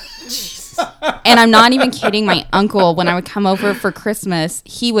 And I'm not even kidding. My uncle, when I would come over for Christmas,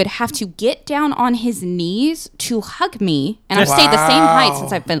 he would have to get down on his knees to hug me. And I've stayed the same height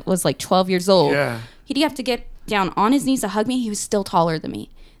since I was like 12 years old. Yeah. He'd have to get down on his knees to hug me. He was still taller than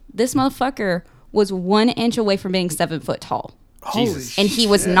me. This motherfucker was 1 inch away from being 7 foot tall. Jesus. And he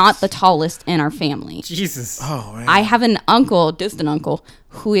was not the tallest in our family. Jesus. Oh, man. I have an uncle, distant uncle,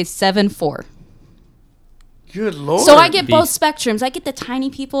 who is 7'4". Good Lord. So I get both These- spectrums. I get the tiny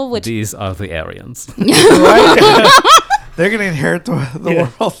people, which These are the Aryans. Right? They're going to inherit the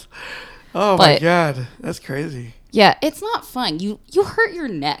world. Oh, my But- God. That's crazy. yeah, it's not fun. You hurt your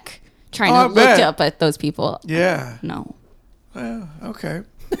neck trying Oh, to I look bet. up at those people. Yeah. No, Well, okay.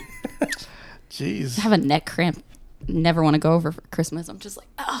 Jeez. I have a neck cramp. Never want to go over for Christmas. I'm just like,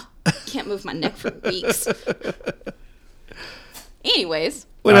 can't move my neck for weeks. Anyways,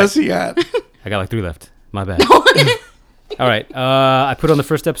 What else you got? I got like 3 left. My bad. All right. I put on the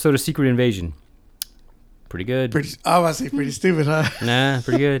first episode of Secret Invasion. Pretty good. I was going to say pretty stupid, huh? Nah,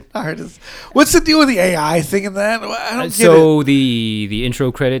 pretty good. I heard this. What's the deal with the AI thing in that? I don't get it. So the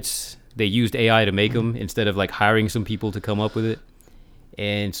intro credits, they used AI to make them instead of like hiring some people to come up with it.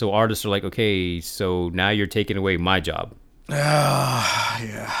 And so artists are like, okay, so now you're taking away my job.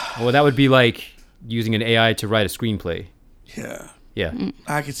 Yeah. Well, that would be like using an AI to write a screenplay. Yeah. Yeah.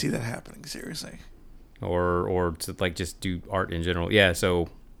 I could see that happening, seriously. Or to like just do art in general. Yeah, so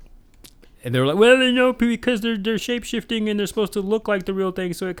and they're like, well, they know because they're shape shifting and they're supposed to look like the real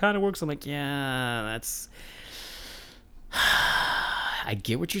thing, so it kind of works. I'm like, yeah, that's I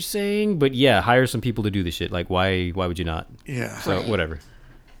get what you're saying, but yeah, hire some people to do this shit. Like, why would you not? Yeah. So whatever.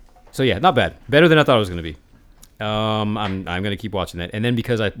 So yeah, not bad. Better than I thought it was gonna be. I'm gonna keep watching that, and then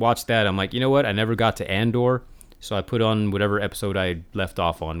because I watched that, I'm like, you know what? I never got to Andor, so I put on whatever episode I left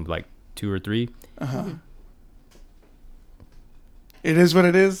off on, like 2 or 3. It is what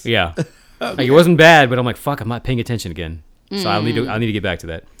it is? Yeah, like it wasn't bad, but I'm like, fuck, I'm not paying attention again. So I need to get back to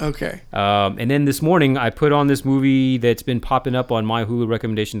that. Okay. And then this morning I put on this movie that's been popping up on my Hulu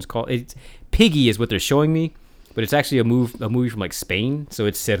recommendations. It's Piggy is what they're showing me, but it's actually a movie from like Spain. So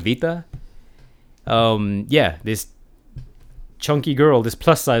it's Cerdita. Yeah, this chunky girl, this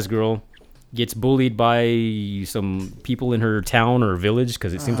plus size girl, gets bullied by some people in her town or village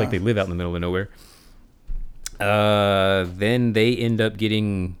because it seems like they live out in the middle of nowhere. Then they end up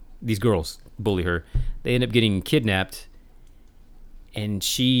getting, these girls bully her. They end up getting kidnapped. And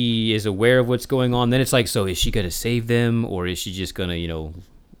she is aware of what's going on. Then it's like, so is she going to save them? Or is she just going to,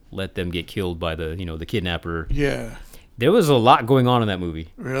 let them get killed by the, the kidnapper? Yeah. There was a lot going on in that movie.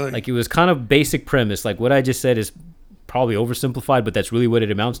 Really? Like, it was kind of basic premise. Like, what I just said is probably oversimplified, but that's really what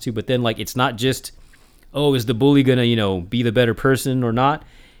it amounts to. But then like it's not just, oh, is the bully gonna be the better person or not?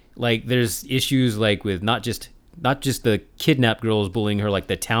 Like there's issues like with not just the kidnapped girls bullying her, like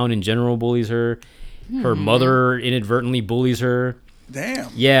the town in general bullies her. Her mother inadvertently bullies her. Damn.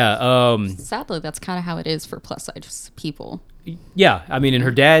 Yeah. Sadly, that's kind of how it is for plus size people. Yeah. I mean, and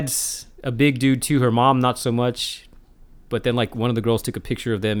her dad's a big dude too. Her mom, not so much. But then, like, one of the girls took a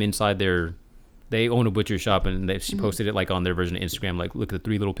picture of them inside they own a butcher shop, and she posted it, like, on their version of Instagram, like, look at the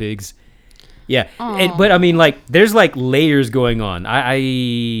 3 little pigs. Yeah. But, I mean, like, there's, like, layers going on.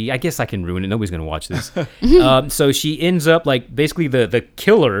 I guess I can ruin it. Nobody's going to watch this. So she ends up, like, basically the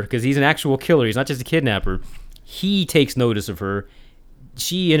killer, because he's an actual killer. He's not just a kidnapper. He takes notice of her.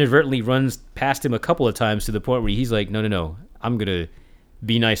 She inadvertently runs past him a couple of times to the point where he's like, no, I'm going to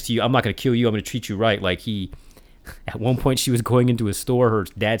be nice to you. I'm not going to kill you. I'm going to treat you right. Like, at one point, she was going into a store. Her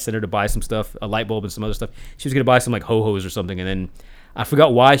dad sent her to buy some stuff, a light bulb and some other stuff. She was going to buy some, like, ho-hos or something. And then I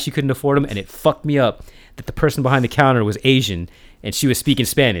forgot why she couldn't afford them. And it fucked me up that the person behind the counter was Asian and she was speaking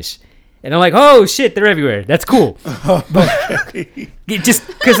Spanish. And I'm like, oh, shit, they're everywhere. That's cool. But just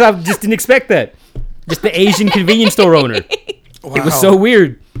because I just didn't expect that. Just the Asian convenience store owner. Wow. It was so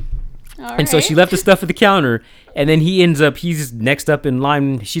weird. And so she left the stuff at the counter, and then he's next up in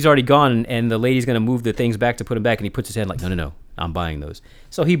line. She's already gone, and the lady's going to move the things back to put them back, and he puts his hand like, no, I'm buying those.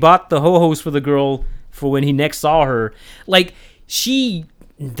 So he bought the ho-hos for the girl for when he next saw her. Like, she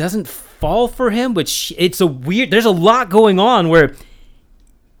doesn't fall for him, but there's a lot going on where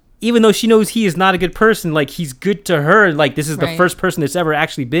even though she knows he is not a good person, like, he's good to her. Like, this is the first person that's ever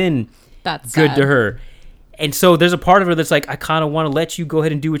actually been good to her. And so there's a part of her that's like, I kind of want to let you go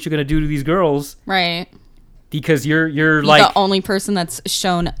ahead and do what you're going to do to these girls. Right. Because you're like the only person that's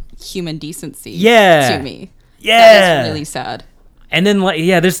shown human decency to me. Yeah. That is really sad. And then, like,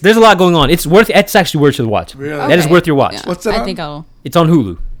 yeah, there's a lot going on. It's actually worth your watch. Really? That is worth your watch. Yeah. What's it on? It's on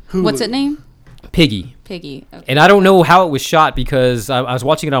Hulu. What's it name? Piggy. Okay. And I don't know how it was shot because I was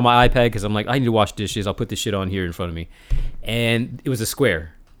watching it on my iPad because I'm like, I need to wash dishes. I'll put this shit on here in front of me. And it was a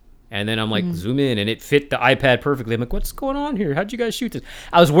square. And then I'm like, zoom in, and it fit the iPad perfectly. I'm like, what's going on here? How'd you guys shoot this?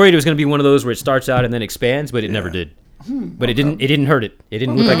 I was worried it was going to be one of those where it starts out and then expands, but it never did. But it didn't hurt it. It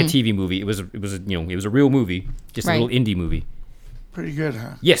didn't look like a TV movie. It was a real movie, just a little indie movie. Pretty good,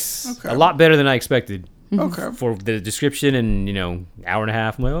 huh? Yes, a lot better than I expected. Okay. For the description and hour and a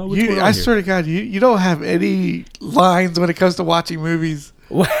half, I'm like, oh, what's going on I here? swear to God, you don't have any lines when it comes to watching movies.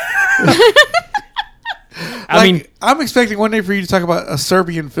 I mean, I'm expecting one day for you to talk about a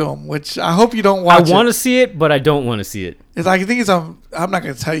Serbian film, which I hope you don't watch. I want to see it, but I don't want to see it. It's like, I think it's on. I'm not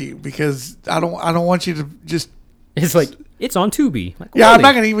going to tell you because I don't want you to just. It's like it's on Tubi. Like, yeah, really? I'm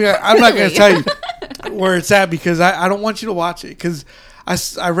not going to tell you where it's at because I don't want you to watch it because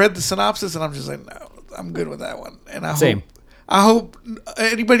I read the synopsis and I'm just like, no, I'm good with that one. And I hope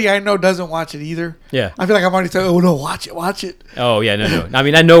anybody I know doesn't watch it either. Yeah, I feel like I'm already telling. Oh no, watch it. Oh yeah, no. I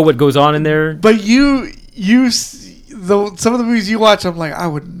mean, I know what goes on in there, but some of the movies you watch, I'm like, I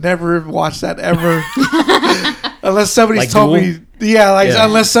would never watch that ever, unless somebody's like told Duel? me.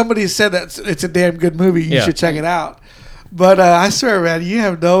 Unless somebody said that it's a damn good movie, you should check it out. But I swear, man, you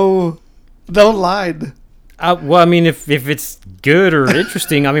have no line. Well, I mean, if it's good or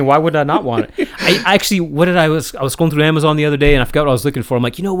interesting, I mean, why would I not want it? I actually, I was scrolling through Amazon the other day and I forgot what I was looking for. I'm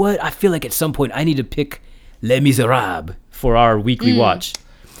like, you know what? I feel like at some point I need to pick Les Miserables for our weekly watch.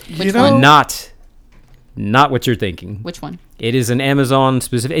 Which one? Not what you're thinking. Which one? It is an Amazon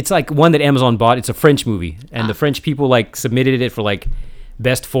specific. It's like one that Amazon bought. It's a French movie, and the French people like submitted it for like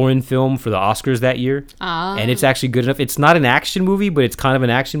best foreign film for the Oscars that year. And it's actually good enough. It's not an action movie, but it's kind of an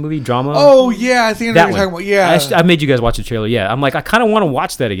action movie drama. Oh yeah, I think I know what you're talking about. Yeah, I made you guys watch the trailer. Yeah, I'm like, I kind of want to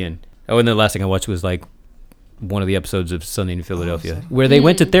watch that again. Oh, and the last thing I watched was like one of the episodes of Sunday in Philadelphia, where they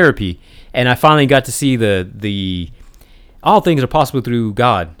went to therapy, and I finally got to see the all things are possible through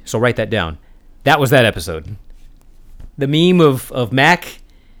God. So write that down. That was that episode. The meme of Mac.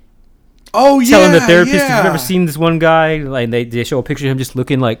 Oh yeah, telling the therapist, if you've ever seen this one guy, like they show a picture of him just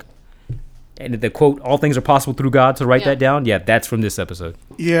looking like, and the quote, "All things are possible through God." So write that down. Yeah, that's from this episode.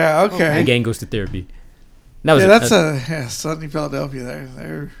 Yeah, okay. The gang goes to therapy. That was that's Sunday Philadelphia.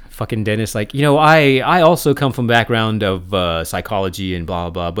 They're fucking Dennis. Like, I also come from background of psychology and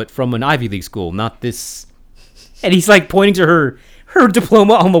blah blah, but from an Ivy League school, not this. And he's like pointing to her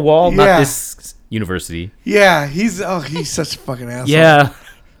diploma on the wall, not this university. Yeah, he's such a fucking asshole. Yeah.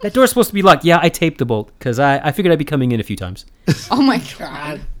 That door's supposed to be locked. Yeah, I taped the bolt because I figured I'd be coming in a few times. Oh my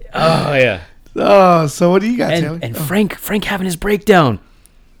God. Oh yeah. Oh, so what do you got, Taylor? And Frank having his breakdown.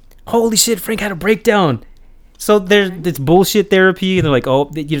 Holy shit, Frank had a breakdown. So there's bullshit therapy, and they're like,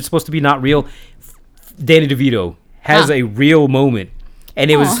 oh, you're supposed to be not real. Danny DeVito has a real moment, and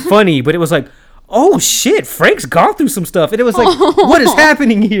it was funny, but it was like, oh shit, Frank's gone through some stuff, and it was like, what is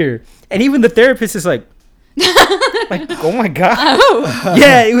happening here? And even the therapist is like, oh my god,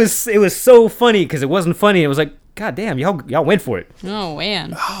 yeah, it was so funny because it wasn't funny. It was like, god damn, y'all went for it. Oh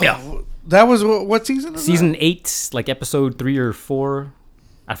man. Yeah, That was what season? Is season 8, like episode 3 or 4.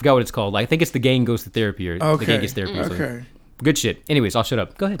 I forgot what it's called. I think it's the gang goes to therapy or that? the gang gets therapy. Or something. Okay. Good shit. Anyways, I'll shut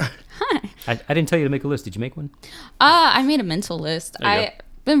up. Go ahead. Hi. I didn't tell you to make a list. Did you make one? I made a mental list. There you go.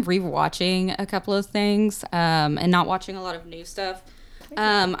 I've been rewatching a couple of things and not watching a lot of new stuff.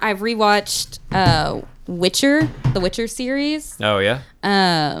 I've rewatched Witcher, the Witcher series. Oh yeah.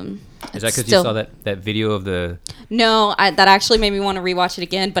 Is that because you saw that video of the? No, that actually made me want to rewatch it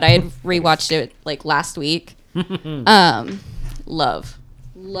again, but I had rewatched it like last week.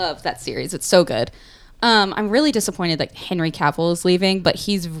 Love that series. It's so good. I'm really disappointed that Henry Cavill is leaving, but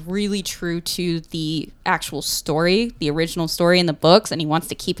he's really true to the actual story, the original story in the books, and he wants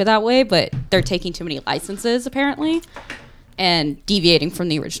to keep it that way, but they're taking too many licenses apparently and deviating from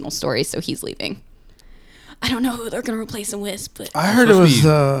the original story, so he's leaving. I don't know who they're going to replace him with, but I heard it was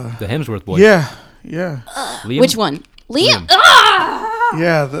the Hemsworth boy. yeah. Liam? which one? Liam.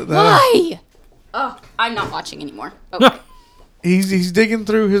 Yeah, Why? Oh, I'm not watching anymore. Okay. he's digging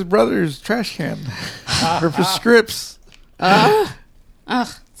through his brother's trash can for scripts.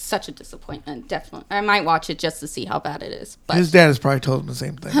 Such a disappointment. Definitely, I might watch it just to see how bad it is. But His dad has probably told him the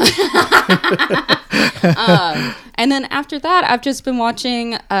same thing. and then after that, I've just been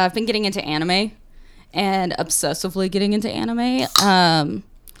watching. I've been getting into anime, and obsessively getting into anime.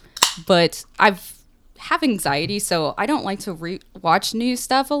 But I've have anxiety, so I don't like to watch new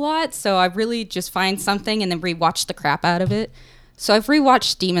stuff a lot. So I really just find something and then rewatch the crap out of it. So I've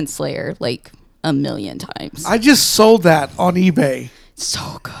rewatched Demon Slayer like a million times. I just sold that on eBay.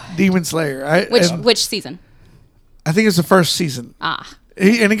 So good. Demon Slayer. Which season? I think it's the first season. Ah,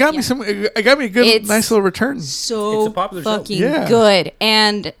 And it got me some. It got me a good, It's nice little return. so It's a popular show. fucking Yeah. good.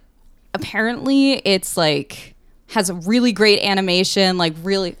 And apparently it's like has a really great animation, like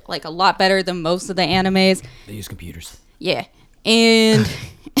really like a lot better than most of the animes. They use computers. Yeah. And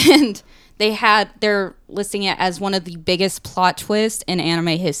and they're listing it as one of the biggest plot twists in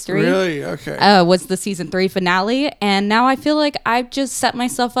anime history. Really? Okay. Was the season 3 finale, and now I feel like I've just set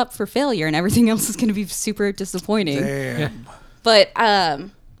myself up for failure and everything else is going to be super disappointing. Damn. But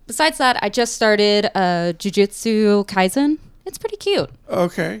besides that, I just started Jujutsu Kaisen. It's pretty cute.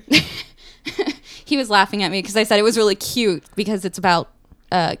 Okay. He was laughing at me because I said it was really cute because it's about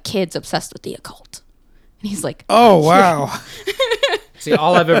kids obsessed with the occult. And he's like, Oh wow. See,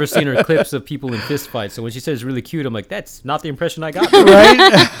 all I've ever seen are clips of people in fist fights. So when she says really cute, I'm like, that's not the impression I got.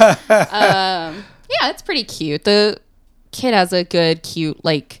 Right. yeah, it's pretty cute. The kid has a good, cute,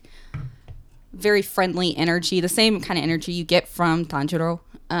 like, very friendly energy. The same kind of energy you get from Tanjiro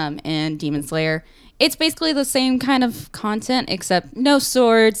and Demon Slayer. It's basically the same kind of content, except no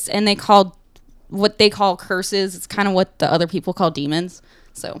swords, and they call what they call curses. It's kind of what the other people call demons.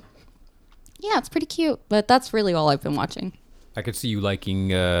 So, yeah, it's pretty cute. But that's really all I've been watching. I could see you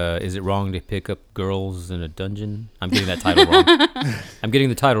liking, is it wrong to pick up girls in a dungeon? I'm getting that title wrong. I'm getting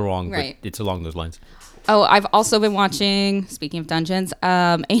the title wrong, Right. but it's along those lines. Oh, I've also been watching, speaking of dungeons,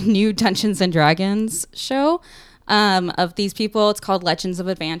 a new Dungeons and Dragons show of these people. It's called Legends of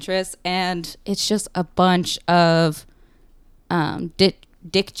Adventures, and it's just a bunch of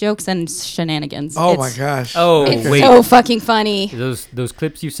dick jokes and shenanigans. Oh It's- my gosh. Oh, It's wait. so fucking funny. Those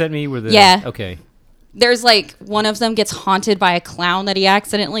clips you sent me were the... Yeah. Okay. There's like one of them gets haunted by a clown that he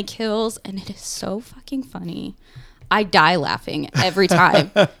accidentally kills, and it is so fucking funny. I die laughing every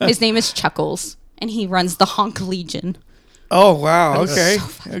time. His name is Chuckles, and he runs the Honk Legion. Oh wow. Okay. so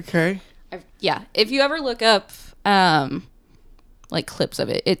funny. Okay. Yeah, if you ever look up like clips of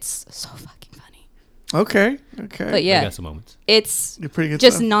it, it's so fucking funny. Okay. Okay. But I yeah, got some moments. it's You're pretty good.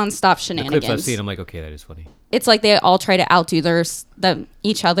 just stuff. nonstop The clips I've shenanigans. seen, I'm like, okay, that is funny. It's like they all try to outdo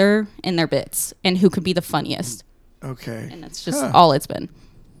each other in their bits and who could be the funniest, Okay. and that's just Huh. all it's been.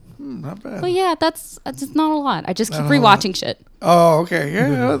 Not bad. But yeah, that's just not a lot. I just keep Not a lot. rewatching shit. Oh, okay.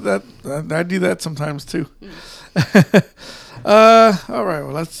 Yeah, that I do that sometimes too. All right.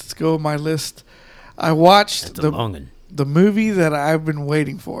 Well, let's go with my list. I watched It's a long one. the movie that I've been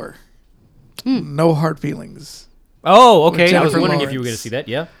waiting for. No Hard Feelings. Oh, okay. I was Jennifer wondering if you were going Lawrence. to see that.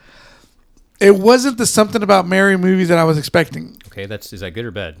 Yeah. It wasn't the something about Mary movie that I was expecting. Okay, is that good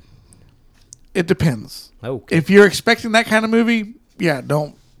or bad? It depends. Okay. If you're expecting that kind of movie, yeah,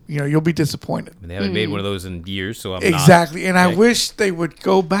 don't you'll be disappointed. And they haven't made one of those in years, so I'm Exactly, and I Okay. wish they would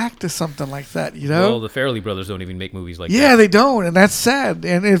go back to something like that. Well, the Farrelly brothers don't even make movies like Yeah, that. they don't, and that's sad.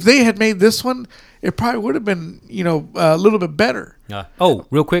 And if they had made this one, it probably would have been, a little bit better. Oh,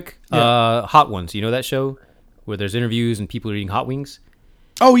 real quick, Yeah. Hot Ones. You know that show where there's interviews and people are eating hot wings?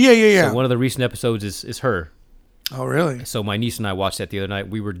 Oh yeah. So one of the recent episodes is her. Oh really? So my niece and I watched that the other night.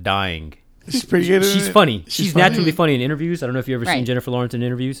 We were dying. She's pretty good. She's isn't it? funny. She's funny. naturally funny in interviews. I don't know if you've ever seen Right. Jennifer Lawrence in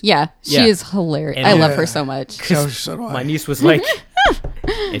interviews. Yeah, she Yeah. is hilarious. And I then- love her so much. So, so do I. My niece was like,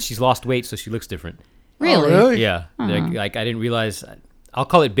 and she's lost weight, so she looks different. Really? Oh, really? Yeah, like I didn't realize. I'll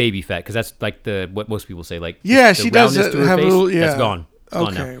call it baby fat because that's like what most people say. Like Yeah, the she does roundness to her have a face, little. Yeah, That's gone. It's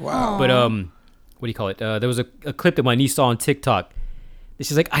gone Okay, now. wow. But what do you call it? There was a clip that my niece saw on TikTok. And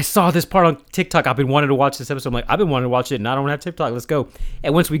she's like, I saw this part on TikTok. I've been wanting to watch this episode. I'm like, I've been wanting to watch it, and I don't have TikTok. Let's go.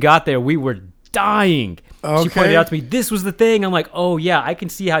 And once we got there, we were dying. She Okay. pointed out to me, this was the thing. I'm like, oh yeah, I can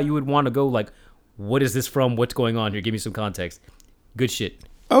see how you would want to go. Like, what is this from? What's going on here? Give me some context. Good shit.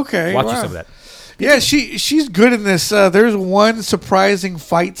 Okay, Watch wow. you some of that. Yeah, she's good in this. There's one surprising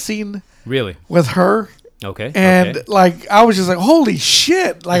fight scene Really? with her, Okay. and okay. like I was just like, holy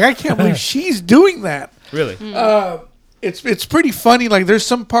shit! Like I can't believe she's doing that. Really? It's pretty funny. Like there's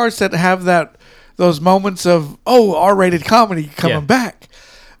some parts that have those moments of R-rated comedy coming Yeah. back,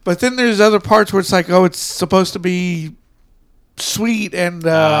 but then there's other parts where it's like it's supposed to be sweet and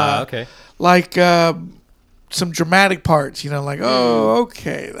okay. like some dramatic parts. Like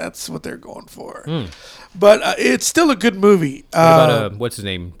okay, that's what they're going for. But it's still a good movie. What about what's his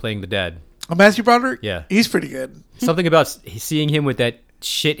name playing the dad? Matthew Broderick. Yeah. he's pretty good. Something about seeing him with that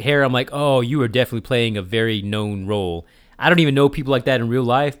shit hair. I'm like, oh, you are definitely playing a very known role. I don't even know people like that in real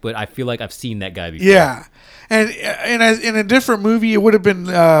life, but I feel like I've seen that guy before. Yeah, and in a different movie, it would have been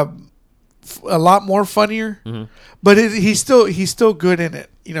a lot more funnier. But he's still good in it.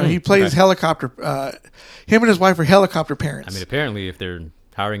 He plays okay. helicopter. Him and his wife are helicopter parents. I mean, apparently, if they're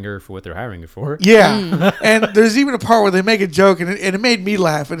hiring her for what they're hiring her for. yeah, and there's even a part where they make a joke, and it made me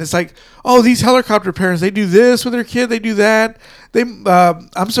laugh. And it's like, oh, these helicopter parents, they do this with their kid, they do that.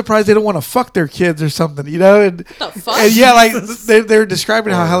 I'm surprised they don't want to fuck their kids or something, And, The fuck? and yeah, like they're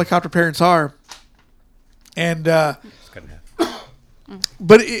describing how helicopter parents are, and It's cut in half.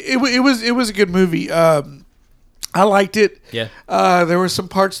 but it was a good movie. I liked it. Yeah. There were some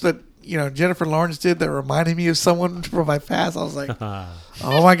parts that Jennifer Lawrence did that reminded me of someone from my past. I was like,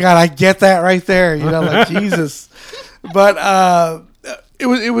 oh my god, I get that right there. Like Jesus. But it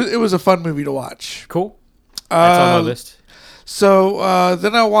was a fun movie to watch. Cool. That's on my list. So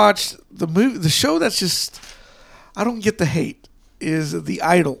then I watched the show that's just I don't get the hate is The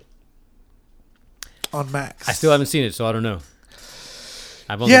Idol on Max. I still haven't seen it, so I don't know.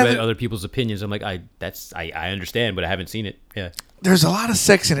 I've only read other people's opinions. I'm like, I understand, but I haven't seen it. Yeah, There's a lot of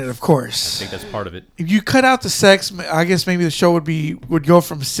sex in it, of I course. think that's part of it. If you cut out the sex, I guess maybe the show would go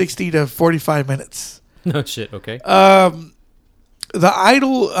from 60 to 45 minutes. No shit. Okay. The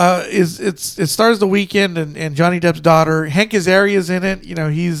Idol it stars The Weeknd and Johnny Depp's daughter. Hank Azaria's in it.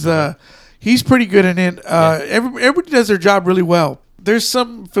 He's pretty good in it. Everybody does their job really well. There's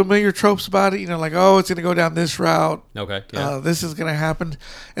some familiar tropes about it. Like it's gonna go down this route. Okay. Yeah. This is gonna happen.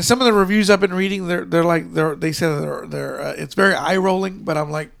 And some of the reviews I've been reading, they say they're it's very eye rolling. But I'm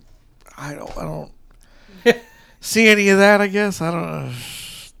like, I don't see any of that. I guess I don't know.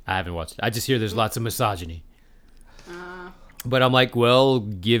 I haven't watched it. I just hear there's lots of misogyny. But I'm like, well,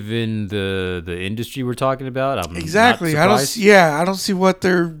 given the industry we're talking about, I'm Exactly. Not surprised. I don't see what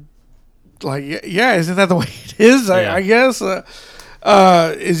they're like. Yeah, isn't that the way it is? Yeah. I guess.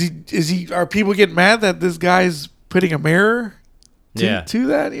 Is he? Are people getting mad that this guy's putting a mirror to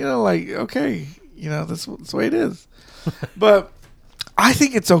that? Okay, that's the way it is. But I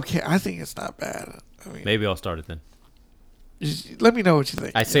think it's okay. I think it's not bad. I mean, Maybe I'll start it then. just let me know what you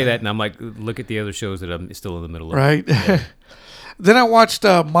think. I say that, and I'm like, look at the other shows that I'm still in the middle of. Right. Then I watched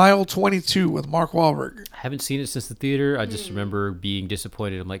Mile 22 with Mark Wahlberg. I haven't seen it since the theater. I just remember being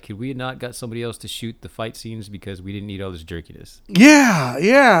disappointed. I'm like, could we not got somebody else to shoot the fight scenes because we didn't need all this jerkiness? Yeah,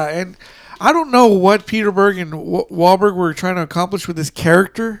 and I don't know what Peter Berg and Wahlberg were trying to accomplish with this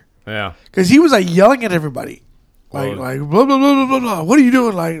character Yeah, because he was like yelling at everybody, like Well- blah blah blah blah blah blah. What are you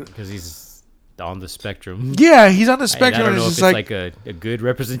doing? Like, because he's on the spectrum. yeah, he's on the I spectrum. don't And know it's if just it's like a good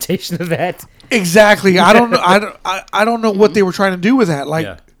representation of that. exactly. I don't know. I don't know what they were trying to do with that. Like,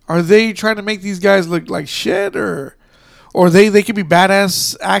 Yeah. are they trying to make these guys look like shit or they could be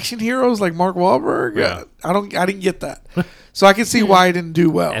badass action heroes like Mark Wahlberg? Yeah. I didn't get that. So I can see why it didn't do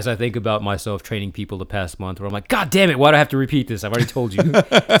well. As I think about myself training people the past month, where I'm like, God damn it, why do I have to repeat this? I've already told you.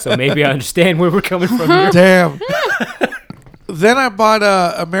 So maybe I understand where we're coming from here. Damn. Then I bought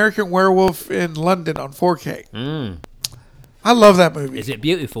American Werewolf in London on 4K. Mm. I love that movie. Is it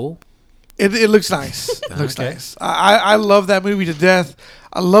beautiful? It looks nice. It looks Okay. nice. I love that movie to death.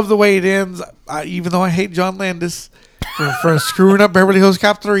 I love the way it ends. Even though I hate John Landis for screwing up Beverly Hills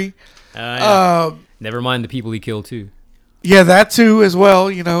Cop 3. Yeah. Never mind the people he killed too. Yeah, that too as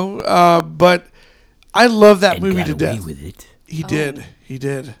well. You know, but I love that And movie got to away death. with it, He did. He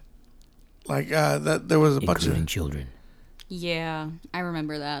did. Like that. There was a bunch including of children. Yeah, I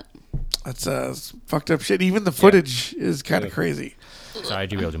remember that. that's fucked up shit. Even the footage is kind of crazy. Sorry, I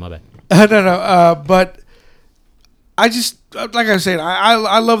derailed you. My bad. No. But I just like I was saying,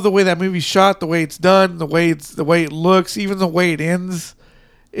 I love the way that movie's shot, the way it's done, the way it looks, even the way it ends.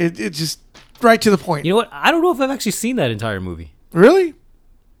 It just right to the point. You know what? I don't know if I've actually seen that entire movie. Really?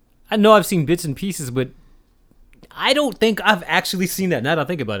 I know I've seen bits and pieces, but I don't think I've actually seen that. Now that I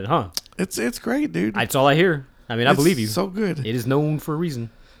think about it, huh? It's great, dude. That's all I hear. I mean, I It's believe you. So good. It is known for a reason.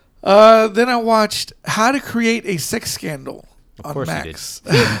 Then I watched How to Create a Sex Scandal on course you Max.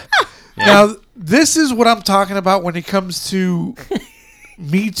 Now, this is what I'm talking about when it comes to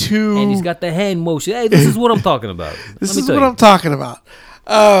Me Too. And he's got the hand motion. Hey, this is what I'm talking about. This is what I'm talking about.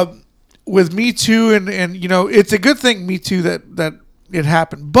 With Me Too, and you know, it's a good thing Me Too that it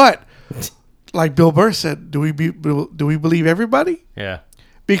happened. But like Bill Burr said, do we believe everybody? Yeah.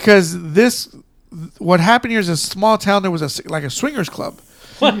 Because what happened here is a small town. There was a swingers club,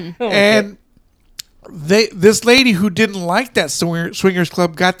 and this lady who didn't like that swingers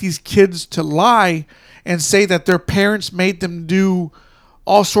club got these kids to lie and say that their parents made them do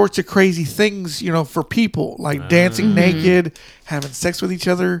all sorts of crazy things, you know, for people, like dancing naked, having sex with each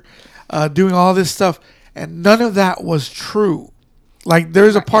other, doing all this stuff, and none of that was true. Like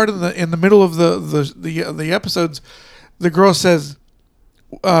there's a part in the middle of the episodes, the girl says,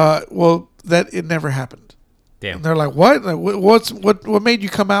 "Well, that it never happened." Damn. And they're like, "What? Like, what made you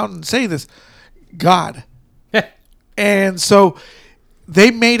come out and say this?" God. And so they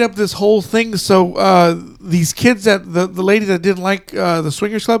made up this whole thing. So these kids that the lady that didn't like the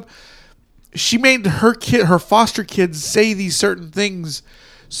swingers club, she made her foster kids say these certain things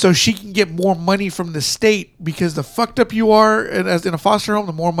so she can get more money from the state, because the fucked up you are as in a foster home,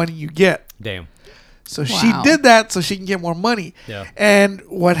 the more money you get. Damn. So she Wow. did that so she can get more money. Yeah. And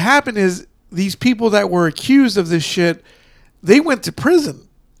what happened is these people that were accused of this shit, they went to prison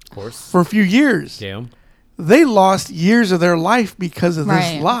Of course. for a few years. Damn. They lost years of their life because of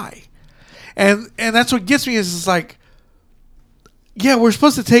Right. this lie. And that's what gets me is it's like, yeah, we're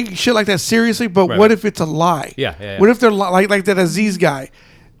supposed to take shit like that seriously, but Right, what right. if it's a lie? Yeah. What if they're like that Aziz guy?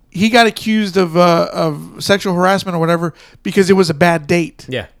 He got accused of sexual harassment or whatever because it was a bad date.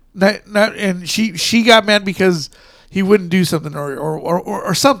 Yeah. And she got mad because he wouldn't do something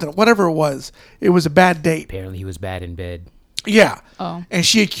or something, whatever it was. It was a bad date. Apparently he was bad in bed. Yeah. Oh. And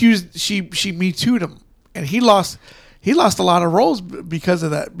she Me Too'd him, and he lost a lot of roles because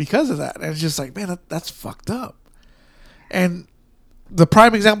of that. And it's just like, man, that's fucked up. And the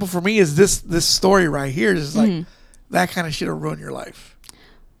prime example for me is this story right here. Is like that kind of shit will ruin your life.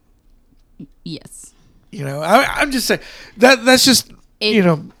 Yes. You know, I'm just saying that's just you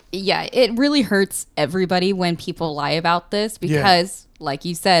know. Yeah, it really hurts everybody when people lie about this because, like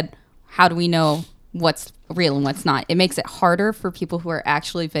you said, how do we know what's real and what's not? It makes it harder for people who are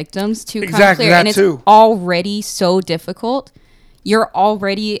actually victims to come Exactly, clear. that And it's too. already so difficult. You're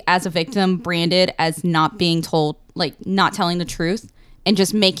already, as a victim, branded as not being told, like not telling the truth, and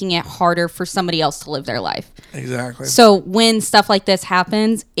just making it harder for somebody else to live their life. Exactly. So when stuff like this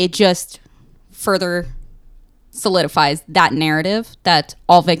happens, it just further solidifies that narrative that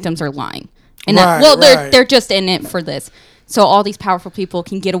all victims are lying, and Right. they're just in it for this. So all these powerful people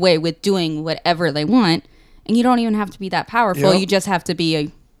can get away with doing whatever they want, and you don't even have to be that powerful. Yep. You just have to be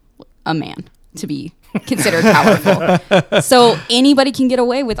a man to be considered powerful. So anybody can get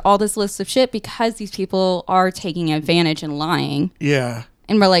away with all this list of shit because these people are taking advantage and lying. Yeah.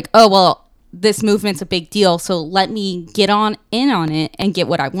 And we're like, oh, well, this movement's a big deal, so let me get in on it and get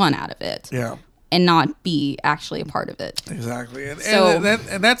what I want out of it. Yeah. And not be actually a part of it. Exactly. And So,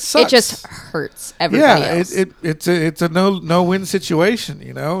 that sucks. It just hurts everybody yeah, else. it's a no win situation,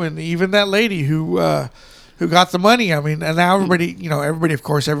 you know. And even that lady who got the money, I mean, and now everybody of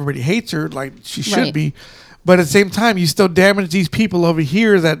course hates her like she should Right. be, but at the same time you still damage these people over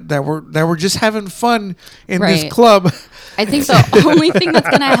here that were just having fun in Right. this club. I think the only thing that's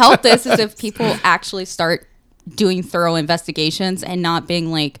going to help this is if people actually start doing thorough investigations and not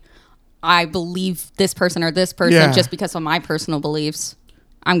being like, I believe this person or this person Yeah. just because of my personal beliefs.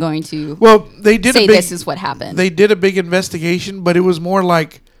 I'm going to Well, they did say a big, this is what happened. They did a big investigation, but it was more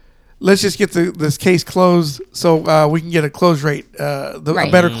like let's just get this case closed so we can get a close rate, a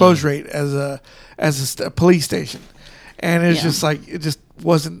better close rate as a police station. And it's just like it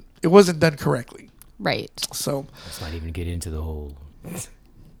wasn't done correctly. Right. So let's not even get into the whole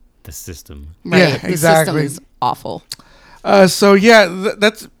the system. Right. Yeah, the exactly. system is awful. So yeah,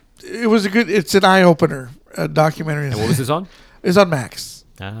 it was it's an eye opener documentary. And what was this on? It's on Max.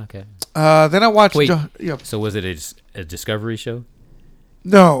 Ah, okay. Then I watched. Wait. Yeah. So was it a Discovery show?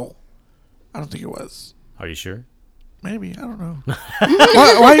 No, I don't think it was. Are you sure? Maybe, I don't know.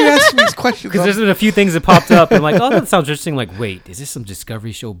 why are you asking me these questions? Because there's been a few things that popped up and like, oh, that sounds interesting. Like, wait, is this some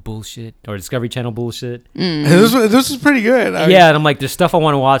Discovery show bullshit or Discovery Channel bullshit? This is pretty good. Yeah, and I'm like, there's stuff I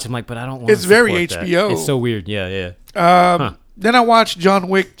want to watch. I'm like, but I don't want. It's very that. HBO. It's so weird. Yeah. Then I watched John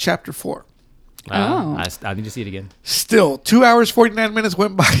Wick Chapter 4. I need to see it again. Still, 2 hours 49 minutes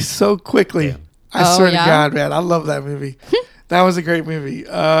went by so quickly. Damn. I swear yeah? to God, man, I love that movie. That was a great movie.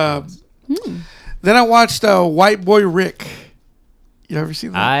 Then I watched White Boy Rick. You ever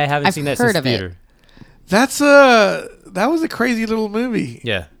seen that? I haven't I've seen that heard since of it. theater. That was a crazy little movie.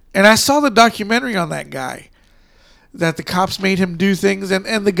 Yeah. And I saw the documentary on that guy. That the cops made him do things, and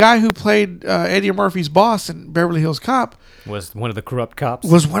the guy who played Eddie Murphy's boss in Beverly Hills Cop Was one of the corrupt cops.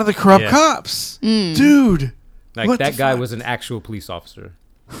 was one of the corrupt Yeah. cops. Dude. Like what that the guy fuck? was an actual police officer.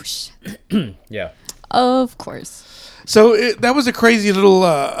 Yeah. Of course. So that was a crazy little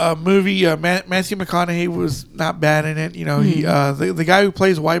movie. Matthew McConaughey was not bad in it. You know, he the guy who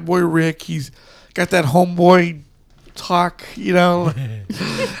plays White Boy Rick, he's got that homeboy talk. You know,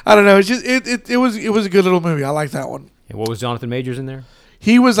 I don't know. It's just it was a good little movie. I like that one. And what was Jonathan Majors in there?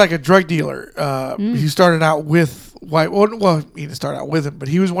 He was like a drug dealer. He started out with Well, he didn't start out with him, but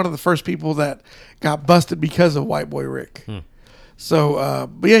he was one of the first people that got busted because of White Boy Rick. So,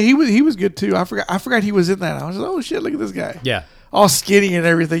 but yeah, he was good too. I forgot he was in that. I was like, oh shit, look at this guy. Yeah. All skinny and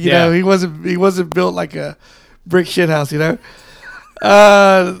everything. You Yeah. know, he wasn't built like a brick shit house. You know.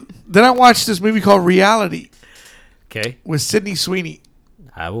 Then I watched this movie called Reality Okay. with Sydney Sweeney.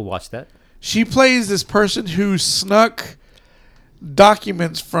 I will watch that. She plays this person who snuck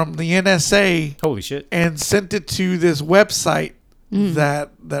documents from the NSA Holy shit. and sent it to this website that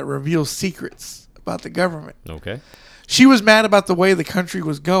reveals secrets about the government. Okay. She was mad about the way the country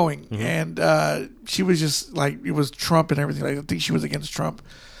was going, and she was just like, it was Trump and everything. I think she was against Trump,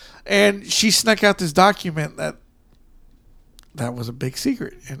 and she snuck out this document that was a big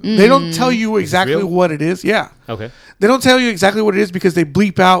secret, and they don't tell you exactly real? what it is. Yeah, Okay. they don't tell you exactly what it is because they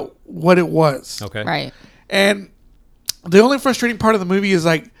bleep out what it was. Okay. Right. And the only frustrating part of the movie is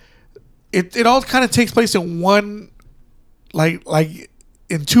like it all kind of takes place in one like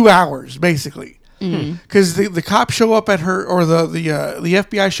in 2 hours basically, because the cops show up at her, or the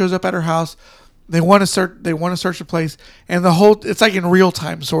FBI shows up at her house. They want to search the place, and it's like in real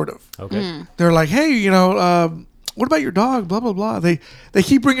time sort of. Okay. They're like, hey, you know, what about your dog? Blah blah blah. They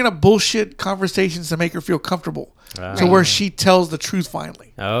keep bringing up bullshit conversations to make her feel comfortable, to where she tells the truth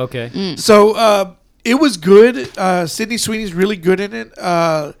finally. Okay. So it was good. Sydney Sweeney's really good in it.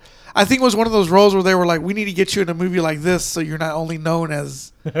 I think it was one of those roles where they were like, we need to get you in a movie like this so you're not only known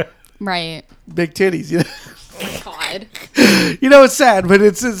as Right. big titties. You know? God. You know, it's sad, but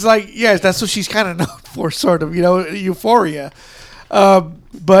it's like, yes, that's what she's kind of known for, sort of, you know, Euphoria.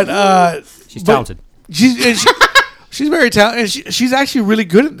 But She's talented. She's very talented, and she's actually really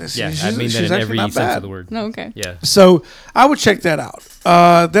good in this. Yeah, she's, I mean that she's in actually every not sense bad. of the word. No, okay. Yeah. So I would check that out.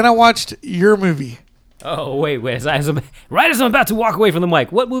 Then I watched your movie, Oh, wait. Right as I'm about to walk away from the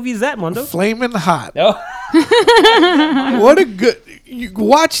mic. What movie is that, Mondo? Flamin' Hot. Oh. What a good... You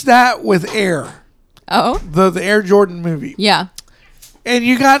watch that with Air, Oh. the Air Jordan movie. Yeah. And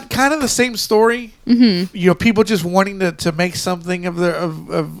you got kind of the same story. Mm-hmm. You know, people just wanting to make something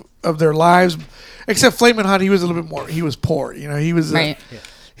of their lives. Except Flamin' Hot, he was a little bit more... He was poor. You know, he was... Right.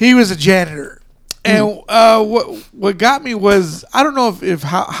 He was a janitor. And what got me was, I don't know if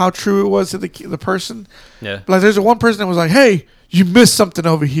how true it was to the person. Yeah. Like, there's one person that was like, hey, you missed something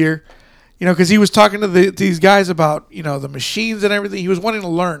over here. You know, because he was talking to these guys about, you know, the machines and everything. He was wanting to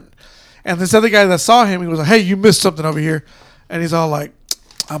learn. And this other guy that saw him, he was like, hey, you missed something over here. And he's all like,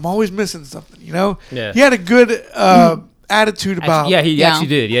 I'm always missing something, you know? Yeah. He had a good attitude about, Yeah, he Yeah. actually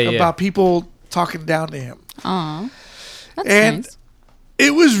did. Yeah. about people talking down to him. Aw. That's And nice.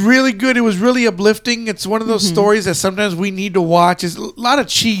 it was really good. It was really uplifting. It's one of those stories that sometimes we need to watch. It's a lot of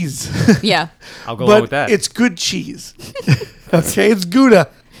cheese. Yeah. I'll go along But with that. it's good cheese. Okay, it's Gouda.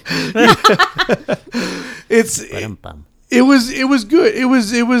 Ba-dum-bum. It was good. It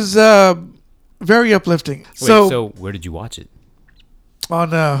was very uplifting. Wait, So, so where did you watch it?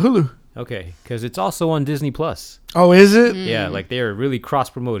 on Hulu. Okay, because it's also on Disney Plus. Oh, is it? Yeah, like they are really cross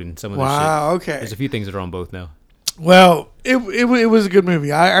promoting some of this shit. Wow. Okay. There's a few things that are on both now. Well, it was a good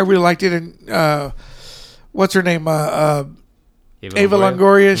movie. I really liked it. And what's her name? Ava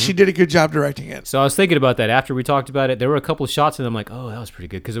Longoria. She did a good job directing it. So I was thinking about that after we talked about it. There were a couple of shots, and I'm like, oh, that was pretty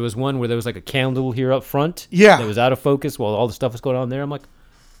good. Because there was one where there was like a candle here up front. Yeah. That was out of focus while all the stuff was going on there. I'm like,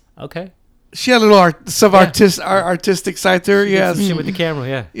 okay. She had a little artistic side to her. Yeah, Some shit with the camera,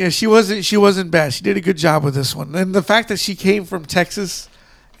 yeah. yeah. She wasn't bad. She did a good job with this one. And the fact that she came from Texas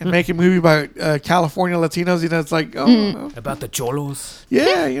and make a movie about California Latinos, it's like, About the cholos.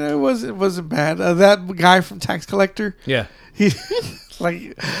 yeah, it wasn't bad. That guy from Tax Collector, Yeah. he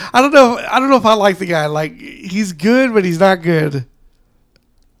like, I don't know if I like the guy. Like, he's good, but he's not good.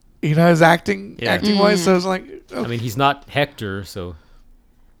 His acting wise. So it's like, I mean, he's not Hector, so.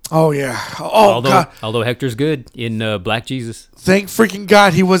 oh yeah, oh God. Although Hector's good in Black Jesus. Thank freaking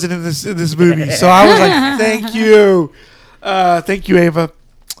God he wasn't in this movie. So I was like, thank you, Ava.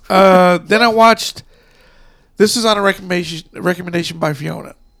 Then I watched. This was on a recommendation by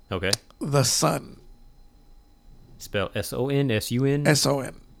Fiona. Okay. The Son. Spell S-O-N-S-U-N.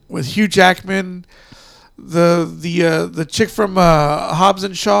 S-O-N with Hugh Jackman, the chick from Hobbs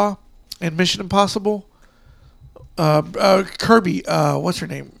and Shaw and Mission Impossible. Kirby. What's her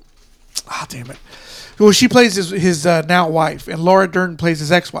name? Ah, damn it. Well, she plays his now wife, and Laura Dern plays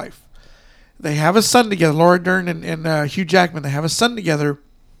his ex-wife. They have a son together. Laura Dern and Hugh Jackman. They have a son together,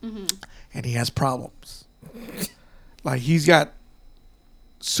 and he has problems. Like, he's got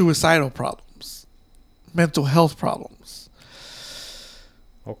suicidal problems, mental health problems.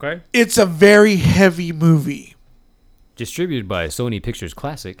 Okay. It's a very heavy movie. Distributed by Sony Pictures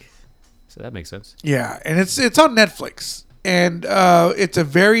Classic, so that makes sense. Yeah, and it's on Netflix, and it's a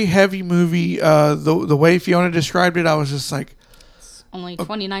very heavy movie. The way Fiona described it, I was just like, Only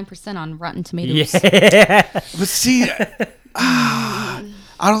 29% on Rotten Tomatoes. Yeah. but see, I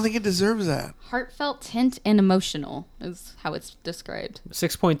don't think it deserves that. Heartfelt, tense, and emotional is how it's described.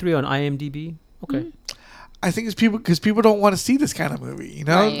 6.3 on IMDb. Okay. I think it's because people don't want to see this kind of movie.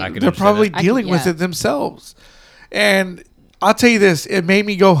 Right. I can They're understand probably that. dealing with yeah. it themselves. And I'll tell you this: it made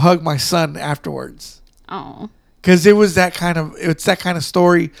me go hug my son afterwards Oh. because it's that kind of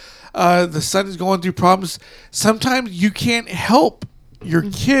story. The son is going through problems. Sometimes you can't help your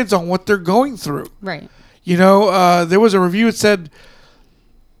kids on what they're going through. Right. There was a review that said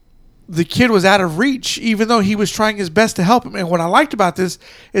the kid was out of reach, even though he was trying his best to help him. And what I liked about this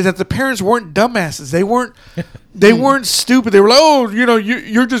is that the parents weren't dumbasses. They weren't stupid. They were like, oh,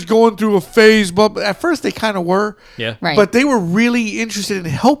 you're just going through a phase. But at first they kind of were. Yeah. Right. But they were really interested in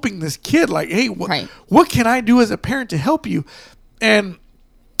helping this kid. Like, hey, what can I do as a parent to help you? And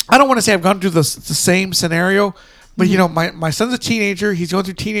I don't want to say I've gone through the same scenario, but my son's a teenager. He's going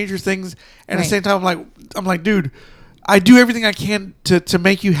through teenager things. And at the same time, I'm like, dude, I do everything I can to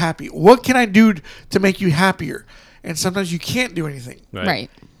make you happy. What can I do to make you happier? And sometimes you can't do anything.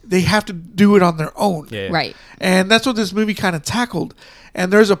 Right. They have to do it on their own. Yeah. Right. And that's what this movie kind of tackled.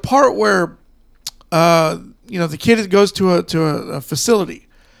 And there's a part where, the kid goes to a facility,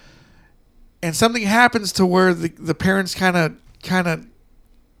 and something happens to where the parents kind of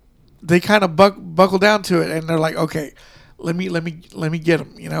buckle down to it, and they're like, okay, let me get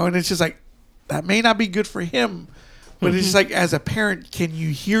him, and it's just like, that may not be good for him, but it's just like, as a parent, can you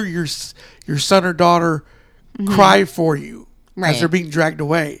hear your son or daughter cry for you as they're being dragged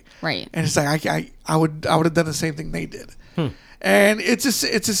away? Right. And it's like, I would have done the same thing they did. And it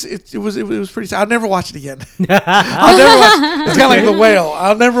was pretty sad. I'll never watch it again. I'll never watch. It's kind of like The Whale.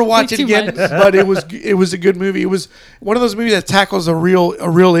 I'll never watch it Too again. much. But it was a good movie. It was one of those movies that tackles a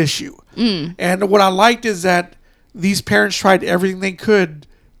real issue. And what I liked is that these parents tried everything they could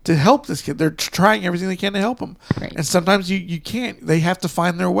to help this kid. They're trying everything they can to help him. Right. And sometimes you can't. They have to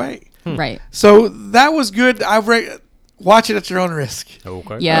find their way. Right. So that was good. Watch it at your own risk.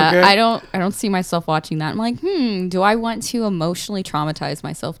 Okay. Yeah, Okay. I don't see myself watching that. I'm like, do I want to emotionally traumatize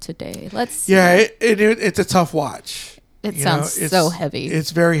myself today? Let's see. Yeah, it's a tough watch. It You sounds know, so heavy.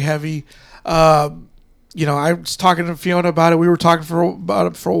 It's very heavy. I was talking to Fiona about it. We were talking about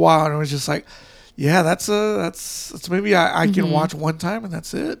it for a while, and it was just like, yeah, that's a movie I can watch one time, and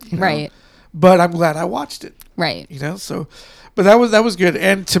that's it. Right. But I'm glad I watched it. Right. So, but that was good.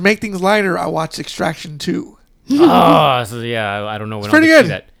 And to make things lighter, I watched Extraction 2. Oh, so yeah, I don't know when It's pretty I'll get to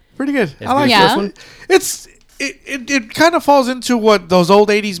good. that. Pretty good. It's I like good. this Yeah. one. It kind of falls into what those old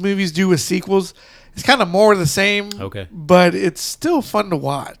 80s movies do with sequels. It's kind of more of the same. Okay. But it's still fun to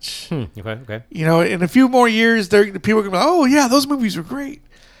watch. Okay. In a few more years, people are going to be like, oh, yeah, those movies were great.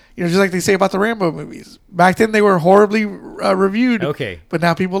 Just like they say about the Rambo movies. Back then, they were horribly reviewed. Okay. But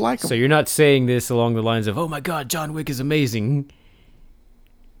now people like them. So you're not saying this along the lines of, "Oh my God, John Wick is amazing."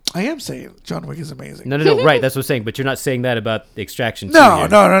 I am saying John Wick is amazing. No, right. That's what I'm saying. But you're not saying that about the Extraction. No.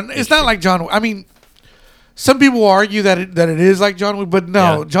 It's not like John Wick. I mean, some people argue that it is like John Wick, but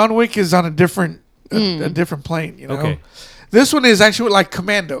no, Yeah. John Wick is on a different plane. Okay. This one is actually like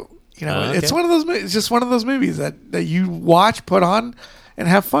Commando. Okay. It's one of those. It's just one of those movies that you watch, put on, and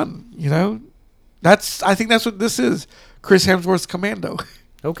have fun. I think that's what this is. Chris Hemsworth's Commando.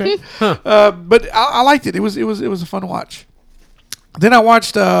 Okay. Huh. But I liked it. It was a fun watch. Then I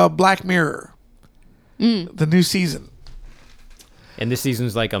watched Black Mirror, the new season. And this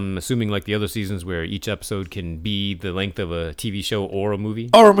season's like, I'm assuming, like the other seasons where each episode can be the length of a TV show or a movie.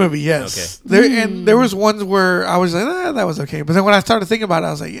 Or a movie, yes. Okay. There was ones where I was like, that was okay. But then when I started thinking about it,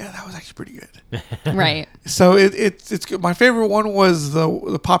 I was like, yeah, that was actually pretty good. Right. So it's good. My favorite one was the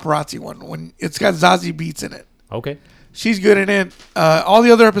paparazzi one, when it's got Zazie Beetz in it. Okay. She's good in it. All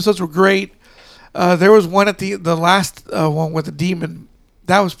the other episodes were great. There was one at the last one with the demon.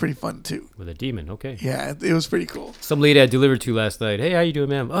 That was pretty fun too. With a demon, okay. Yeah, it was pretty cool. Some lady I delivered to last night. Hey, how you doing,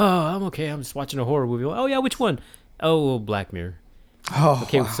 ma'am? Oh, I'm okay. I'm just watching a horror movie. Oh yeah, which one? Oh, Black Mirror. Oh,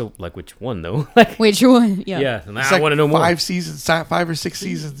 Okay, wow. so like which one though? Like, Which one? Yeah. yeah, and It's I like want to know more. 5 seasons, 5 or 6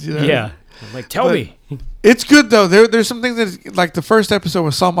 seasons. Yeah, I'm like tell But- me. It's good though. There's some things that, like the first episode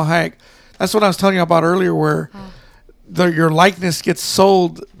with Salma Hayek. That's what I was telling you about earlier, where your likeness gets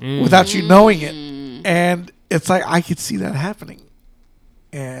sold without you knowing it, and it's like I could see that happening,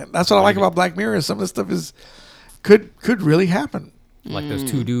 and that's what I like about Black Mirror. Some of the stuff could really happen. Like those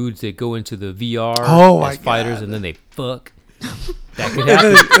two dudes that go into the VR Oh, my as fighters God. and then they fuck. That could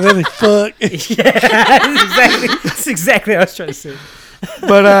And happen. then they fuck. That's exactly what I was trying to say.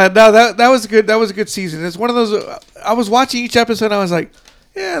 But no, that was good. That was a good season. It's one of those. I was watching each episode, and I was like,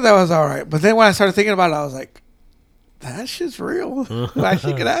 yeah, that was all right. But then when I started thinking about it, I was like, that shit's real. That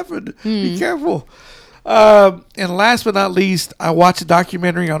shit could happen. Be careful. And last but not least, I watched a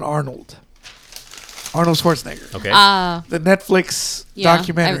documentary on Arnold Schwarzenegger. Okay. The Netflix Yeah,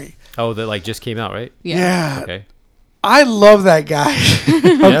 documentary. Oh, that like just came out, right? Yeah. Okay. I love that guy.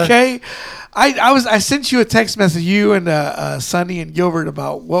 Okay. I sent you a text message, you and Sonny and Gilbert,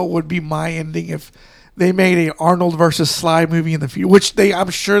 about what would be my ending if they made a Arnold versus Sly movie in the future, which I'm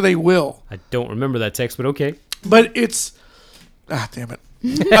sure they will. I don't remember that text, but okay. But it's damn it.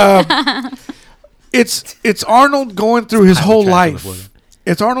 It's Arnold going through his whole life.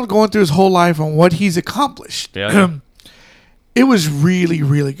 It's Arnold going through his whole life and what he's accomplished. Yeah. It was really,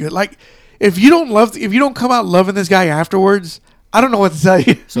 really good. Like, if you don't come out loving this guy afterwards, I don't know what to tell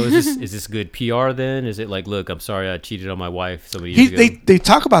you. So is this good PR then? Is it like, look, I'm sorry I cheated on my wife so many years ago? They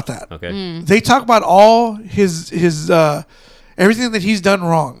talk about that. Okay. They talk about all his everything that he's done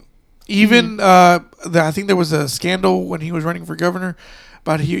wrong. Even I think there was a scandal when he was running for governor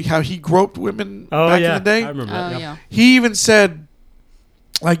about how he groped women back in the day. I remember Oh that. yeah. He even said,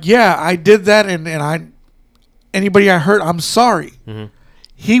 like, yeah, I did that, and anybody I hurt, I'm sorry.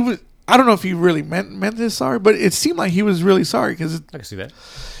 He was. I don't know if he really meant this sorry, but it seemed like he was really sorry, because I can see that.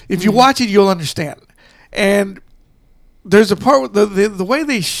 if you watch it, you'll understand. And there's a part with the way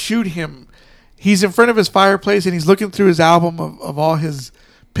they shoot him. He's in front of his fireplace and he's looking through his album of all his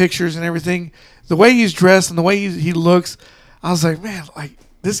pictures and everything. The way he's dressed and the way he looks, I was like, man, like,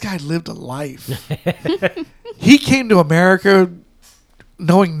 this guy lived a life. He came to America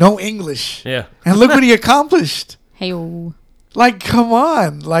knowing no English. Yeah. And look what he accomplished. Hey. Like, come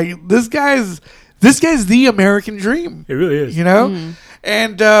on. Like, this guy's the American dream. It really is. You know?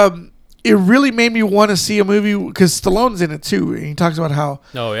 And it really made me want to see a movie, because Stallone's in it too. And he talks about how,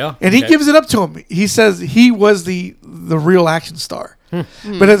 Oh yeah. and he Okay. gives it up to him. He says he was the real action star.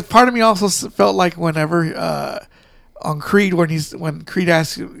 But as part of me also felt like whenever on Creed, when Creed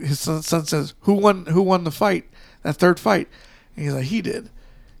asks his son says, who won the fight, that third fight, and he's like, he did.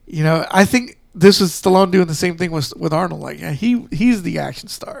 You know, I think this was Stallone doing the same thing with Arnold. Like, yeah, he's the action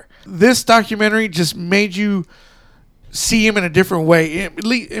star. This documentary just made you see him in a different way.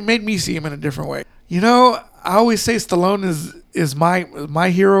 It made me see him in a different way. You know, I always say Stallone is my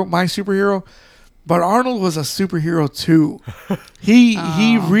hero, my superhero, but Arnold was a superhero too. He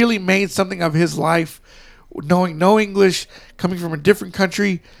really made something of his life, knowing no English, coming from a different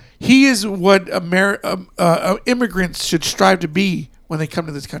country. He is what immigrants should strive to be when they come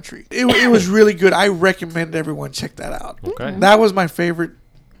to this country. It was really good. I recommend everyone check that out. Okay. That was my favorite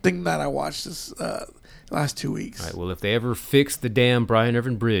thing that I watched this last 2 weeks. All right, well, if they ever fix the damn Brian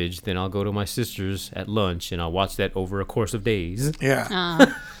Irvin Bridge, then I'll go to my sister's at lunch and I'll watch that over a course of days.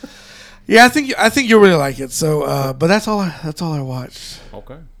 Yeah. Yeah, I think you'll really like it. So, but that's all I watched.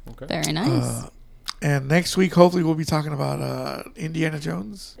 Okay. Okay. Very nice. And next week, hopefully, we'll be talking about Indiana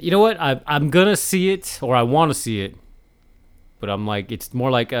Jones. You know what? I'm gonna see it, or I want to see it, but I'm like, it's more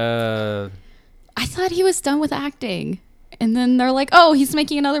like I thought he was done with acting. And then they're like, oh, he's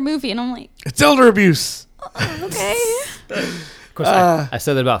making another movie. And I'm like, It's elder abuse. okay. Of course, I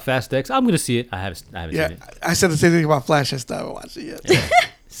said that about Fast X. I'm gonna see it. I haven't Yeah, seen it. I said the same thing about Flash. I still haven't watched it yet.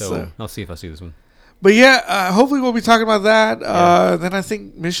 So I'll see if I see this one. But yeah, hopefully we'll be talking about that. Then I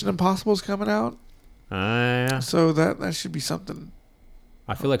think Mission Impossible is coming out. Yeah. So that should be something.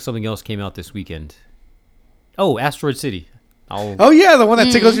 I feel like something else came out this weekend. Oh, Asteroid City. Oh yeah, the one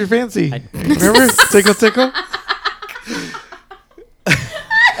that tickles your fancy. Remember? Tickle tickle.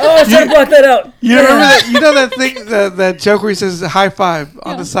 Oh, I should block that out. You remember that? You know that thing, that joke where he says high five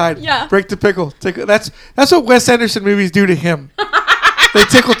on the side. Yeah. Break the pickle. Tickle. That's what Wes Anderson movies do to him. They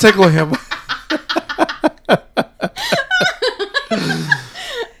tickle him.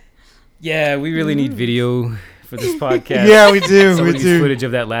 Yeah, we really need video for this podcast. Yeah, we do. Some We of these do. footage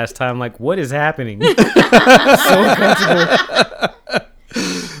of that last time. Like, what is happening? So uncomfortable.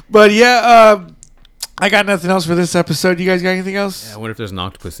 But yeah, I got nothing else for this episode. You guys got anything else? Yeah, I wonder if there's an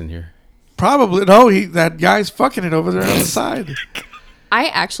octopus in here. Probably. No, that guy's fucking it over there on the side. I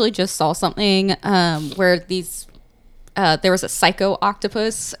actually just saw something where there was a psycho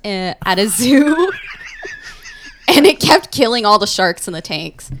octopus at a zoo. And it kept killing all the sharks in the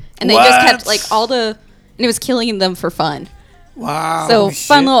tanks. And they just kept and it was killing them for fun. Wow. So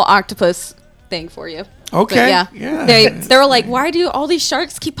fun little octopus thing for you. Okay. But Yeah. They were like, why do all these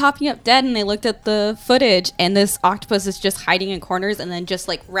sharks keep popping up dead? And they looked at the footage, and this octopus is just hiding in corners and then just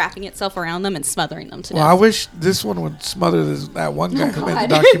like wrapping itself around them and smothering them to Well, I death. wish this one would smother that one guy who made the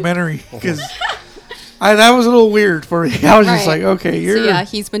God. documentary, because that was a little weird for me. I was just Right. like, okay, So yeah,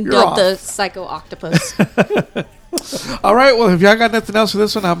 he's been you're dubbed the off. psycho octopus. All right. Well, if y'all got nothing else for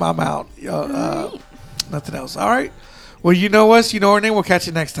this one, I'm out. Nothing else. All right. Well, you know us. You know our name. We'll catch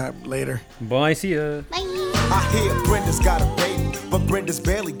you next time. Later. Bye, see ya. I hear Brenda's got a baby, but Brenda's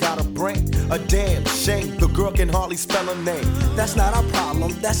barely got a brain. A damn shame, the girl can hardly spell her name. That's not our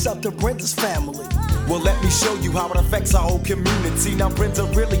problem, that's up to Brenda's family. Well, let me show you how it affects our whole community. Now, Brenda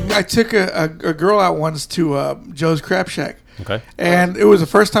really I took a girl out once to Joe's Crab Shack. Okay. And it was the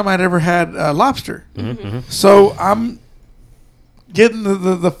first time I'd ever had lobster. So I'm getting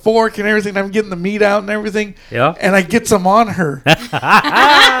the fork and everything. I'm getting the meat out and everything. Yeah. And I get some on her. That's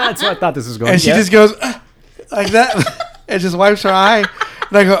what I thought this was going. And she Yeah. just goes like that and just wipes her eye.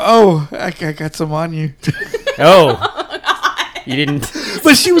 And I go, oh, I got some on you. Oh. You didn't.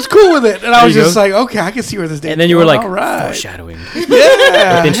 But she was cool with it. And I There was you just go. like, okay, I can see where this day And then you were like, all right. foreshadowing.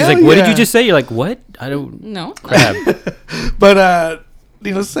 Yeah. Then she's hell like, what did yeah. you just say? You're like, what? I don't. No. Crab. But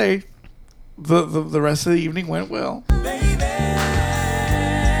needless to say, the rest of the evening went well. They